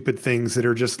these stupid things that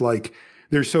are just like,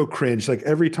 they're so cringe. Like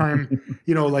every time,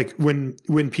 like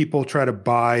when people try to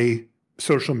buy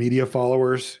social media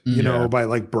followers, by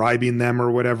like bribing them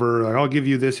or whatever, like, I'll give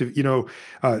you this if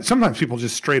sometimes people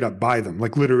just straight up buy them,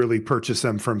 like literally purchase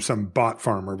them from some bot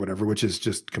farm or whatever, which is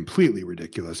just completely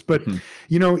ridiculous. But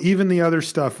even the other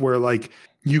stuff where like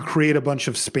you create a bunch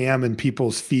of spam in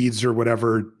people's feeds or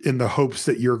whatever in the hopes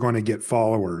that you're going to get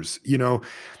followers,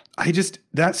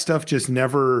 that stuff just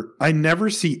I never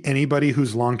see anybody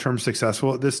who's long-term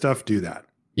successful at this stuff do that.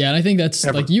 Yeah, and I think that's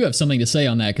like, you have something to say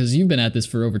on that, because you've been at this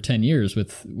for over 10 years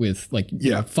with like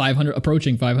 500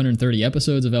 approaching 530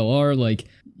 episodes of LR. Like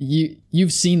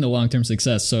you've seen the long-term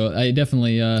success. So I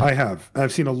definitely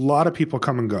I've seen a lot of people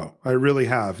come and go. I really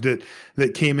have,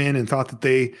 that came in and thought that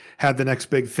they had the next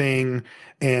big thing,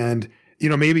 and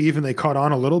maybe even they caught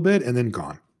on a little bit and then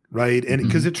gone, right? And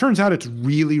because it turns out it's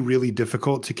really, really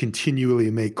difficult to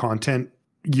continually make content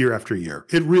year after year.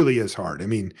 It really is hard. I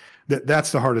mean,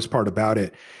 that's the hardest part about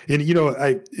it. And,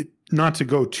 not to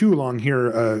go too long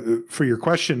here for your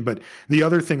question, but the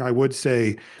other thing I would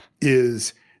say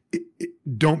is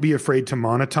don't be afraid to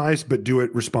monetize, but do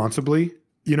it responsibly.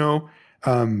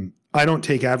 I don't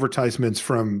take advertisements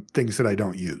from things that I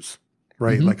don't use,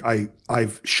 right? Like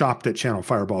I've shopped at Channel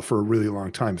Fireball for a really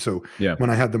long time. So when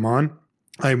I had them on,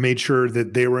 I made sure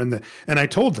that they were and I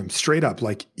told them straight up,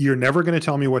 like, you're never going to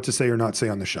tell me what to say or not say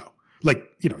on the show.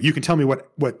 Like, you can tell me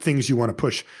what things you want to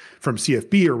push from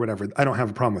CFB or whatever. I don't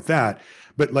have a problem with that.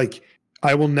 But like,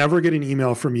 I will never get an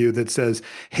email from you that says,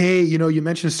 hey, you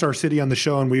mentioned Star City on the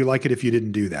show and we like it if you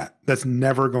didn't do that. That's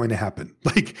never going to happen.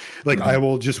 Like I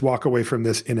will just walk away from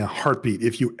this in a heartbeat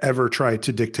if you ever try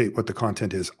to dictate what the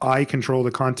content is. I control the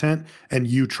content and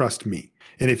you trust me.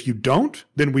 And if you don't,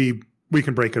 then we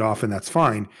can break it off and that's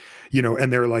fine.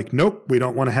 And they're like, nope, we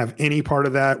don't want to have any part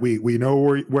of that. We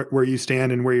know where you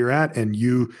stand and where you're at, and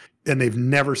they've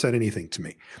never said anything to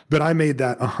me. But I made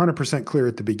that 100% clear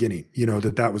at the beginning,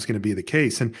 that was going to be the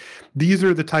case. And these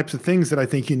are the types of things that I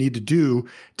think you need to do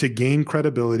to gain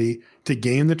credibility, to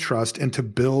gain the trust, and to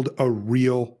build a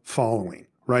real following,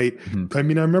 right? I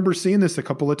mean, I remember seeing this a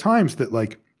couple of times, that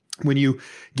like when you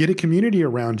get a community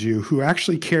around you who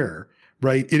actually care,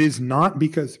 right? It is not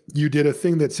because you did a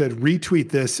thing that said,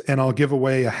 retweet this and I'll give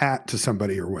away a hat to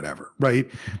somebody or whatever, right?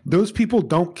 Those people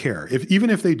don't care. Even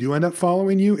if they do end up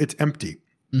following you, it's empty.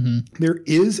 There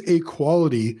is a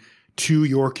quality to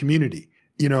your community,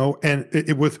 and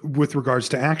with regards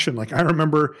to action. Like I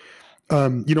remember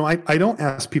I don't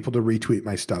ask people to retweet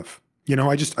my stuff.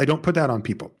 I don't put that on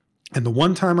people. And the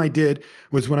one time I did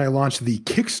was when I launched the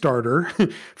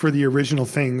Kickstarter for the original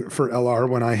thing for LR,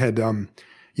 when I had,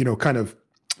 kind of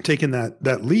taken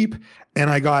that leap, and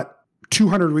I got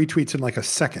 200 retweets in like a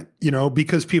second,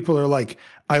 because people are like,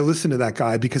 I listen to that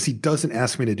guy because he doesn't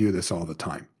ask me to do this all the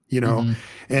time,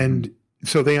 and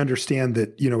so they understand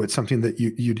that, it's something that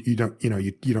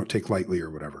you don't take lightly or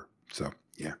whatever. So,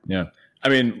 yeah. Yeah. I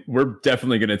mean, we're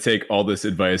definitely going to take all this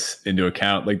advice into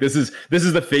account. Like this is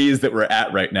the phase that we're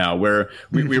at right now, where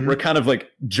we're kind of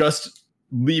like just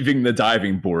leaving the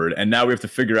diving board, and now we have to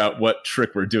figure out what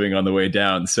trick we're doing on the way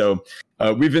down. So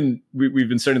we've been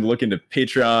starting to look into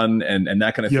Patreon and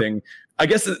that kind of thing. I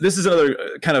guess this is another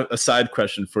kind of a side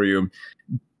question for you.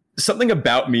 Something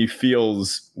about me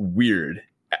feels weird,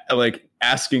 like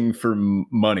asking for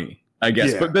money, I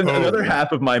guess. But then another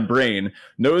half of my brain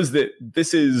knows that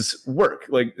this is work.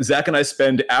 Like Zach and I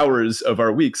spend hours of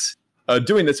our weeks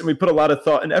doing this, and we put a lot of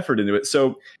thought and effort into it.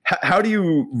 So how do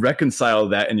you reconcile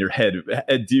that in your head?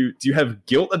 Do you have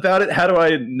guilt about it? How do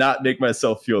I not make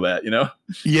myself feel that,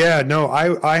 Yeah, no,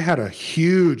 I had a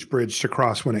huge bridge to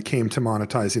cross when it came to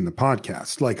monetizing the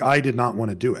podcast. Like I did not want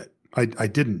to do it. I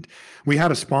didn't. We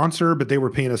had a sponsor, but they were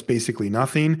paying us basically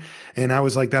nothing. And I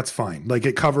was like, that's fine. Like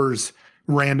it covers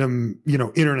random,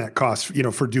 internet costs,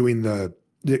 for doing the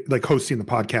like hosting the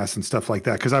podcast and stuff like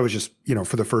that. Cause I was just,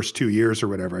 for the first 2 years or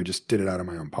whatever, I just did it out of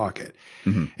my own pocket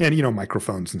and,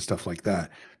 microphones and stuff like that.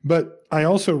 But I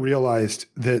also realized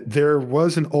that there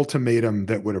was an ultimatum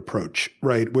that would approach,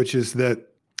 right? Which is that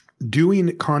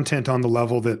doing content on the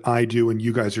level that I do and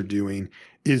you guys are doing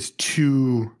is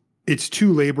too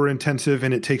labor intensive,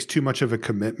 and it takes too much of a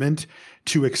commitment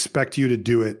to expect you to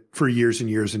do it for years and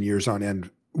years and years on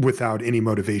end without any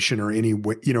motivation or any,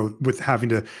 with having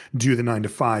to do the 9 to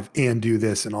 5 and do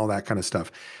this and all that kind of stuff.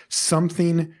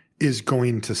 Something is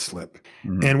going to slip.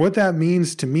 And what that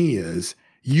means to me is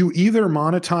you either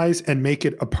monetize and make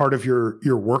it a part of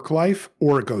your work life,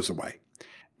 or it goes away.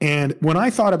 And when I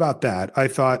thought about that, I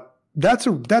thought that's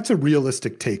a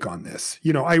realistic take on this.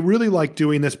 I really like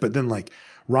doing this, but then like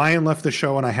Ryan left the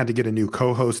show and I had to get a new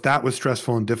co-host. That was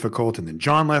stressful and difficult. And then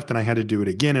John left and I had to do it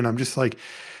again. And I'm just like,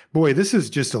 boy, this is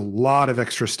just a lot of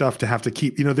extra stuff to have to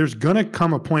keep. There's going to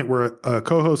come a point where a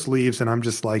co-host leaves and I'm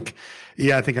just like,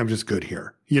 yeah, I think I'm just good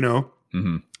here,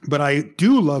 But I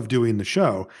do love doing the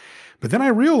show. But then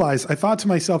I thought to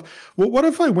myself, well, what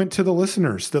if I went to the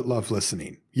listeners that love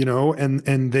listening,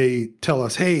 and they tell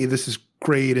us, hey, this is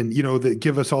great. And, that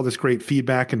give us all this great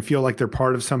feedback and feel like they're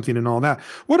part of something and all that.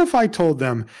 What if I told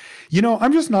them,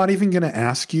 I'm just not even going to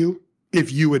ask you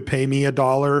if you would pay me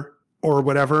 $1 or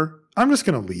whatever. I'm just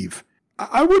going to leave.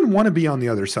 I wouldn't want to be on the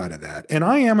other side of that. And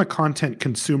I am a content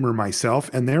consumer myself.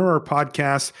 And there are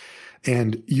podcasts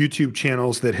and YouTube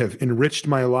channels that have enriched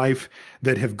my life,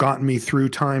 that have gotten me through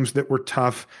times that were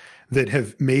tough, that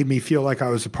have made me feel like I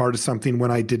was a part of something when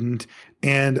I didn't.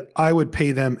 And I would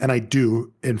pay them, and I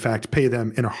do, in fact, pay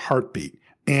them in a heartbeat.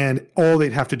 And all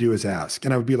they'd have to do is ask.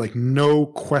 And I would be like, no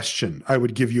question, I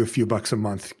would give you a few bucks a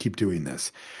month to keep doing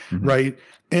this, right?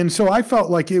 And so I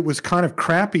felt like it was kind of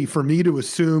crappy for me to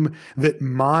assume that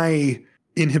my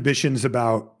inhibitions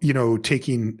about,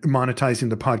 monetizing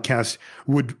the podcast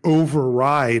would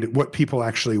override what people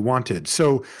actually wanted.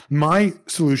 So my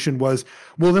solution was,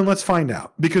 well, then let's find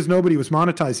out, because nobody was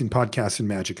monetizing podcasts and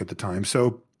magic at the time.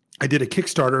 So I did a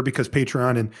Kickstarter because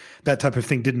Patreon and that type of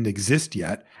thing didn't exist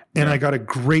yet. And I got a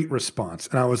great response.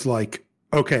 And I was like,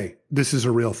 okay, this is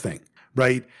a real thing,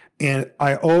 right? And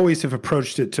I always have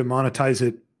approached it to monetize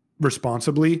it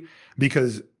responsibly,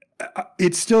 because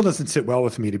it still doesn't sit well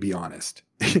with me, to be honest.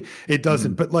 It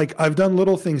doesn't. But like I've done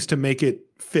little things to make it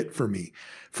fit for me.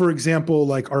 For example,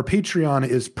 like our Patreon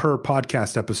is per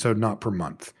podcast episode, not per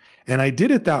month. And I did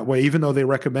it that way, even though they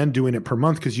recommend doing it per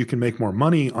month because you can make more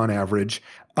money on average.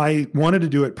 I wanted to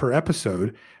do it per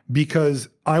episode because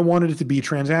I wanted it to be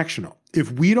transactional.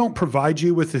 If we don't provide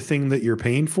you with the thing that you're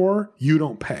paying for, you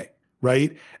don't pay,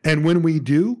 right? And when we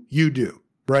do, you do,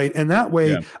 right? And that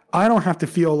way, I don't have to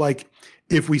feel like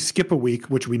if we skip a week,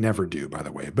 which we never do, by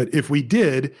the way, but if we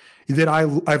did, that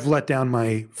I've let down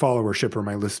my followership or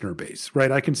my listener base, right?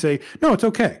 I can say, no, it's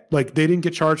okay. Like they didn't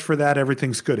get charged for that.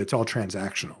 Everything's good. It's all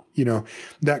transactional,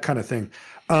 that kind of thing.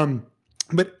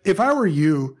 But if I were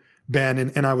you, Ben,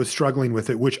 and I was struggling with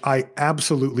it, which I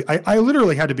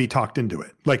literally had to be talked into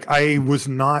it. Like I was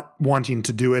not wanting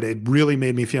to do it. It really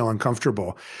made me feel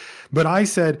uncomfortable. But I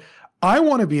said, I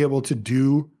want to be able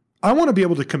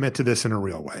to commit to this in a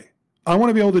real way. I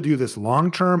want to be able to do this long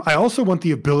term. I also want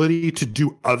the ability to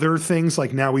do other things.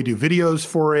 Like now we do videos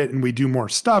for it and we do more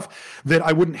stuff that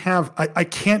I wouldn't have. I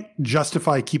can't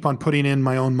keep on putting in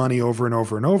my own money over and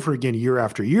over and over again, year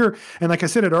after year. And like I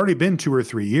said, it had already been 2 or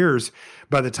 3 years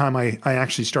by the time I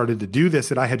actually started to do this,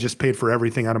 that I had just paid for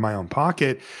everything out of my own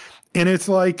pocket. And it's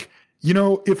like,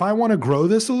 if I want to grow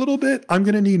this a little bit, I'm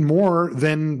going to need more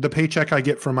than the paycheck I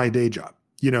get from my day job,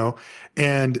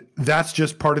 and that's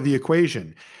just part of the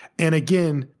equation. And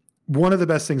again, one of the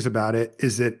best things about it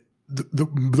is that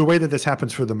the way that this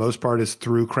happens for the most part is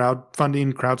through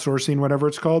crowdfunding, crowdsourcing, whatever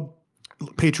it's called,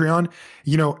 Patreon,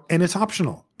 and it's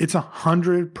optional. It's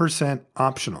 100%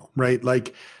 optional, right?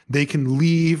 Like they can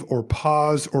leave or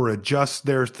pause or adjust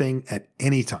their thing at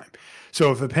any time.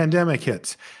 So if a pandemic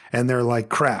hits and they're like,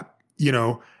 crap,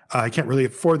 I can't really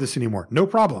afford this anymore. No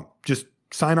problem. Just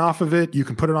sign off of it. You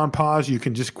can put it on pause. You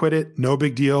can just quit it. No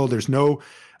big deal. There's no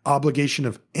obligation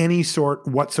of any sort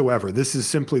whatsoever. This is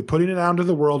simply putting it out into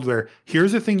the world where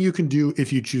here's a thing you can do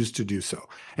if you choose to do so.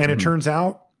 And it turns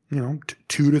out, 2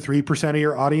 to 3% of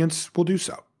your audience will do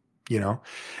so,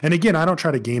 And again, I don't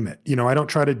try to game it. I don't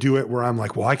try to do it where I'm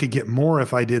like, well, I could get more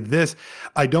if I did this.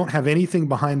 I don't have anything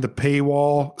behind the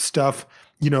paywall stuff,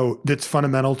 that's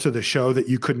fundamental to the show that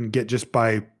you couldn't get just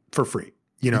for free.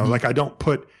 Like I don't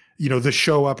put, the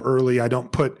show up early. I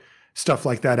don't put stuff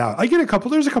like that out.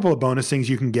 There's a couple of bonus things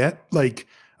you can get. Like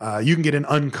you can get an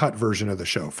uncut version of the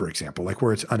show, for example, like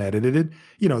where it's unedited,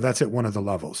 that's at one of the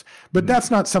levels. But that's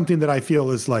not something that I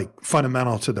feel is like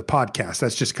fundamental to the podcast.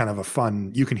 That's just kind of a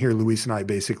fun, you can hear Luis and I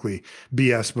basically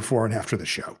BS before and after the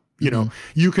show.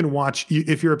 You can watch,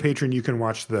 if you're a patron, you can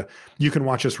watch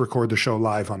us record the show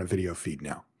live on a video feed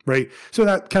now, right? So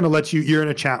that kind of lets you're in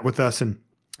a chat with us and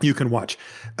you can watch.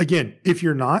 Again, if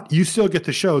you're not, you still get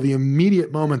the show the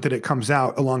immediate moment that it comes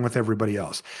out along with everybody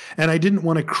else. And I didn't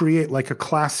want to create like a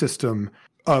class system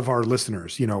of our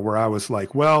listeners, where I was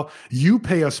like, well, you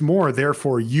pay us more,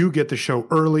 therefore you get the show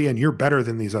early and you're better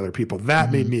than these other people.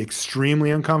 That made me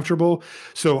extremely uncomfortable.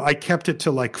 So I kept it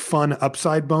to like fun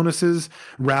upside bonuses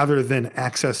rather than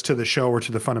access to the show or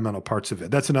to the fundamental parts of it.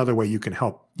 That's another way you can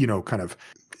help, kind of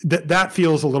that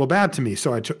feels a little bad to me.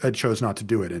 So I chose not to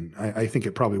do it. And I think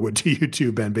it probably would to you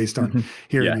too, Ben, based on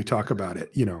hearing you talk about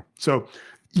it, so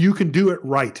you can do it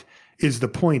right is the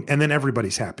point. And then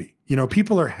everybody's happy.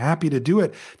 People are happy to do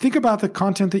it. Think about the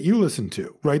content that you listen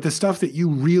to, right? The stuff that you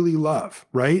really love,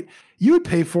 right? You would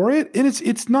pay for it. And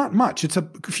it's not much. It's a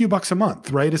few bucks a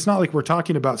month, right? It's not like we're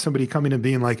talking about somebody coming and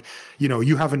being like,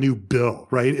 you have a new bill,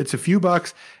 right? It's a few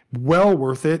bucks, well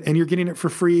worth it. And you're getting it for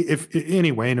free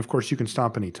anyway. And of course you can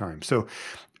stop anytime. So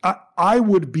I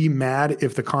would be mad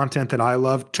if the content that I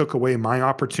love took away my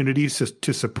opportunities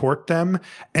to support them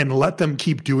and let them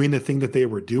keep doing the thing that they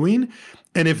were doing.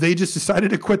 And if they just decided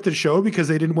to quit the show because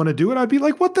they didn't want to do it, I'd be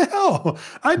like, what the hell?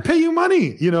 I'd pay you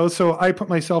money, So I put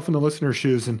myself in the listener's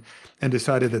shoes and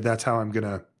decided that that's how I'm going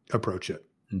to approach it.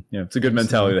 Yeah, it's a good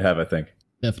mentality to have, I think.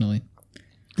 Definitely.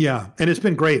 Yeah, and it's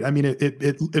been great. I mean,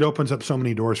 it opens up so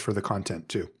many doors for the content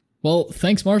too. Well,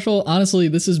 thanks, Marshall. Honestly,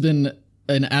 this has been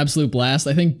an absolute blast.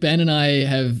 I think Ben and I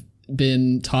have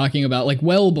been talking about, like,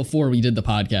 well before we did the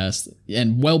podcast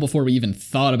and well before we even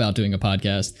thought about doing a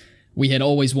podcast, we had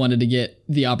always wanted to get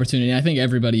the opportunity. I think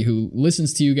everybody who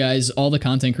listens to you guys, all the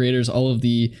content creators, all of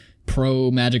the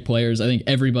pro Magic players, I think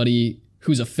everybody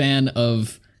who's a fan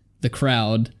of the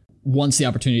crowd wants the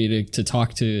opportunity to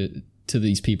talk to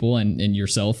these people and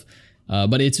yourself.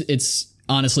 But it's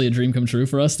honestly a dream come true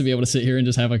for us to be able to sit here and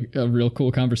just have a real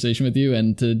cool conversation with you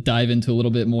and to dive into a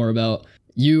little bit more about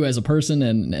you as a person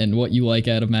and what you like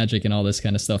out of Magic and all this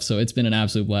kind of stuff. So it's been an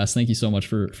absolute blast. Thank you so much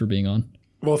for being on.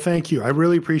 Well, thank you. I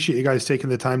really appreciate you guys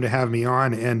taking the time to have me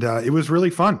on. And it was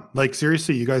really fun. Like,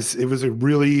 seriously, you guys, it was a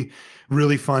really,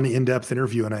 really fun, in-depth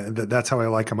interview. And that's how I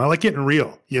like them. I like getting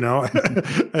real,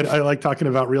 I like talking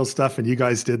about real stuff. And you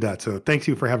guys did that. So thank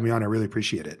you for having me on. I really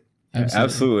appreciate it.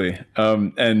 Absolutely.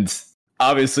 And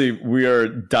obviously we are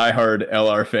diehard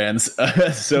LR fans.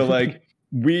 So like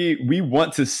we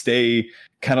want to stay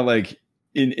kind of like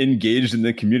engaged in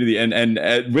the community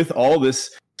and with all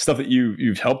this stuff that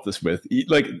you've helped us with,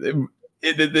 like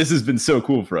this has been so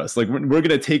cool for us. Like we're going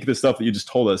to take the stuff that you just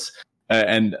told us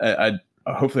and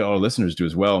hopefully all our listeners do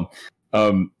as well.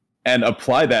 And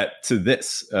apply that to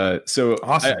this. So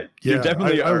awesome.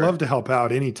 I love to help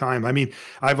out anytime. I mean,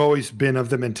 I've always been of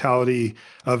the mentality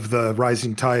of the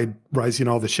rising tide, rising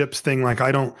all the ships thing. Like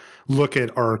I don't look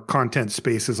at our content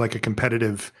space as like a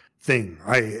competitive thing.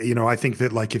 I think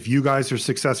that like if you guys are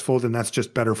successful, then that's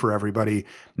just better for everybody.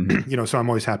 So I'm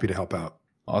always happy to help out.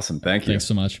 Awesome. Thank you. Thanks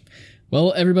so much.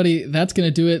 Well, everybody, that's going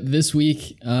to do it this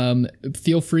week.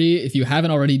 Feel free, if you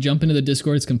haven't already, jump into the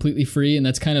Discord. It's completely free. And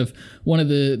that's kind of one of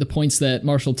the points that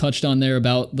Marshall touched on there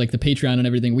about like the Patreon and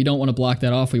everything. We don't want to block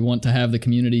that off. We want to have the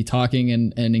community talking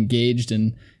and engaged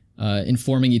and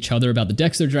informing each other about the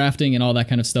decks they're drafting and all that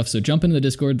kind of stuff. So jump into the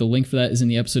Discord. The link for that is in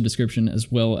the episode description as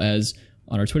well as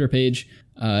on our Twitter page.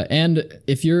 And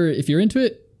if you're into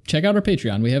it, check out our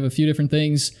Patreon. We have a few different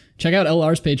things. Check out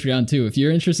LR's Patreon too. If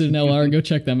you're interested in LR, go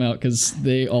check them out because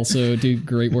they also do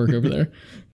great work over there.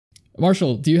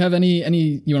 Marshall, do you have any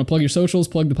you want to plug your socials,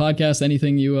 plug the podcast,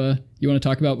 anything you want to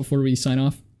talk about before we sign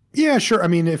off? Yeah, sure. I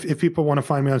mean, if people want to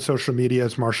find me on social media,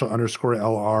 it's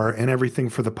Marshall_LR, and everything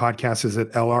for the podcast is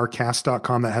at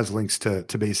lrcast.com. That has links to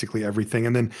basically everything.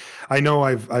 And then I know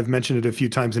I've mentioned it a few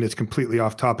times and it's completely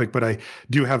off topic, but I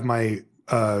do have my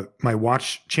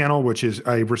watch channel, which is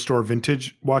I restore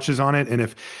vintage watches on it. And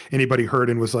if anybody heard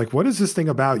and was like, what is this thing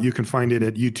about? You can find it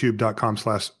at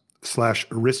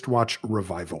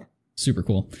youtube.com/wristwatchrevival. Super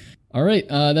cool. All right.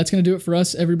 That's going to do it for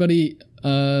us, everybody.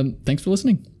 Thanks for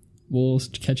listening. We'll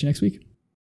catch you next week.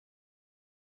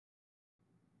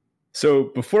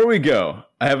 So before we go,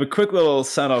 I have a quick little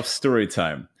sign-off story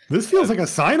time. This feels like a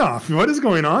sign-off. What is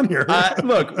going on here?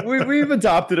 Look, we've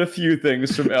adopted a few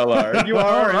things from LR. You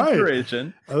are our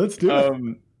inspiration. Let's do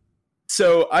it.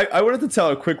 So I wanted to tell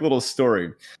a quick little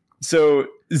story. So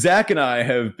Zach and I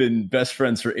have been best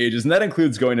friends for ages, and that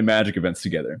includes going to Magic events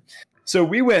together. So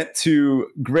we went to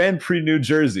Grand Prix, New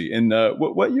Jersey in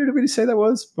what year did we say that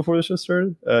was before the show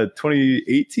started?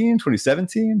 2018,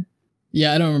 2017?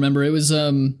 Yeah, I don't remember. It was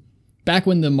back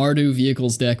when the Mardu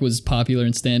Vehicles deck was popular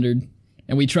in Standard.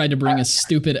 And we tried to bring a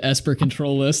stupid Esper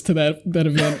control list to that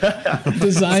event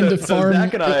designed to farm. So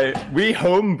Zach and I, we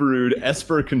homebrewed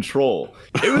Esper control.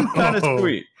 It was kind of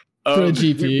sweet. For a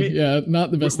GP,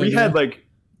 not the best thing. We had like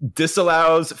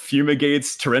disallows,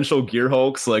 fumigates, torrential gear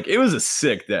hulks. Like it was a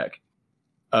sick deck.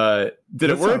 Did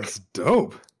it work? Sounds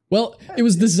dope. Well, it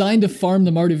was designed to farm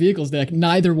the Mardu Vehicles deck.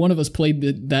 Neither one of us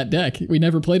played that deck. We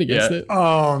never played against it.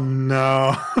 Oh,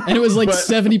 no. And it was like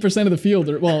 70% of the field.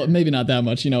 Well, maybe not that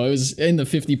much. It was in the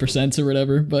 50% or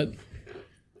whatever. But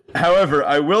however,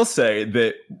 I will say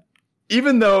that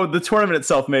even though the tournament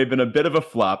itself may have been a bit of a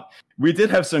flop, we did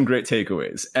have some great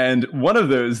takeaways. And one of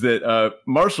those that,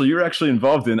 Marshall, you were actually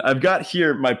involved in, I've got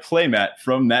here my playmat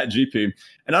from that GP.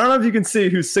 And I don't know if you can see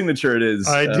whose signature it is.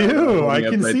 I do. I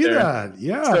can see there. that.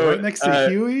 Yeah, so, right next to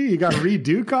Huey. You got Reed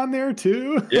Duke on there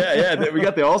too. Yeah, we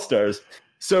got the All-Stars.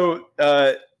 So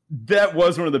that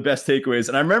was one of the best takeaways.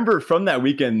 And I remember from that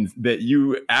weekend that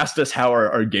you asked us how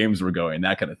our games were going,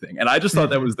 that kind of thing. And I just thought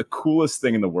that was the coolest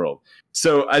thing in the world.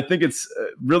 So I think it's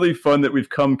really fun that we've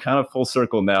come kind of full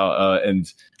circle now.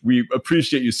 And we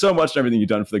appreciate you so much and everything you've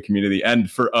done for the community and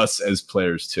for us as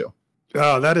players too.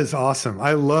 Oh, that is awesome.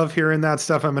 I love hearing that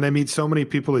stuff. I mean, I meet so many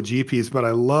people at GPs, but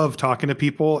I love talking to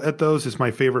people at those. It's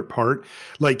my favorite part.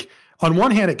 Like, on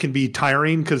one hand, it can be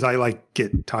tiring because I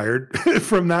get tired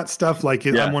from that stuff.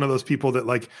 I'm one of those people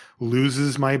that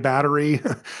loses my battery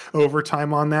over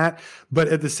time on that. But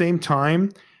at the same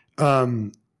time,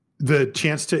 the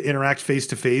chance to interact face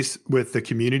to face with the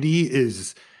community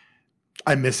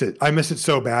I miss it. I miss it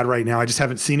so bad right now. I just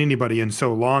haven't seen anybody in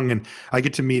so long, and I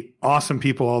get to meet awesome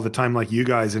people all the time like you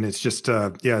guys. And it's just,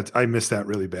 I miss that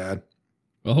really bad.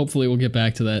 Well, hopefully we'll get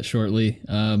back to that shortly.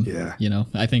 I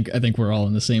think we're all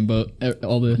in the same boat.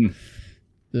 All the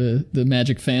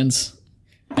Magic fans,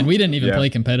 and we didn't even play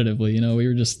competitively. We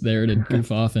were just there to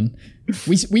goof off, and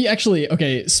we actually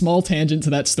small tangent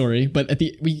to that story. But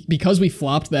because we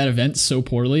flopped that event so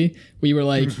poorly, we were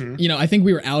like, I think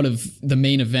we were out of the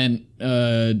main event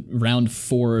round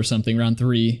 4 or something, round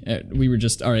 3. We were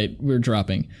just all right. We're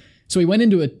dropping, so we went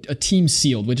into a team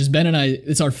sealed, which is Ben and I.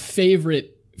 It's our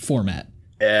favorite format.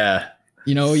 Yeah.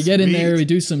 You get in there, we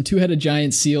do some 2-headed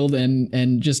giant sealed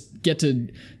and just get to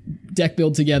deck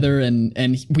build together.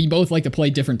 And we both like to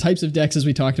play different types of decks as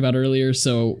we talked about earlier.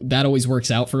 So that always works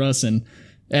out for us. And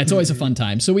it's always a fun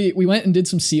time. So we went and did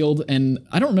some sealed, and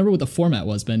I don't remember what the format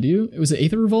was, Ben. Do you? It was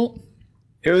Aether Revolt?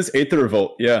 It was Aether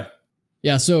Revolt. Yeah.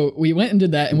 Yeah. So we went and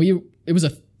did that, and it was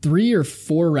a 3 or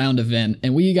 4 round event,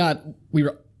 and we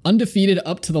were undefeated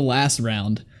up to the last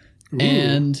round. Ooh.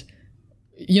 And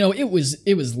it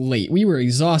was late. We were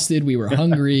exhausted. We were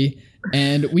hungry.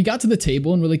 And we got to the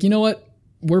table and we're like, you know what?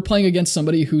 We're playing against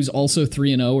somebody who's also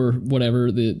 3-0 or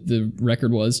whatever the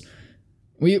record was.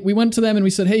 We went to them and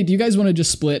we said, hey, do you guys want to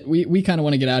just split? We kind of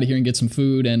want to get out of here and get some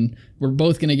food. And we're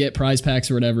both going to get prize packs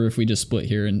or whatever if we just split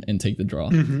here and take the draw.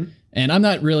 Mm-hmm. And I'm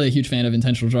not really a huge fan of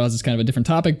intentional draws. It's kind of a different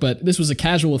topic, but this was a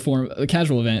casual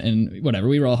event and whatever.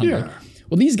 We were all hungry. Yeah.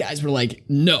 Well, these guys were like,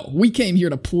 no, we came here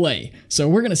to play. So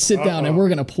we're going to sit down and we're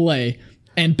going to play.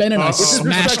 And Ben and I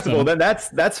smashed them. Then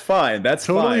that's fine. That's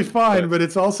totally fine, but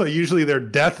it's also usually their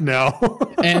death knell.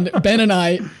 And Ben and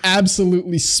I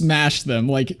absolutely smashed them.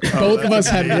 Like both of us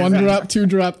had 1 drop, 2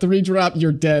 drop, 3 drop.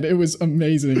 You're dead. It was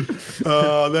amazing.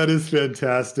 Oh, that is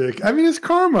fantastic. I mean, it's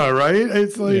karma, right?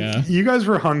 It's like you guys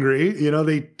were hungry. You know,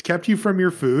 they kept you from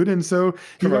your food, and so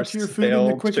you got to your food in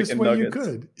the quickest way you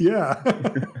could. Yeah.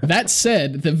 That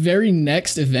said, the very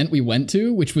next event we went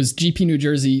to, which was GP New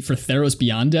Jersey for Theros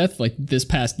Beyond Death, like this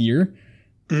past year,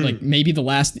 like maybe the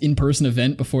last in-person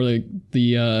event before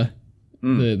the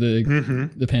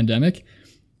pandemic,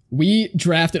 we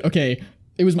drafted. Okay,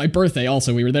 it was my birthday.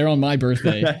 Also, we were there on my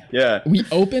birthday. Yeah, we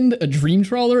opened a Dream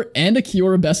Trawler and a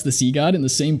Kiora Best the Sea God in the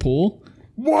same pool.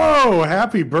 Whoa!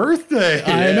 Happy birthday!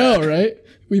 I know, right?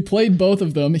 We played both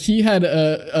of them. He had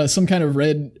some kind of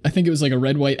red. I think it was like a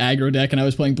red-white aggro deck, and I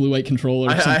was playing blue-white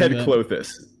controller. I had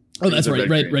Clothis. Oh, that's right.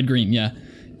 Red green. Yeah.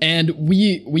 And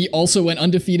we also went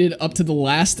undefeated up to the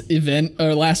last event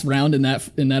or last round in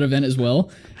that event as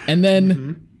well. And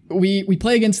then we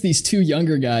play against these 2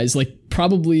 younger guys, like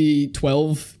probably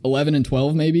 11 and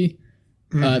 12 maybe.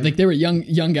 Like they were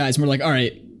young guys, and we're like, all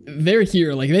right, they're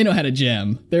here, like they know how to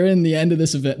jam. They're in the end of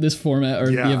this event, this format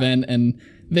or the event, and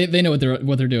they know what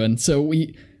they're doing. So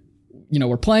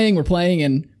we're playing,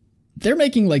 and they're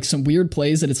making like some weird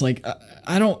plays that it's like,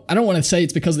 I don't want to say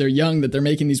it's because they're young that they're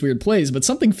making these weird plays, but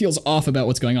something feels off about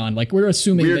what's going on. Like we're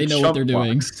assuming weird they know what they're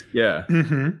doing. Yeah.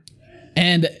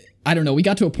 And I don't know. We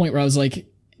got to a point where I was like,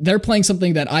 they're playing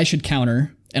something that I should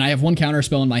counter, and I have 1 counter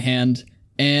spell in my hand.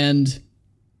 And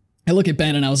I look at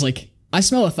Ben and I was like, I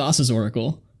smell a Thassa's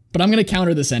Oracle, but I'm going to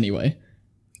counter this anyway.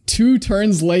 2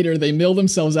 turns later, they mill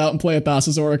themselves out and play a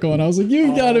Thassa's Oracle, and I was like,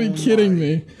 you gotta be kidding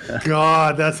me.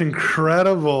 God, that's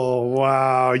incredible.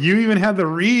 Wow. You even had the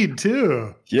read,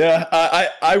 too. Yeah,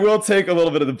 I will take a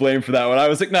little bit of the blame for that one. I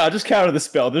was like, nah, just counter the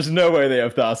spell. There's no way they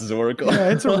have Thassa's Oracle. Yeah,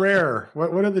 it's a rare.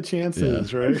 What are the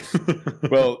chances, right?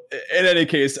 Well, in any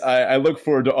case, I look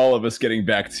forward to all of us getting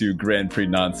back to Grand Prix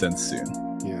nonsense soon.